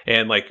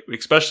 And like,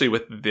 especially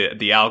with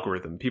the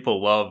algorithm,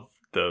 people love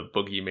the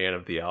boogeyman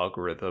of the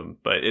algorithm,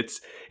 but it's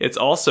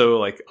also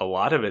like a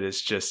lot of it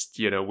is just,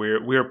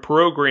 we're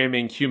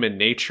programming human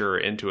nature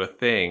into a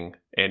thing,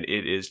 and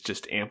it is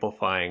just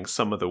amplifying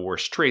some of the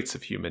worst traits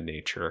of human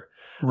nature.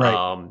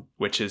 Right.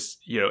 Which is,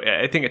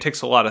 I think it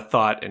takes a lot of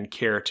thought and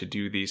care to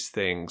do these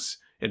things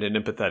in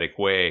an empathetic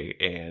way.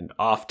 And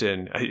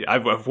often,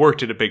 I've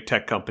worked at a big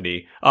tech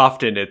company.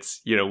 Often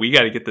it's, we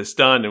got to get this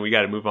done and we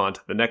got to move on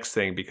to the next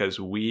thing because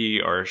we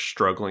are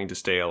struggling to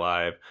stay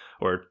alive,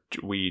 or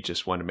we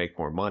just want to make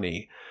more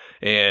money.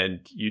 And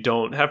you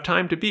don't have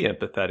time to be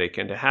empathetic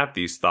and to have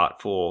these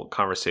thoughtful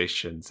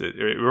conversations. It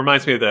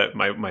reminds me of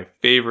my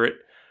favorite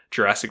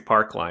Jurassic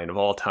Park line of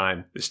all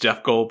time is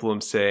Jeff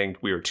Goldblum saying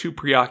we are too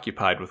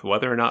preoccupied with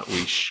whether or not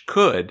we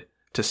could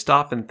to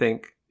stop and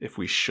think if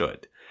we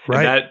should.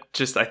 Right. And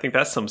I think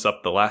that sums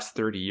up the last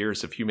 30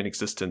 years of human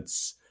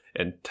existence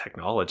and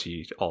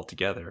technology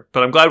altogether.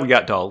 But I'm glad we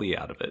got DALL-E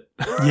out of it.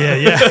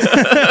 Yeah.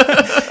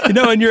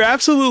 And you're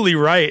absolutely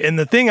right. And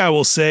the thing I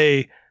will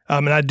say,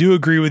 and I do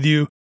agree with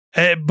you,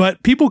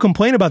 but people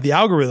complain about the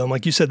algorithm.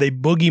 Like you said, they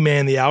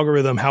boogeyman the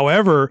algorithm.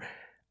 However,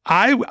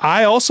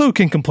 I also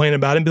can complain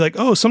about it and be like,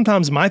 oh,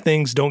 sometimes my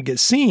things don't get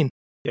seen.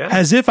 Yeah.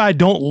 As if I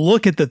don't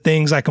look at the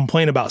things I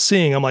complain about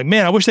seeing. I'm like,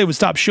 man, I wish they would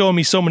stop showing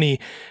me so many,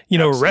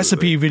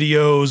 recipe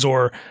videos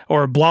or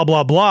blah,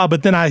 blah, blah.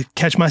 But then I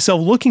catch myself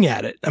looking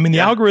at it. I mean, the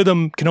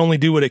algorithm can only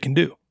do what it can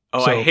do.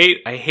 Oh, so, I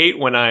hate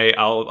when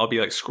I'll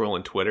be like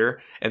scrolling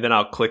Twitter and then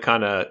I'll click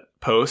on a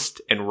post,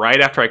 and right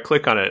after I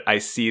click on it, I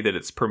see that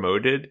it's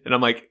promoted, and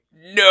I'm like,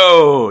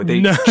 no,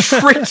 they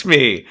tricked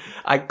me.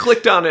 I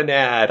clicked on an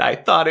ad. I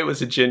thought it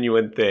was a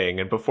genuine thing.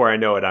 And before I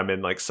know it, I'm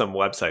in like some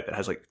website that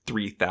has like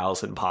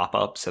 3,000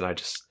 pop-ups. And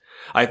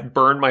I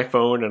burn my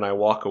phone and I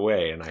walk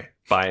away and I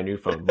buy a new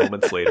phone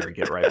moments later and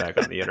get right back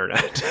on the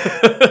internet.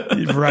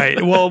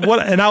 Right. Well,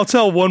 and I'll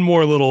tell one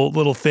more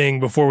little thing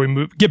before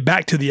we get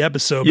back to the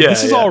episode. But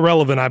this is all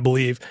relevant, I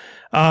believe.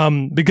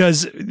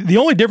 Because the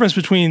only difference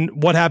between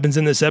what happens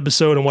in this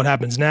episode and what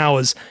happens now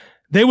is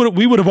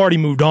we would have already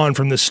moved on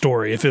from this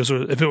story if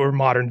it were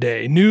modern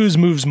day. News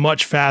moves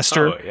much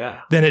faster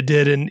than it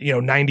did in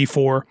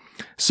 94.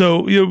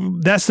 So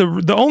that's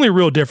the only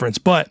real difference.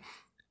 But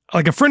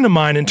like a friend of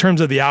mine, in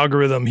terms of the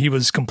algorithm, he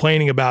was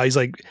complaining about. He's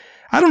like,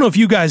 I don't know if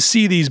you guys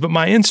see these, but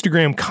my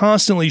Instagram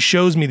constantly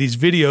shows me these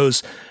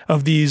videos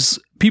of these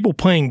people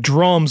playing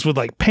drums with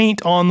like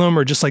paint on them,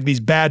 or just like these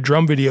bad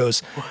drum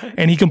videos. What?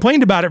 And he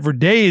complained about it for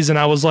days, and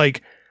I was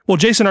like, well,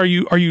 Jason, are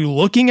you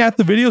looking at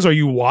the videos? Are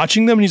you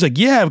watching them? And he's like,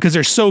 yeah, because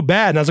they're so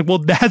bad. And I was like, well,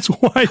 that's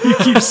why you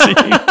keep seeing.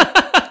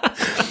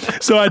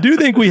 So I do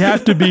think we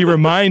have to be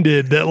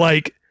reminded that,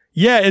 like,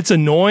 yeah, it's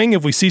annoying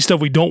if we see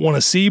stuff we don't want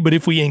to see, but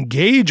if we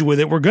engage with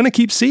it, we're going to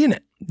keep seeing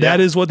it.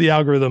 That is what the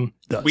algorithm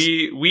does.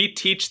 We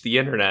teach the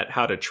internet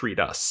how to treat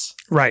us.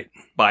 Right.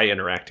 By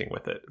interacting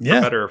with it.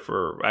 For better,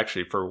 for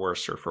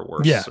worse or for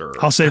worse. Yeah, or...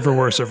 I'll say for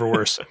worse or for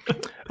worse.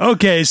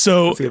 Okay,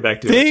 so Let's get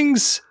back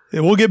to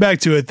we'll get back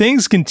to it.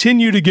 Things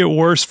continue to get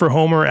worse for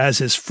Homer as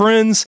his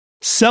friends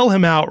sell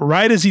him out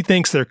right as he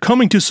thinks they're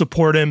coming to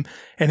support him,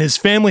 and his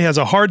family has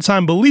a hard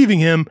time believing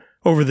him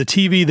over the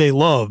TV they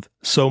love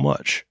so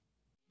much.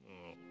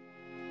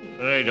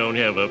 I don't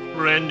have a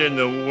friend in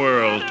the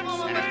world.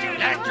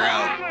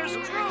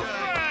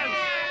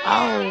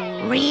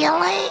 Oh,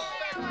 really?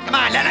 Come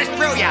on, let us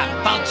through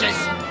ya, vultures.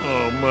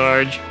 Oh,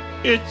 Marge,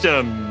 it's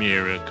a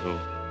miracle.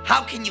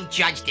 How can you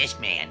judge this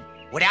man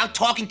without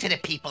talking to the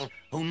people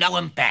who know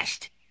him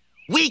best?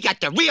 We got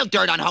the real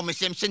dirt on Homer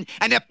Simpson,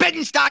 and the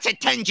bidding starts at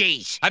 10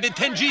 G's. I did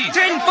 10 G's.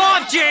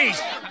 10.5 G's.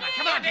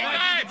 Come on, boys.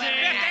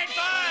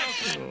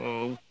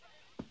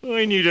 Oh,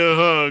 I need a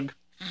hug.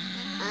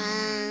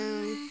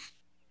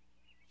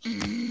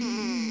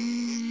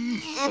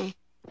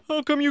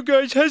 How come you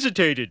guys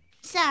hesitated?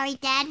 Sorry,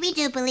 Dad. We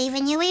do believe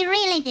in you. We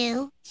really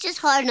do. It's just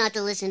hard not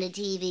to listen to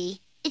TV.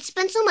 It's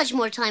spent so much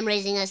more time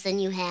raising us than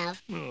you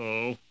have.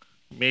 Oh,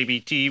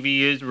 maybe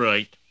TV is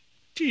right.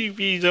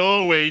 TV's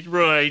always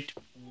right.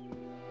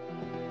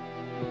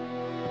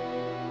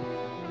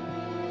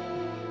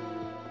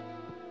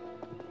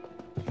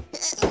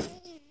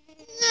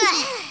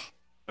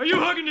 Are you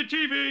hugging the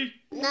TV?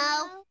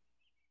 No.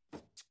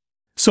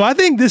 So I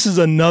think this is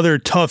another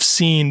tough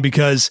scene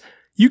because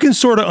you can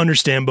sort of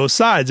understand both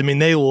sides. I mean,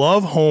 they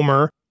love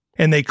Homer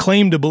and they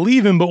claim to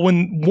believe him, but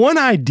when one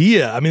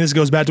idea, I mean, this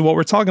goes back to what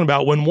we're talking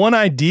about, when one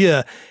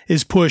idea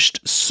is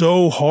pushed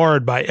so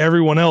hard by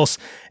everyone else,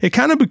 it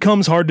kind of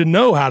becomes hard to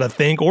know how to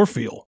think or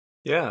feel.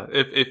 Yeah,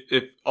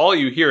 if all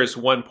you hear is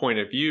one point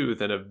of view,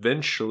 then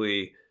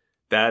eventually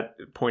that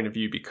point of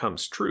view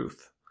becomes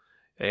truth.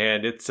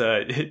 And it's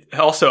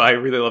also, I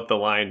really love the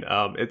line,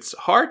 it's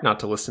hard not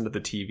to listen to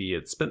the TV.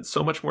 It's spent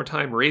so much more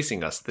time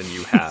raising us than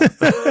you have.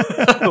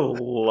 I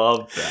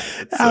love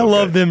that. I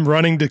love them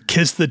running to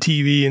kiss the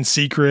TV in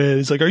secret.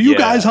 It's like, are you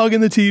guys hugging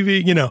the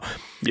TV? You know,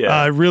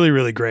 really,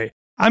 really great.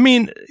 I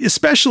mean,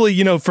 especially,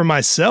 you know, for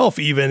myself,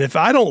 even if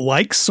I don't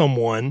like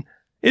someone,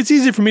 it's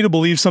easy for me to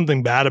believe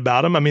something bad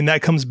about them. I mean,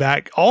 that comes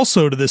back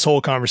also to this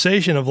whole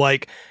conversation of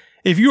like,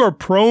 if you are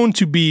prone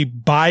to be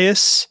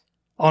biased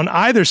on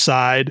either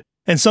side,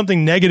 and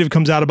something negative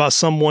comes out about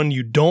someone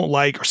you don't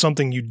like or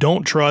something you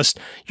don't trust,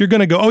 you're going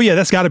to go, oh yeah,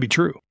 that's got to be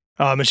true.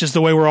 It's just the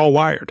way we're all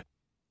wired.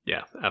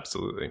 Yeah,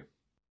 absolutely.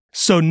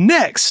 So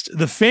next,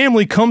 the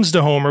family comes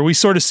to Homer. We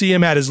sort of see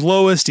him at his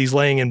lowest. He's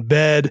laying in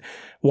bed,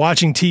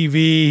 watching TV.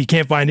 He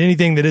can't find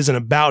anything that isn't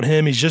about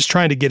him. He's just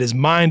trying to get his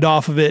mind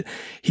off of it.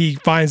 He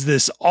finds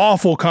this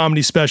awful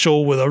comedy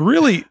special with a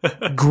really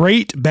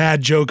great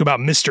bad joke about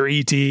Mr.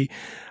 E.T.,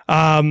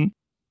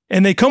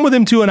 and they come with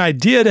him to an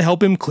idea to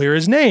help him clear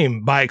his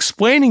name by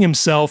explaining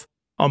himself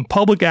on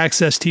public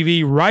access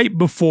TV right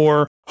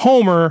before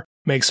Homer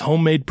makes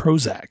homemade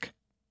Prozac.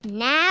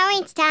 Now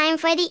it's time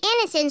for the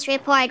Innocence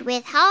Report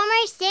with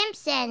Homer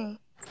Simpson.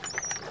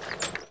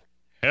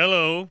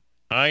 Hello,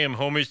 I am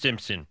Homer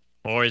Simpson,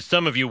 or as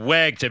some of you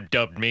wags have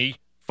dubbed me,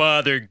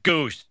 Father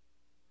Goose.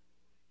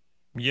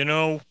 You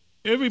know,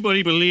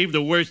 everybody believed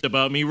the worst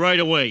about me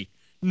right away.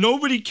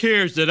 Nobody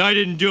cares that I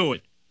didn't do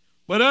it,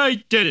 but I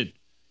did it.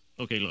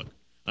 Okay, look,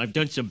 I've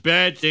done some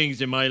bad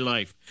things in my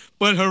life,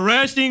 but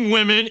harassing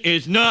women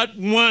is not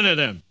one of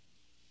them.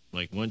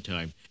 Like one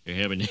time, they're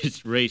having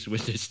this race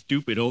with this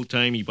stupid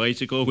old-timey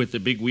bicycle with the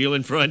big wheel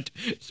in front,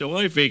 so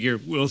I figure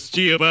we'll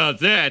see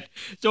about that.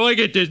 So I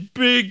get this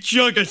big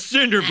chunk of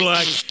cinder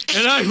block,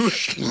 and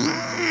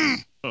I...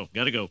 Oh,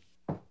 gotta go.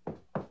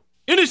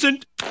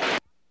 Innocent!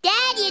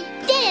 Dad, you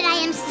did it! I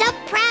am so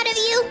proud of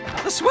you!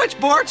 The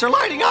switchboards are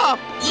lighting up!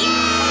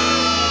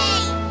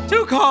 Yay!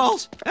 2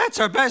 calls! That's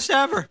our best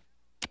ever!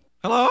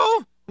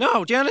 Hello?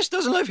 No, Janice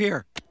doesn't live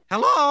here.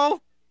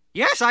 Hello?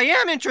 Yes, I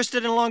am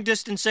interested in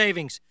long-distance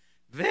savings.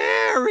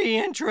 Very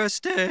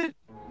interested.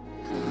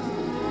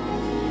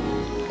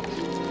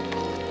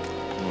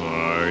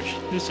 Marge,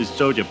 this is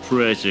so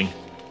depressing.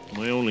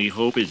 My only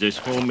hope is this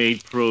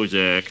homemade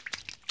Prozac.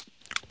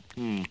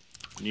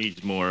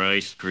 Needs more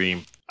ice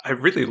cream. I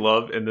really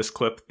love in this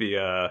clip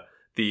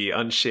the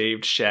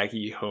unshaved,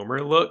 shaggy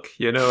Homer look.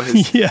 You know,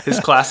 his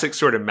classic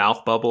sort of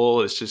mouth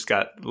bubble. It's just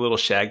got little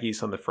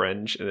shaggies on the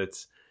fringe, and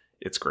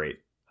it's great.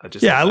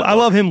 I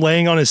love him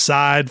laying on his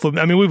side.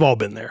 I mean, we've all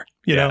been there.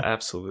 You know,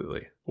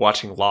 absolutely.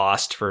 Watching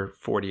Lost for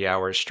 40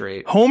 hours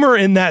straight. Homer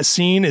in that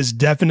scene is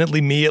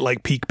definitely me at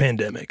like peak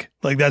pandemic.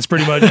 Like that's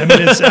pretty much. I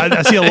mean,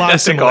 I see a lot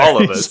of similarities.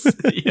 All of us.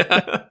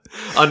 Yeah,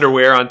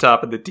 underwear on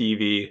top of the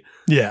TV.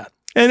 Yeah.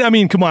 And I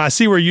mean, come on, I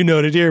see where you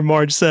noted here.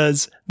 Marge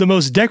says, the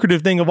most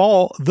decorative thing of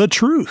all, the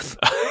truth.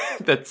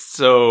 That's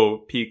so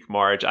peak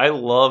Marge. I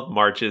love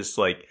Marge's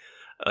like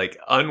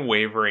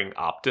unwavering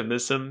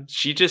optimism.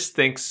 She just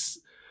thinks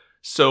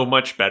so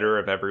much better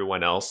of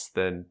everyone else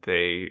than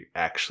they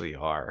actually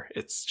are.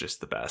 It's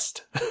just the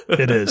best.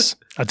 It is.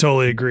 I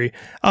totally agree.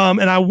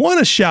 And I want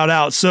to shout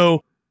out.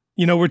 So,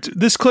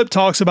 this clip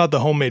talks about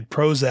the homemade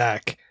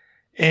Prozac,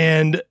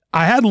 and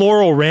I had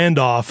Laurel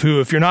Randolph,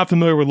 who, if you're not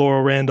familiar with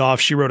Laurel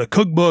Randolph, she wrote a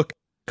cookbook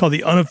called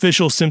The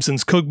Unofficial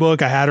Simpsons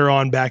Cookbook. I had her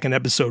on back in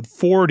episode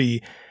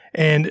 40.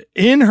 And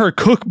in her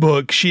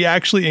cookbook, she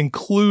actually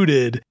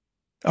included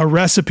a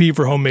recipe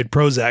for homemade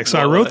Prozac. So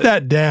I wrote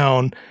that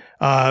down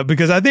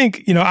because I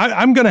think,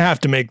 I'm going to have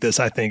to make this,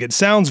 I think. It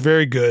sounds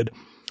very good.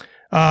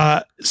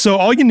 So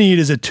all you need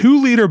is a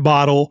 2-liter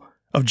bottle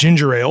of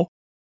ginger ale,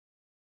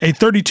 a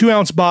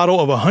 32-ounce bottle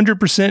of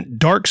 100%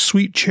 dark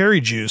sweet cherry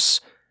juice,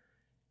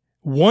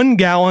 1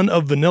 gallon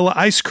of vanilla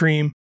ice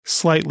cream,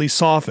 slightly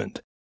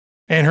softened.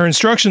 And her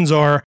instructions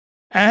are: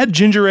 add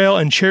ginger ale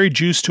and cherry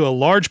juice to a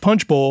large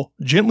punch bowl,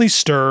 gently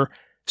stir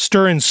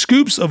in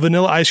scoops of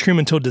vanilla ice cream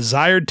until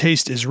desired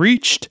taste is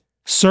reached.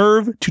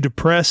 Serve to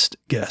depressed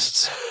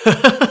guests.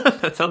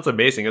 That sounds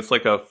amazing. It's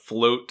like a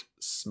float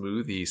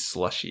smoothie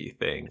slushy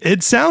thing.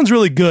 It sounds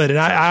really good. And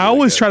I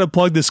always try to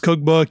plug this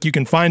cookbook. You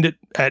can find it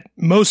at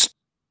most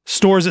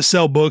stores that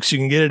sell books. You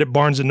can get it at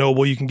Barnes &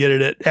 Noble. You can get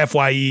it at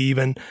FYE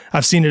even.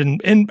 I've seen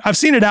it I've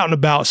seen it out and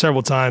about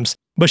several times.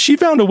 But she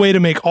found a way to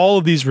make all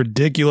of these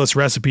ridiculous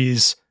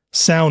recipes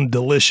sound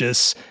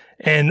delicious,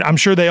 and I'm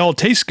sure they all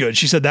taste good.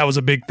 She said that was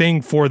a big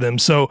thing for them.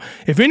 So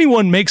if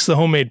anyone makes the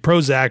homemade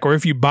Prozac, or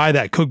if you buy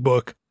that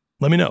cookbook,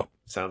 let me know.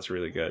 Sounds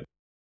really good.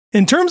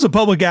 In terms of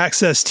public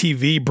access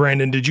TV,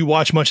 Brandon, did you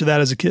watch much of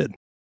that as a kid?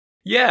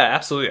 Yeah,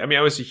 absolutely. I mean,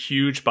 I was a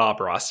huge Bob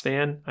Ross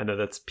fan. I know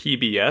that's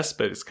PBS,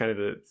 but it's kind of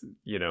the,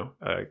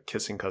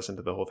 kissing cousin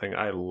to the whole thing.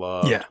 I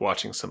loved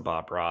watching some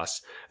Bob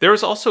Ross. There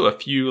was also a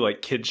few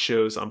like kids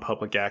shows on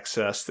public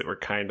access that were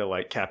kind of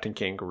like Captain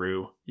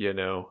Kangaroo, and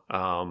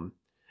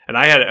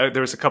I had,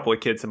 there was a couple of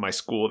kids in my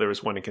school. There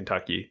was one in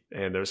Kentucky,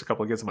 and there was a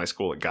couple of kids in my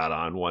school that got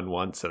on one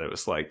once, and it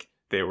was like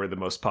they were the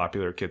most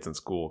popular kids in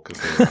school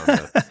because they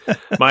were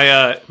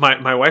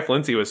on my wife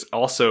Lindsay was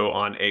also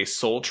on a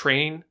Soul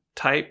Train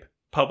type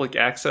public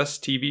access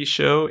TV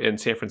show in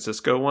San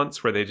Francisco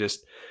once, where it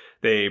used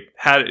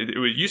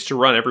to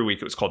run every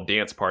week. It was called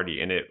Dance Party,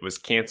 and it was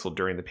canceled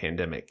during the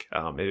pandemic.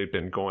 It had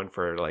been going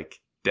for like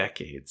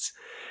decades,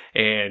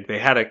 and they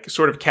had a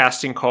sort of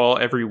casting call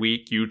every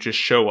week. You just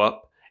show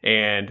up,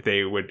 and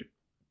they would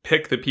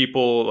pick the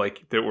people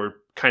like that were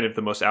kind of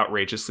the most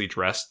outrageously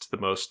dressed, the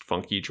most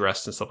funky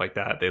dressed and stuff like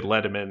that. They'd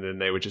let them in,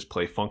 and they would just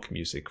play funk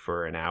music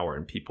for an hour,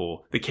 and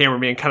the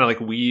cameraman kind of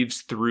like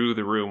weaves through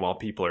the room while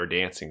people are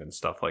dancing and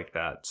stuff like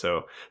that.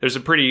 So there's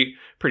a pretty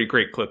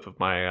great clip of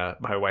my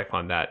wife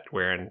on that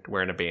wearing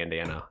a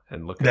bandana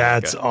and looking.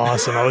 That's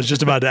awesome. I was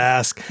just about to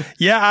ask.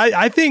 Yeah,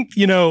 I think,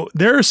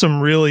 there are some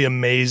really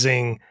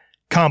amazing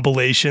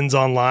compilations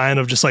online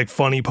of just like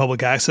funny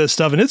public access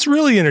stuff, and it's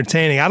really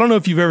entertaining. I don't know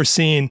if you've ever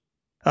seen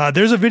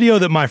there's a video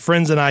that my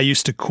friends and I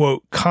used to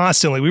quote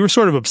constantly. We were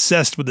sort of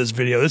obsessed with this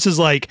video. This is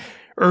like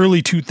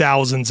early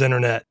 2000s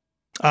internet.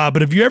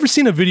 But have you ever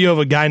seen a video of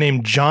a guy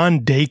named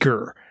John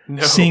Dacre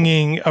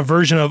singing a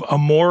version of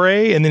Amore?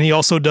 And then he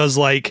also does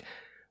I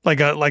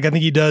think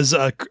he does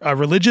a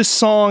religious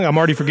song. I'm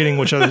already forgetting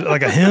which other,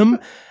 like a hymn.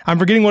 I'm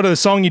forgetting what other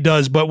song he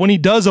does. But when he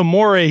does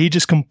Amore, he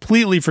just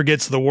completely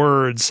forgets the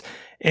words.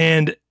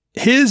 And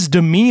his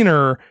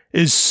demeanor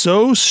is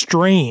so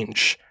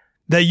strange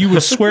that you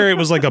would swear it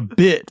was like a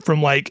bit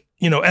from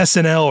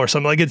SNL or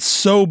something. Like, it's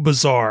so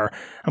bizarre.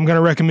 I'm going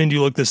to recommend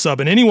you look this up,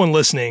 and anyone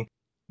listening,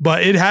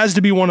 but it has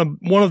to be one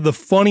of the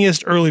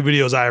funniest early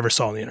videos I ever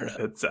saw on the internet.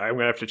 I'm going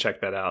to have to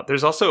check that out.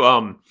 There's also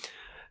a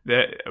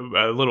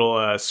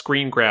little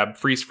screen grab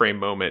freeze frame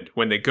moment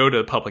when they go to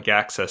the public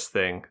access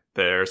thing.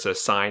 There's a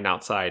sign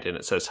outside, and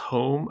it says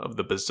 "Home of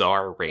the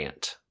Bizarre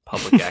Rant."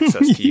 Public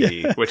access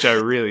TV, which I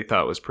really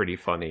thought was pretty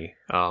funny.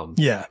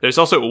 There's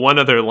also one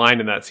other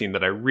line in that scene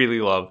that I really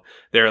love.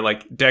 They're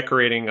like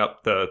decorating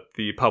up the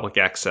public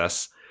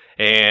access,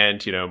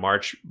 and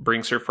Marge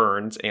brings her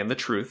ferns and the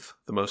truth,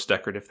 the most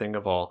decorative thing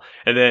of all.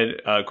 And then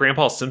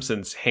Grandpa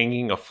Simpson's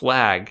hanging a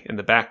flag in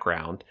the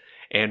background,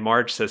 and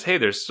Marge says, "Hey,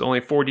 there's only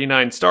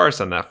 49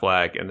 stars on that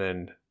flag." And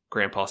then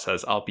Grandpa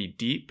says, "I'll be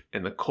deep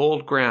in the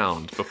cold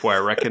ground before I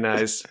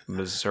recognize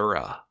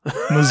Missouri."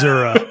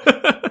 Missouri.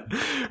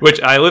 Which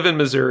I live in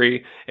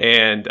Missouri,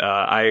 and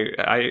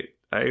I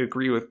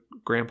agree with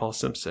Grandpa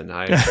Simpson.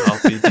 I'll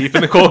be deep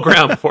in the cold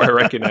ground before I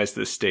recognize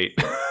this state.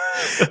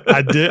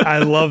 I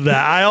love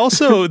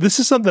that. This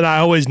is something I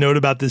always note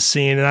about this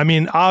scene. And I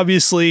mean,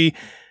 obviously,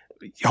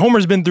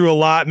 Homer's been through a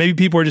lot. Maybe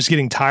people are just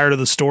getting tired of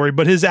the story,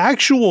 but his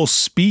actual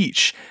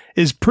speech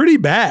is pretty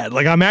bad.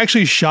 Like, I'm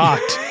actually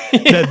shocked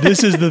that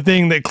this is the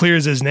thing that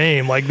clears his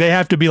name. Like, they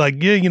have to be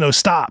like,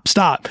 stop.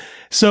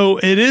 So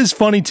it is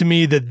funny to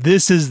me that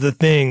this is the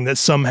thing that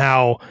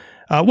somehow,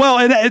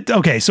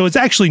 so it's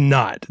actually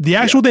not. The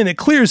actual thing that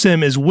clears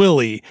him is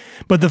Willie,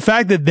 but the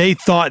fact that they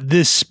thought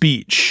this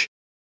speech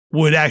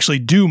would actually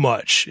do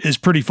much is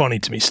pretty funny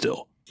to me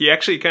still. He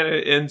actually kind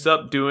of ends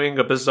up doing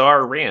a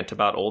bizarre rant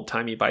about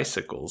old-timey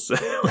bicycles,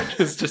 which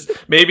is just,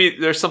 maybe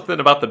there's something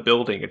about the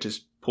building. It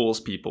just pulls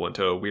people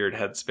into a weird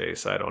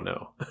headspace. I don't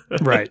know.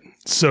 Right.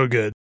 So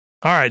good.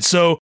 All right.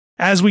 So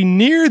as we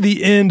near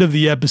the end of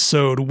the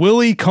episode,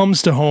 Willie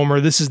comes to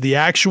Homer. This is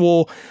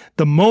the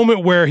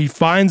moment where he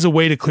finds a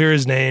way to clear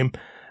his name.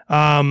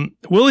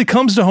 Willie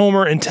comes to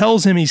Homer and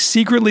tells him he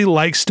secretly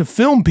likes to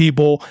film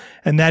people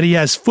and that he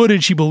has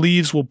footage he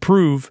believes will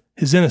prove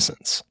his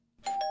innocence.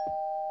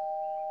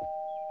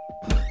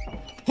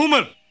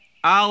 Homer,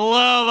 I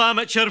love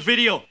amateur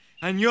video,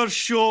 and your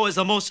show is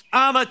the most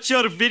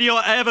amateur video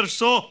I ever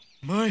saw.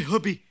 My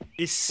hobby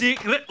is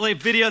secretly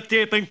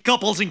videotaping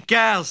couples in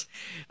cars.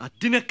 I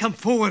didn't come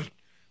forward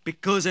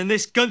because in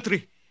this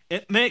country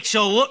it makes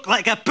you look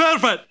like a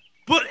pervert,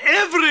 but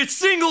every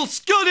single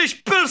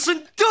Scottish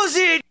person does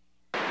it.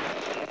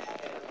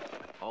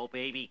 Oh,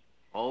 baby.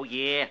 Oh,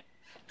 yeah.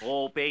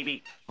 Oh,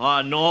 baby.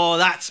 Oh, no,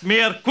 that's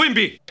Mayor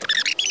Quimby.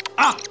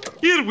 Ah,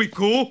 here we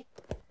go.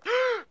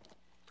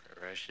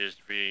 Precious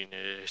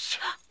Venus.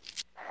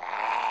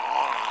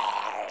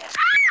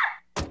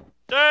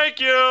 Thank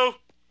you.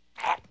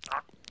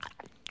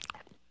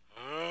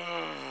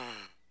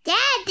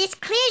 Dad, this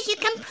clears you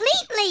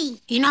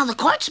completely. You know, the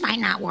courts might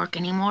not work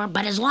anymore,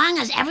 but as long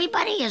as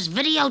everybody is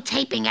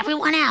videotaping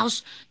everyone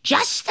else,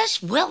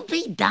 justice will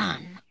be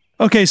done.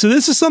 Okay, so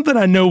this is something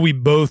I know we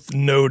both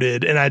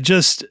noted, and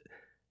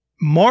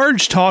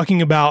Marge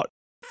talking about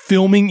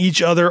filming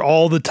each other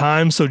all the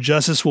time so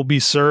justice will be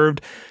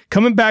served.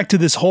 Coming back to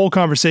this whole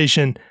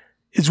conversation,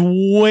 it's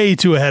way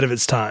too ahead of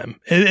its time.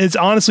 It's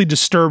honestly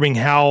disturbing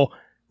how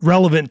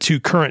relevant to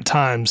current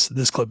times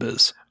this clip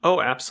is. Oh,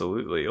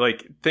 absolutely.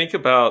 Like, think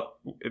about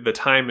the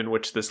time in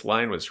which this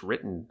line was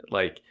written.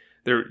 Like,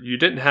 very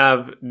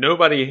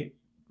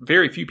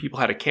few people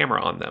had a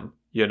camera on them.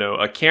 You know,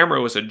 a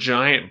camera was a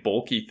giant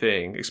bulky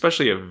thing,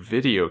 especially a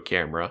video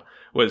camera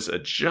was a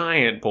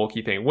giant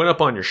bulky thing. Went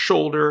up on your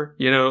shoulder,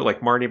 you know,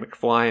 like Marty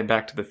McFly in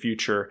Back to the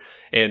Future.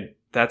 And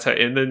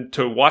then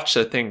to watch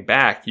the thing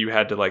back, you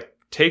had to like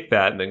take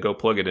that and then go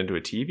plug it into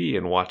a TV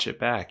and watch it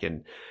back.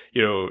 And,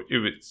 you know,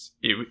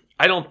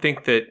 I don't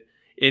think that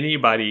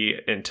anybody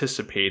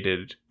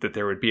anticipated that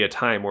there would be a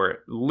time where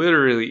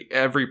literally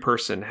every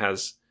person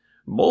has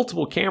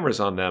multiple cameras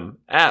on them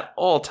at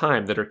all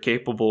time that are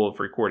capable of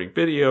recording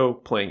video,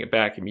 playing it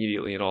back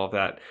immediately and all of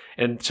that.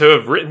 And to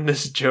have written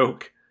this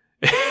joke,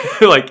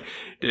 like,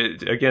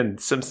 again,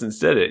 Simpsons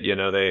did it, you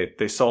know,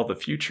 they saw the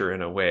future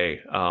in a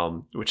way,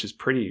 which is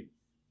pretty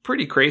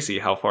crazy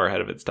how far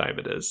ahead of its time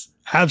it is.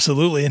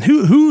 Absolutely. And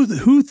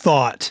who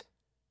thought,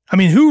 I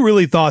mean, who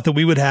really thought that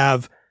we would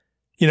have,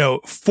 you know,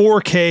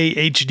 4K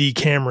HD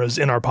cameras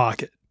in our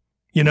pocket?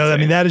 You know, I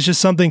mean, that is just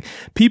something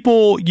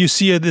you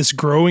see this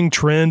growing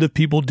trend of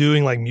people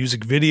doing like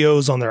music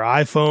videos on their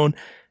iPhone,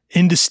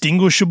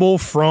 indistinguishable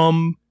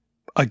from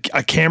a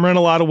camera in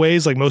a lot of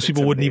ways. Like most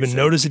people wouldn't even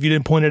notice if you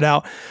didn't point it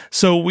out.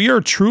 So we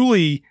are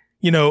truly,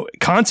 you know,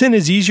 content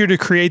is easier to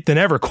create than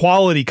ever.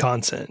 Quality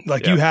content.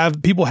 Like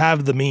people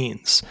have the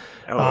means.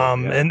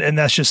 And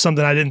that's just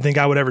something I didn't think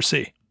I would ever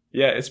see.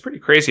 Yeah, it's pretty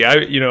crazy. I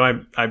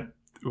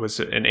was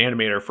an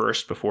animator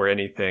first before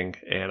anything,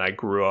 and I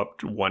grew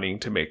up wanting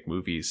to make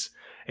movies.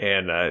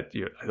 And a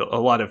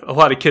lot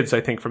of kids,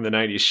 I think, from the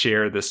 90s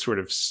share this sort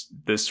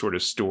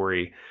of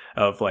story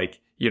of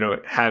like, you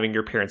know, having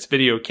your parents'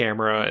 video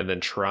camera and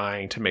then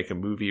trying to make a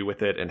movie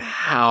with it, and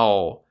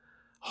how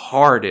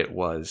hard it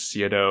was,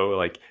 you know,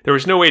 like there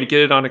was no way to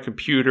get it on a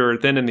computer.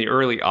 Then in the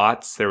early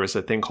aughts, there was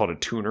a thing called a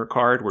tuner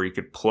card where you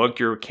could plug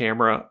your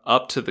camera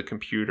up to the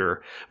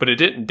computer, but it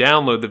didn't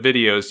download the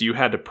videos. You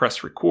had to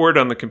press record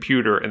on the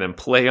computer and then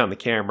play on the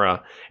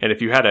camera. And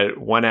if you had a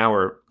 1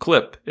 hour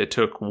clip, it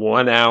took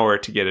 1 hour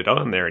to get it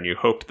on there, and you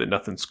hoped that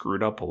nothing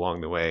screwed up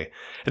along the way.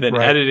 And then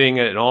editing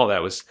it and all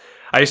that was,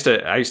 I used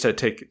to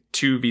take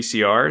 2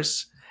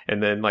 VCRs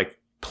and then like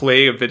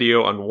play a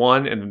video on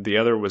one, and then the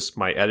other was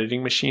my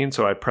editing machine.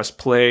 So I'd press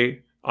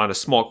play on a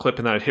small clip,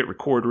 and then I'd hit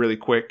record really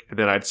quick, and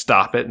then I'd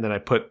stop it, and then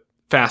I'd put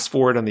fast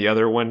forward on the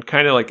other one,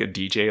 kind of like a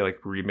DJ,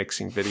 like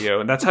remixing video.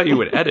 And that's how you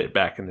would edit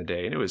back in the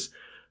day. And it was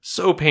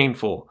so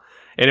painful.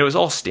 And it was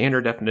all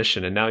standard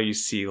definition. And now you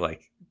see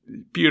like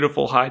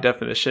beautiful high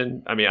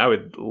definition. I mean, I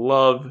would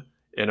love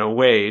in a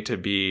way to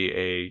be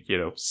a, you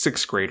know,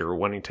 6th grader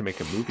wanting to make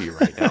a movie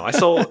right now. I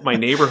saw my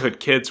neighborhood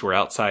kids were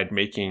outside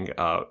making,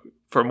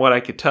 from what I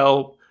could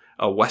tell,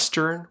 a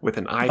Western with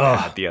an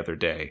iPad the other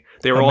day.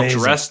 They were all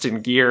dressed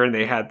in gear, and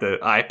they had the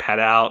iPad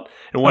out.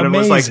 And one of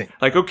them was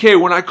like, okay,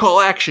 when I call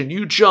action,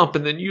 you jump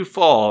and then you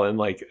fall. And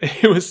like,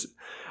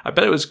 I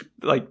bet it was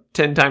like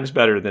 10 times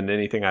better than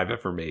anything I've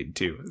ever made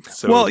too.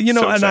 So, well, you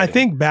know, and I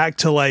think back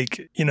to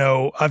like, you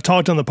know, I've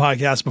talked on the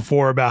podcast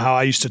before about how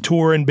I used to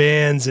tour in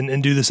bands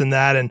and do this and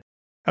that. And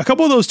a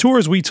couple of those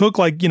tours, we took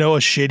like, you know, a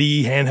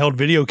shitty handheld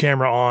video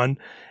camera on.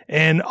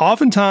 And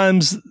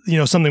oftentimes, you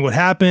know, something would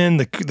happen.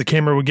 The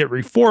camera would get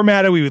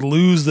reformatted. We would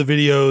lose the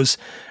videos.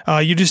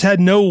 You just had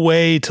no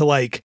way to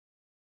like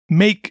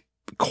make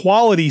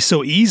quality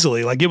so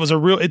easily. Like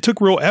it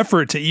took real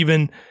effort to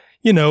even,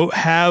 you know,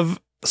 have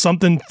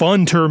something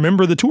fun to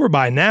remember the tour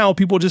by. Now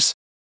people just,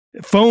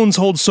 phones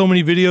hold so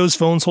many videos.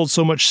 Phones hold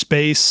so much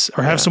space,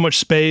 or have so much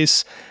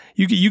space.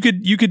 you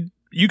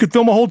could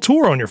film a whole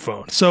tour on your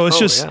phone. So it's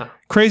just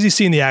crazy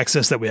seeing the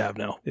access that we have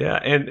now. Yeah,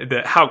 and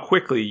how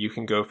quickly you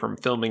can go from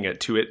filming it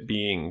to it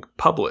being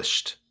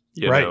published.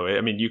 You know,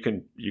 I mean, you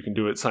can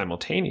do it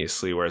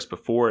simultaneously, whereas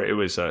before it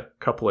was a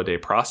couple of day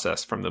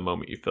process from the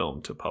moment you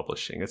filmed to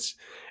publishing. It's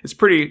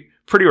pretty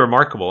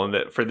remarkable, and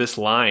that for this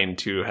line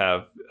to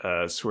have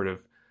sort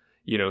of,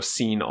 you know,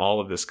 seen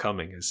all of this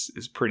coming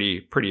is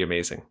pretty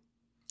amazing.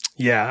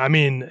 Yeah, I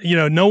mean, you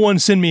know, no one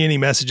send me any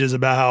messages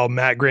about how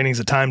Matt Groening's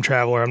a time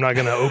traveler. I'm not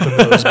going to open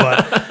those,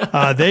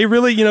 but they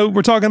really, you know,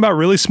 we're talking about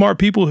really smart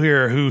people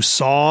here who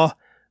saw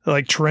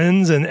like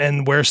trends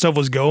and where stuff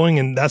was going.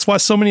 And that's why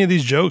so many of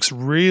these jokes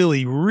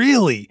really,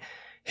 really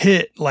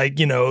hit, like,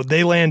 you know,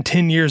 they land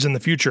 10 years in the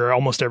future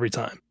almost every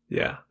time.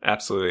 Yeah,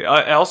 absolutely.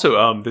 I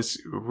also,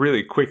 this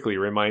really quickly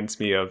reminds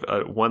me of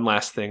one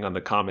last thing on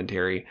the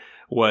commentary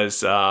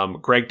was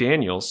Greg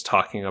Daniels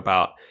talking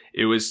about,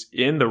 it was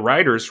in the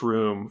writer's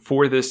room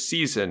for this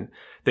season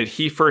that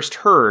he first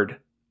heard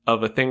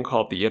of a thing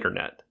called the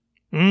internet.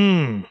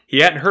 He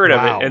hadn't heard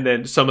of it. And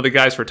then some of the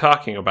guys were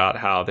talking about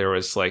how there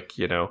was, like,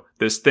 you know,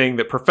 this thing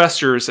that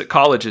professors at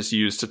colleges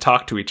use to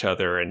talk to each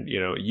other, and, you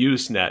know,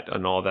 Usenet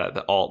and all that,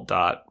 the alt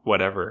dot,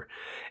 whatever.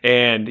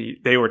 And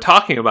they were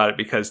talking about it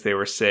because they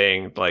were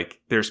saying, like,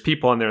 there's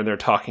people on there and they're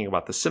talking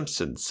about The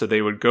Simpsons. So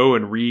they would go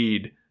and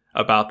read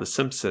about The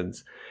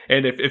Simpsons.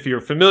 And if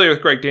you're familiar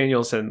with Greg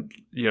Daniels and,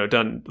 you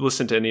know,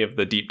 listen to any of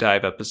the deep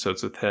dive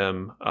episodes with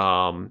him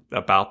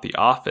about The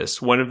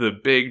Office, one of the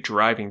big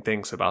driving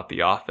things about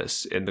The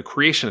Office and the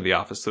creation of The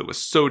Office that was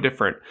so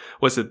different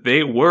was that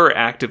they were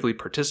actively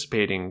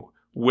participating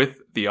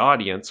with the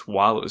audience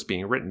while it was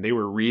being written. They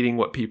were reading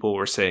what people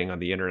were saying on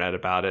the internet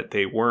about it.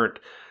 They weren't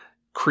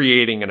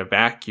creating in a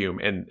vacuum,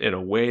 and in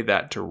a way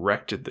that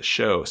directed the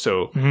show.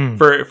 So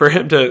for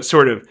him to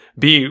sort of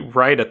be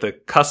right at the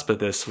cusp of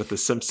this with The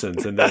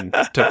Simpsons, and then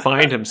to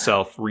find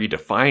himself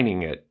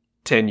redefining it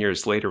 10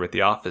 years later with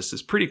The Office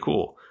is pretty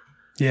cool.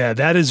 Yeah,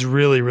 that is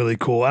really, really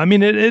cool. I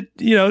mean, it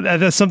you know,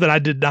 that's something I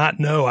did not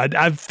know.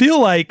 I feel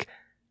like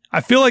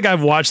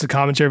I've watched the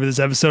commentary for this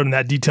episode, and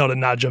that detail did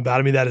not jump out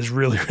at me. That is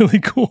really, really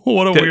cool.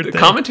 What a weird thing. The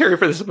commentary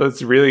for this episode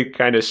is really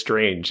kind of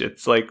strange.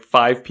 It's like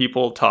 5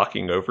 people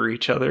talking over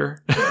each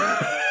other.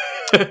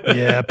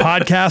 Yeah,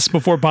 podcast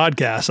before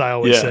podcast, I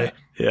always say.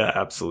 Yeah,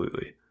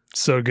 absolutely.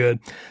 So good.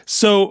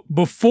 So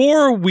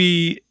before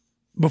we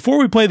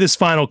play this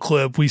final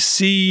clip, we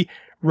see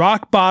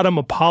Rock Bottom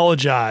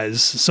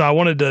apologize. So I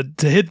wanted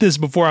to hit this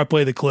before I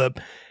play the clip.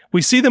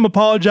 We see them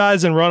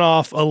apologize and run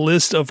off a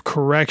list of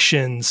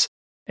corrections.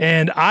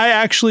 And I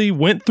actually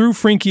went through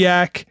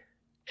Frinkiac,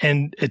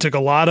 and it took a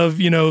lot of,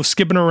 you know,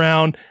 skipping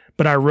around,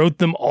 but I wrote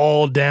them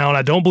all down.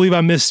 I don't believe I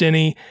missed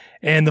any.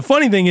 And the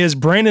funny thing is,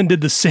 Brandon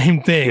did the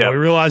same thing. Yep. We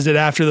realized it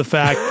after the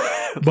fact.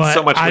 But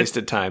so much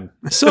wasted time.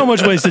 So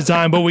much wasted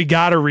time, but we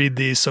got to read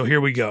these. So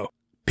here we go.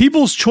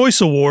 People's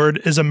Choice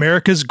Award is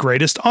America's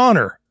greatest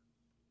honor.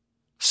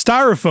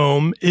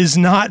 Styrofoam is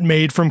not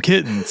made from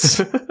kittens.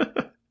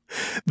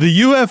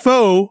 The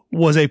UFO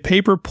was a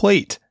paper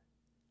plate.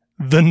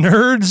 The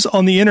nerds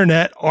on the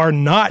internet are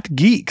not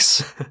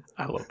geeks.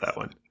 I love that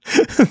one.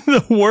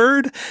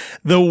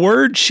 The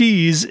word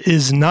cheese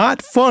is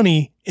not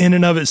funny in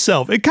and of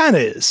itself. It kind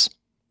of is.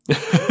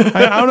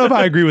 I don't know if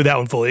I agree with that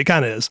one fully. It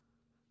kind of is.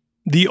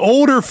 The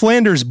older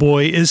Flanders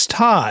boy is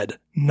Todd,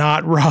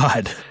 not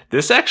Rod.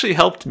 This actually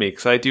helped me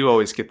because I do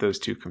always get those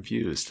two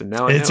confused. And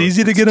now I know it's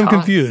easy to get them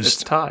confused.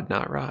 It's Todd,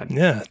 not Rod.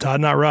 Yeah,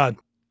 Todd, not Rod.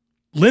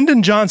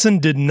 Lyndon Johnson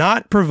did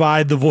not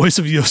provide the voice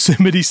of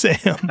Yosemite Sam.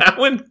 That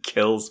one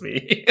kills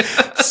me.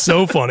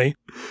 So funny.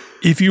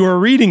 If you are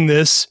reading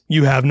this,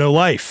 you have no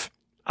life.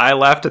 I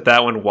laughed at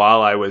that one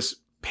while I was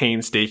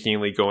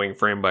painstakingly going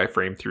frame by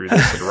frame through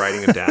this and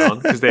writing it down,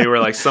 because they were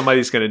like,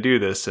 somebody's going to do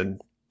this, and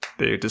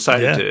they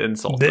decided to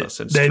insult us.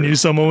 They knew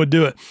someone would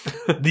do it.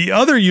 The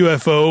other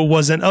UFO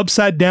was an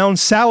upside-down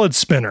salad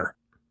spinner.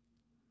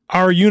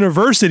 Our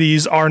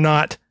universities are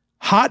not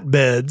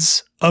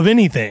hotbeds of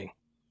anything.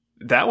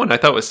 That one I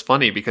thought was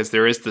funny because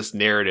there is this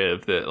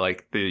narrative that,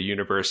 like, the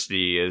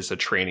university is a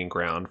training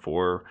ground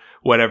for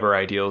whatever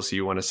ideals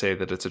you want to say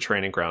that it's a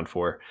training ground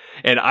for.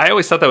 And I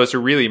always thought that was a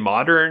really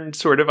modern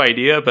sort of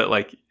idea, but,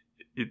 like,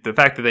 the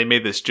fact that they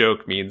made this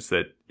joke means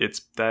that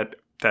it's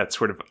that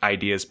sort of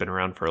idea has been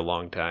around for a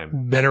long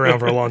time. Been around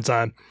for a long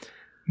time.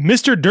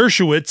 Mr.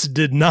 Dershowitz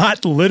did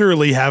not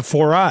literally have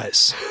 4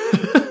 eyes.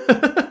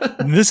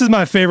 This is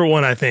my favorite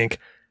one, I think.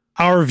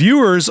 Our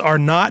viewers are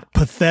not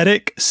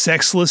pathetic,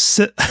 sexless...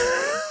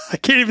 I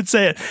can't even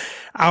say it.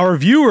 Our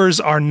viewers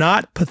are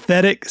not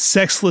pathetic,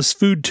 sexless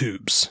food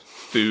tubes.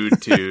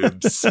 Food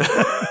tubes.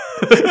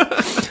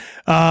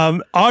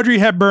 Audrey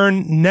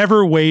Hepburn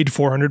never weighed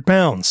 400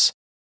 pounds.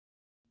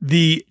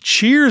 The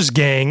Cheers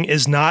gang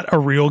is not a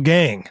real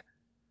gang.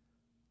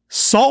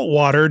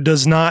 Saltwater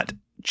does not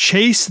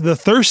chase the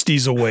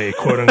thirsties away,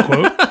 quote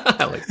unquote.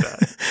 I like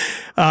that.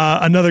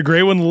 Another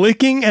great one.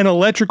 Licking an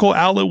electrical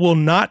outlet will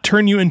not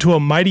turn you into a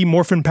Mighty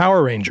Morphin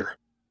Power Ranger.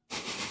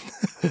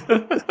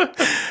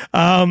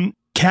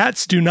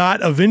 Cats do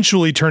not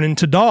eventually turn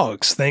into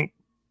dogs. Thank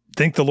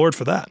thank the Lord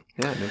for that.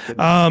 Yeah, no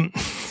kidding.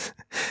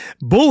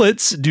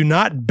 Bullets do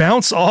not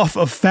bounce off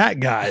of fat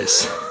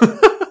guys.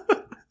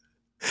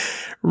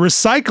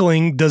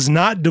 Recycling does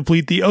not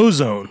deplete the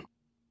ozone.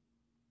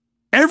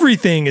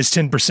 Everything is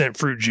 10%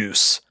 fruit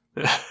juice.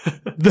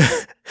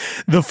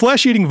 The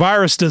flesh-eating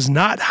virus does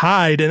not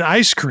hide in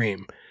ice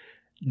cream.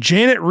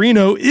 Janet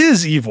Reno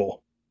is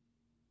evil.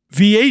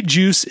 V8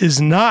 juice is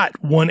not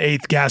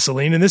 1/8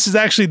 gasoline, and this is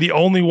actually the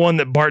only one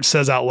that Bart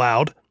says out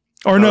loud.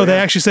 Or no, they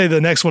actually say the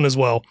next one as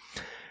well.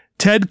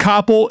 Ted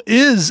Koppel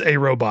is a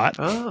robot.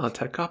 Oh,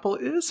 Ted Koppel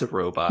is a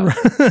robot.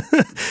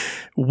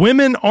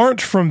 Women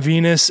aren't from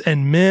Venus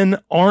and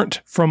men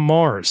aren't from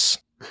Mars.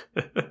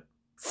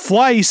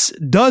 Fleiss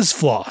does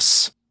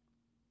floss.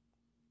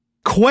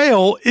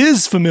 Quail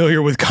is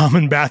familiar with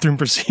common bathroom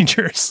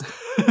procedures.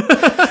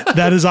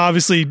 That is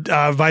obviously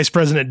Vice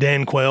President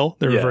Dan Quayle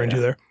they're referring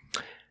to there.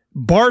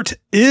 Bart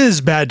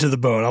is bad to the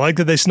bone. I like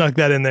that they snuck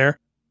that in there.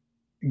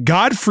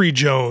 Godfrey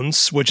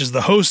Jones, which is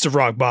the host of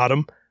Rock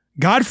Bottom,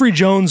 Godfrey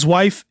Jones'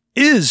 wife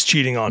is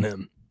cheating on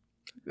him.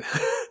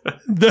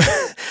 The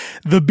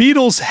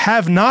Beatles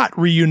have not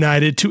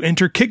reunited to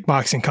enter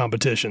kickboxing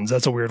competitions.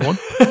 That's a weird one.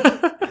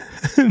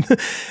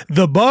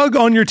 The bug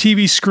on your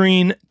TV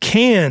screen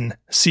can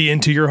see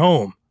into your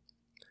home.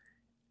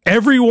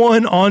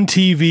 Everyone on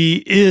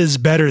TV is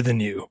better than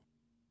you.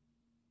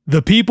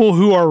 The people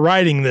who are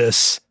writing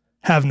this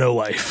have no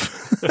life.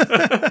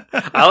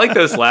 I like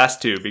those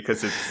last two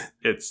because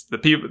it's the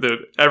people.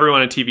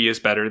 Everyone on TV is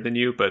better than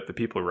you, but the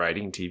people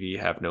writing TV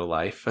have no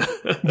life.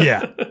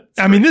 Yeah,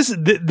 I mean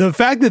the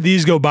fact that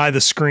these go by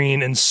the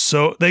screen and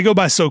so they go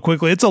by so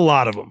quickly. It's a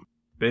lot of them.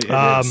 It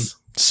is.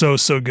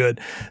 So good.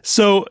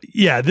 So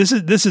yeah, this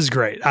is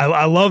great.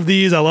 I love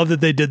these. I love that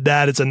they did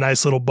that. It's a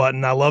nice little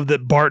button. I love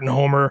that Bart and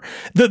Homer.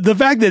 The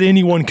fact that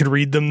anyone could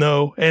read them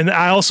though, and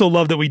I also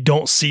love that we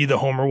don't see the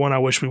Homer one. I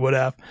wish we would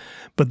have,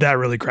 but that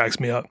really cracks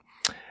me up.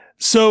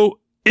 So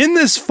in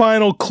this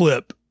final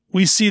clip,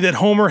 we see that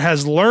Homer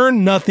has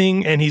learned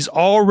nothing and he's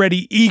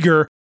already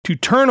eager to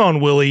turn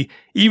on Willie,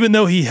 even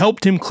though he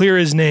helped him clear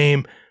his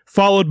name,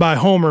 followed by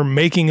Homer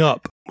making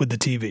up with the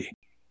TV.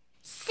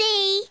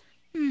 See?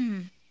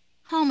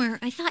 Homer,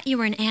 I thought you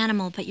were an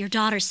animal, but your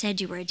daughter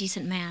said you were a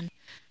decent man.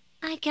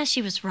 I guess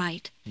she was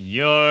right.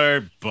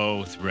 You're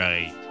both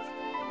right.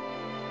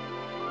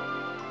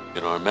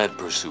 In our mad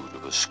pursuit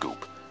of a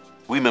scoop,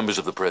 we members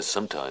of the press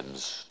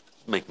sometimes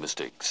make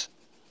mistakes.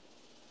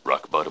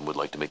 Rock Bottom would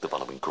like to make the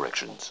following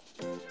corrections.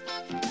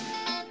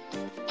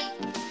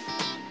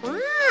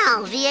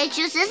 Wow, V8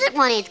 juice isn't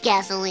 1/8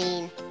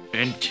 gasoline.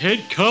 And Ted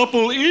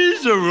Koppel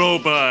is a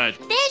robot.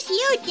 There's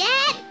you,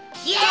 Dad.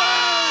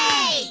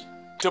 Yay!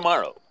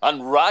 Tomorrow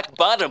on Rock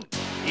Bottom,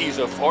 he's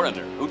a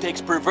foreigner who takes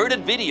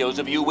perverted videos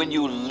of you when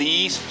you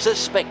least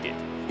suspect it.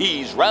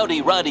 He's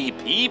Rowdy Roddy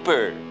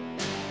Peeper.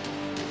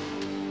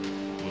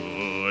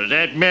 Oh,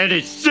 that man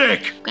is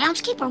sick.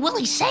 Groundskeeper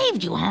Willie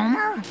saved you,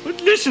 Homer.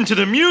 But listen to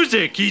the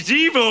music. He's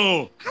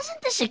evil.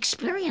 Hasn't this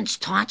experience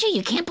taught you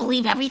you can't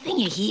believe everything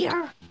you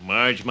hear?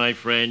 Marge, my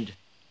friend,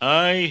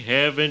 I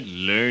haven't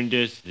learned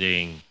a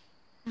thing.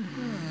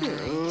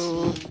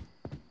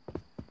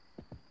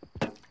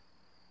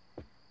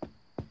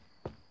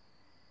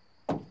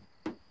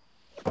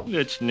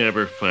 Let's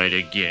never fight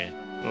again.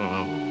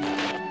 Oh.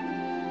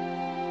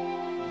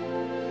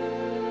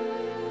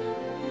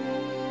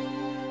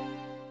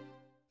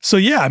 So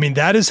yeah, I mean,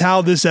 that is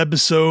how this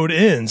episode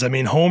ends. I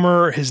mean,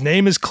 Homer, his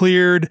name is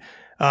cleared.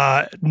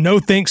 No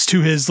thanks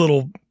to his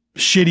little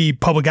shitty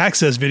public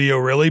access video,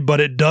 really, but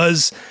it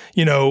does,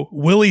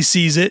 Willie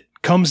sees it,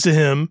 comes to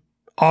him,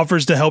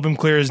 offers to help him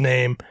clear his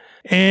name,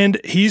 and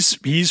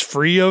he's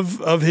free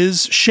of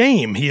his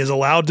shame. He is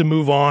allowed to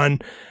move on.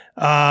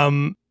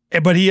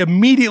 But he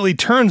immediately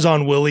turns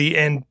on Willie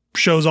and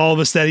shows all of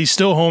us that he's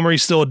still Homer,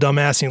 he's still a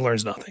dumbass, and he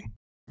learns nothing.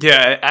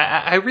 Yeah,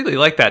 I really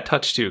like that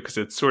touch too, because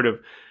it's sort of,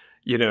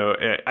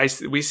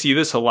 we see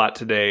this a lot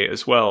today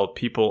as well.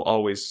 People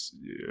always,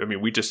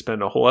 we just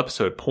spend a whole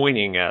episode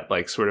pointing at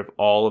like sort of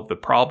all of the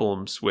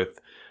problems with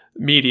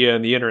media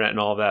and the internet and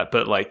all that.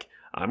 But like,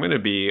 I'm going to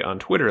be on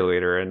Twitter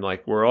later and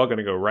like, we're all going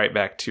to go right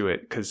back to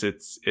it because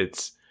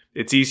it's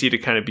easy to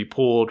kind of be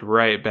pulled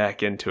right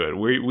back into it.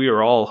 We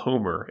are all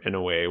Homer in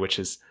a way, which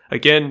is,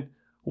 again,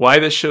 why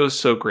this show is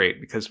so great,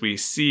 because we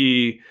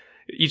see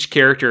each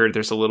character,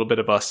 there's a little bit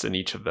of us in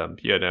each of them,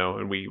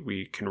 and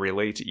we can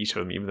relate to each of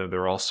them, even though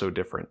they're all so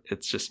different.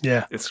 It's just,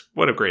 it's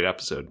what a great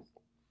episode.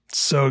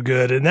 So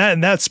good.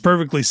 And that's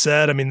perfectly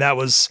said. I mean,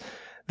 that's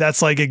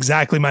like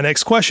exactly my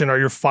next question. Are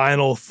your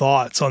final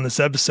thoughts on this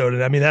episode?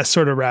 And I mean, that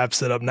sort of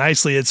wraps it up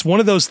nicely. It's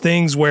one of those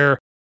things where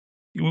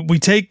we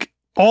take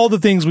all the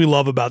things we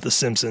love about The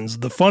Simpsons,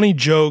 the funny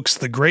jokes,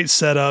 the great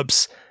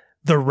setups,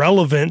 the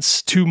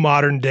relevance to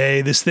modern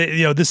day. This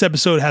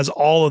episode has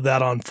all of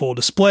that on full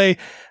display.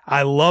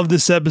 I love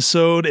this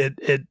episode.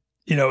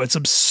 It's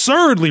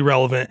absurdly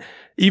relevant,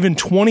 even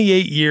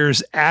 28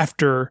 years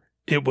after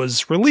it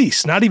was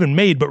released, not even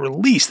made, but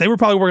released. They were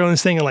probably working on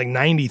this thing in like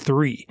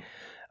 93.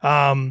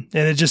 And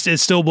it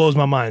still blows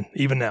my mind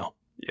even now.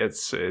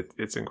 It's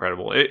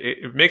incredible.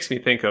 It makes me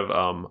think of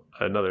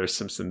another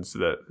Simpsons,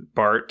 the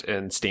Bart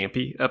and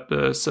Stampy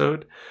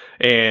episode,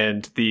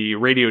 and the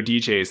radio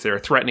DJs, they're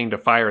threatening to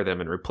fire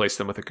them and replace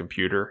them with a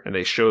computer, and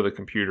they show the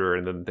computer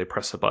and then they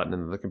press a button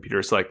and the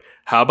computer's like,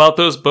 how about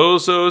those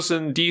bozos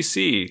in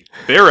DC?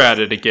 They're at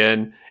it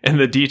again. And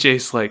the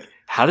DJ's like,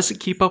 how does it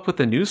keep up with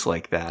the news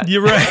like that?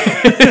 You're right.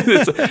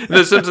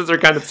 The Simpsons are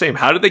kind of the same.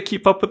 How do they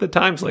keep up with the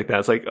times like that?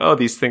 It's like, oh,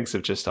 these things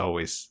have just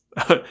always,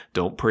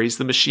 don't praise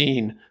the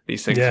machine.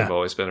 These things have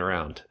always been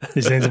around.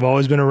 These things have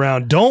always been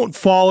around. Don't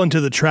fall into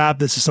the trap.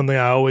 This is something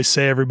I always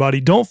say, everybody.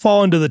 Don't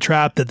fall into the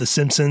trap that the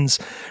Simpsons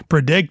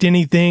predict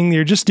anything.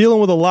 You're just dealing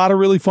with a lot of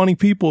really funny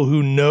people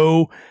who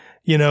know,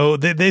 you know,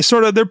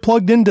 they're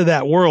plugged into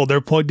that world. They're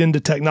plugged into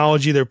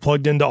technology. They're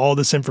plugged into all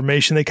this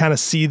information. They kind of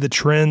see the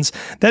trends.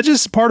 That's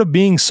just part of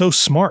being so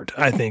smart,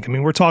 I think. I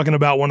mean, we're talking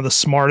about one of the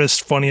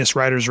smartest, funniest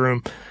writers'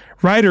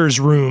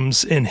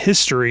 rooms in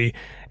history.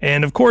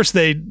 And of course,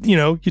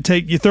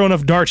 you throw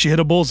enough darts, you hit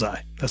a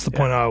bullseye. That's the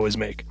point I always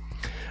make.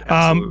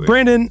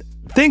 Brandon,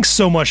 thanks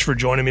so much for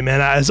joining me,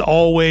 man. As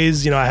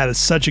always, I had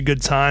such a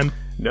good time.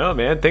 No,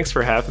 man. Thanks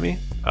for having me.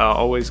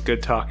 Always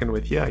good talking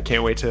with you. I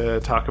can't wait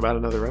to talk about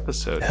another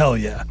episode. Hell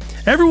yeah.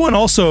 Everyone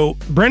also,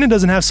 Brandon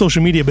doesn't have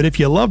social media, but if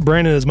you love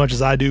Brandon as much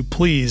as I do,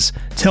 please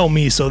tell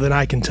me so that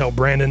I can tell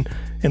Brandon,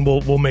 and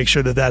we'll make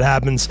sure that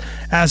happens.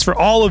 As for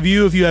all of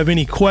you, if you have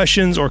any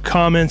questions or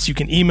comments, you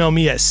can email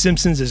me at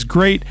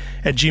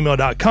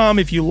simpsonsisgreat@gmail.com.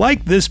 If you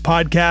like this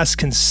podcast,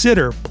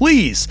 consider,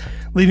 please,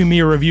 leaving me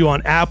a review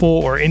on Apple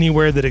or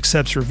anywhere that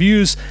accepts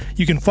reviews.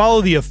 You can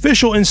follow the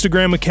official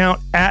Instagram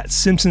account at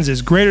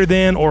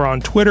 @SimpsonsIsGreaterThan or on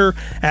Twitter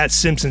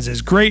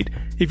 @SimpsonsIsGreat.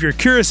 If you're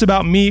curious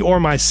about me or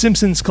my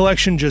Simpsons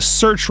collection, just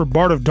search for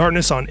Bart of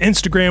Darkness on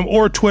Instagram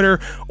or Twitter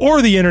or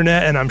the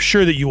internet, and I'm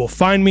sure that you will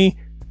find me,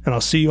 and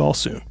I'll see you all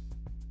soon.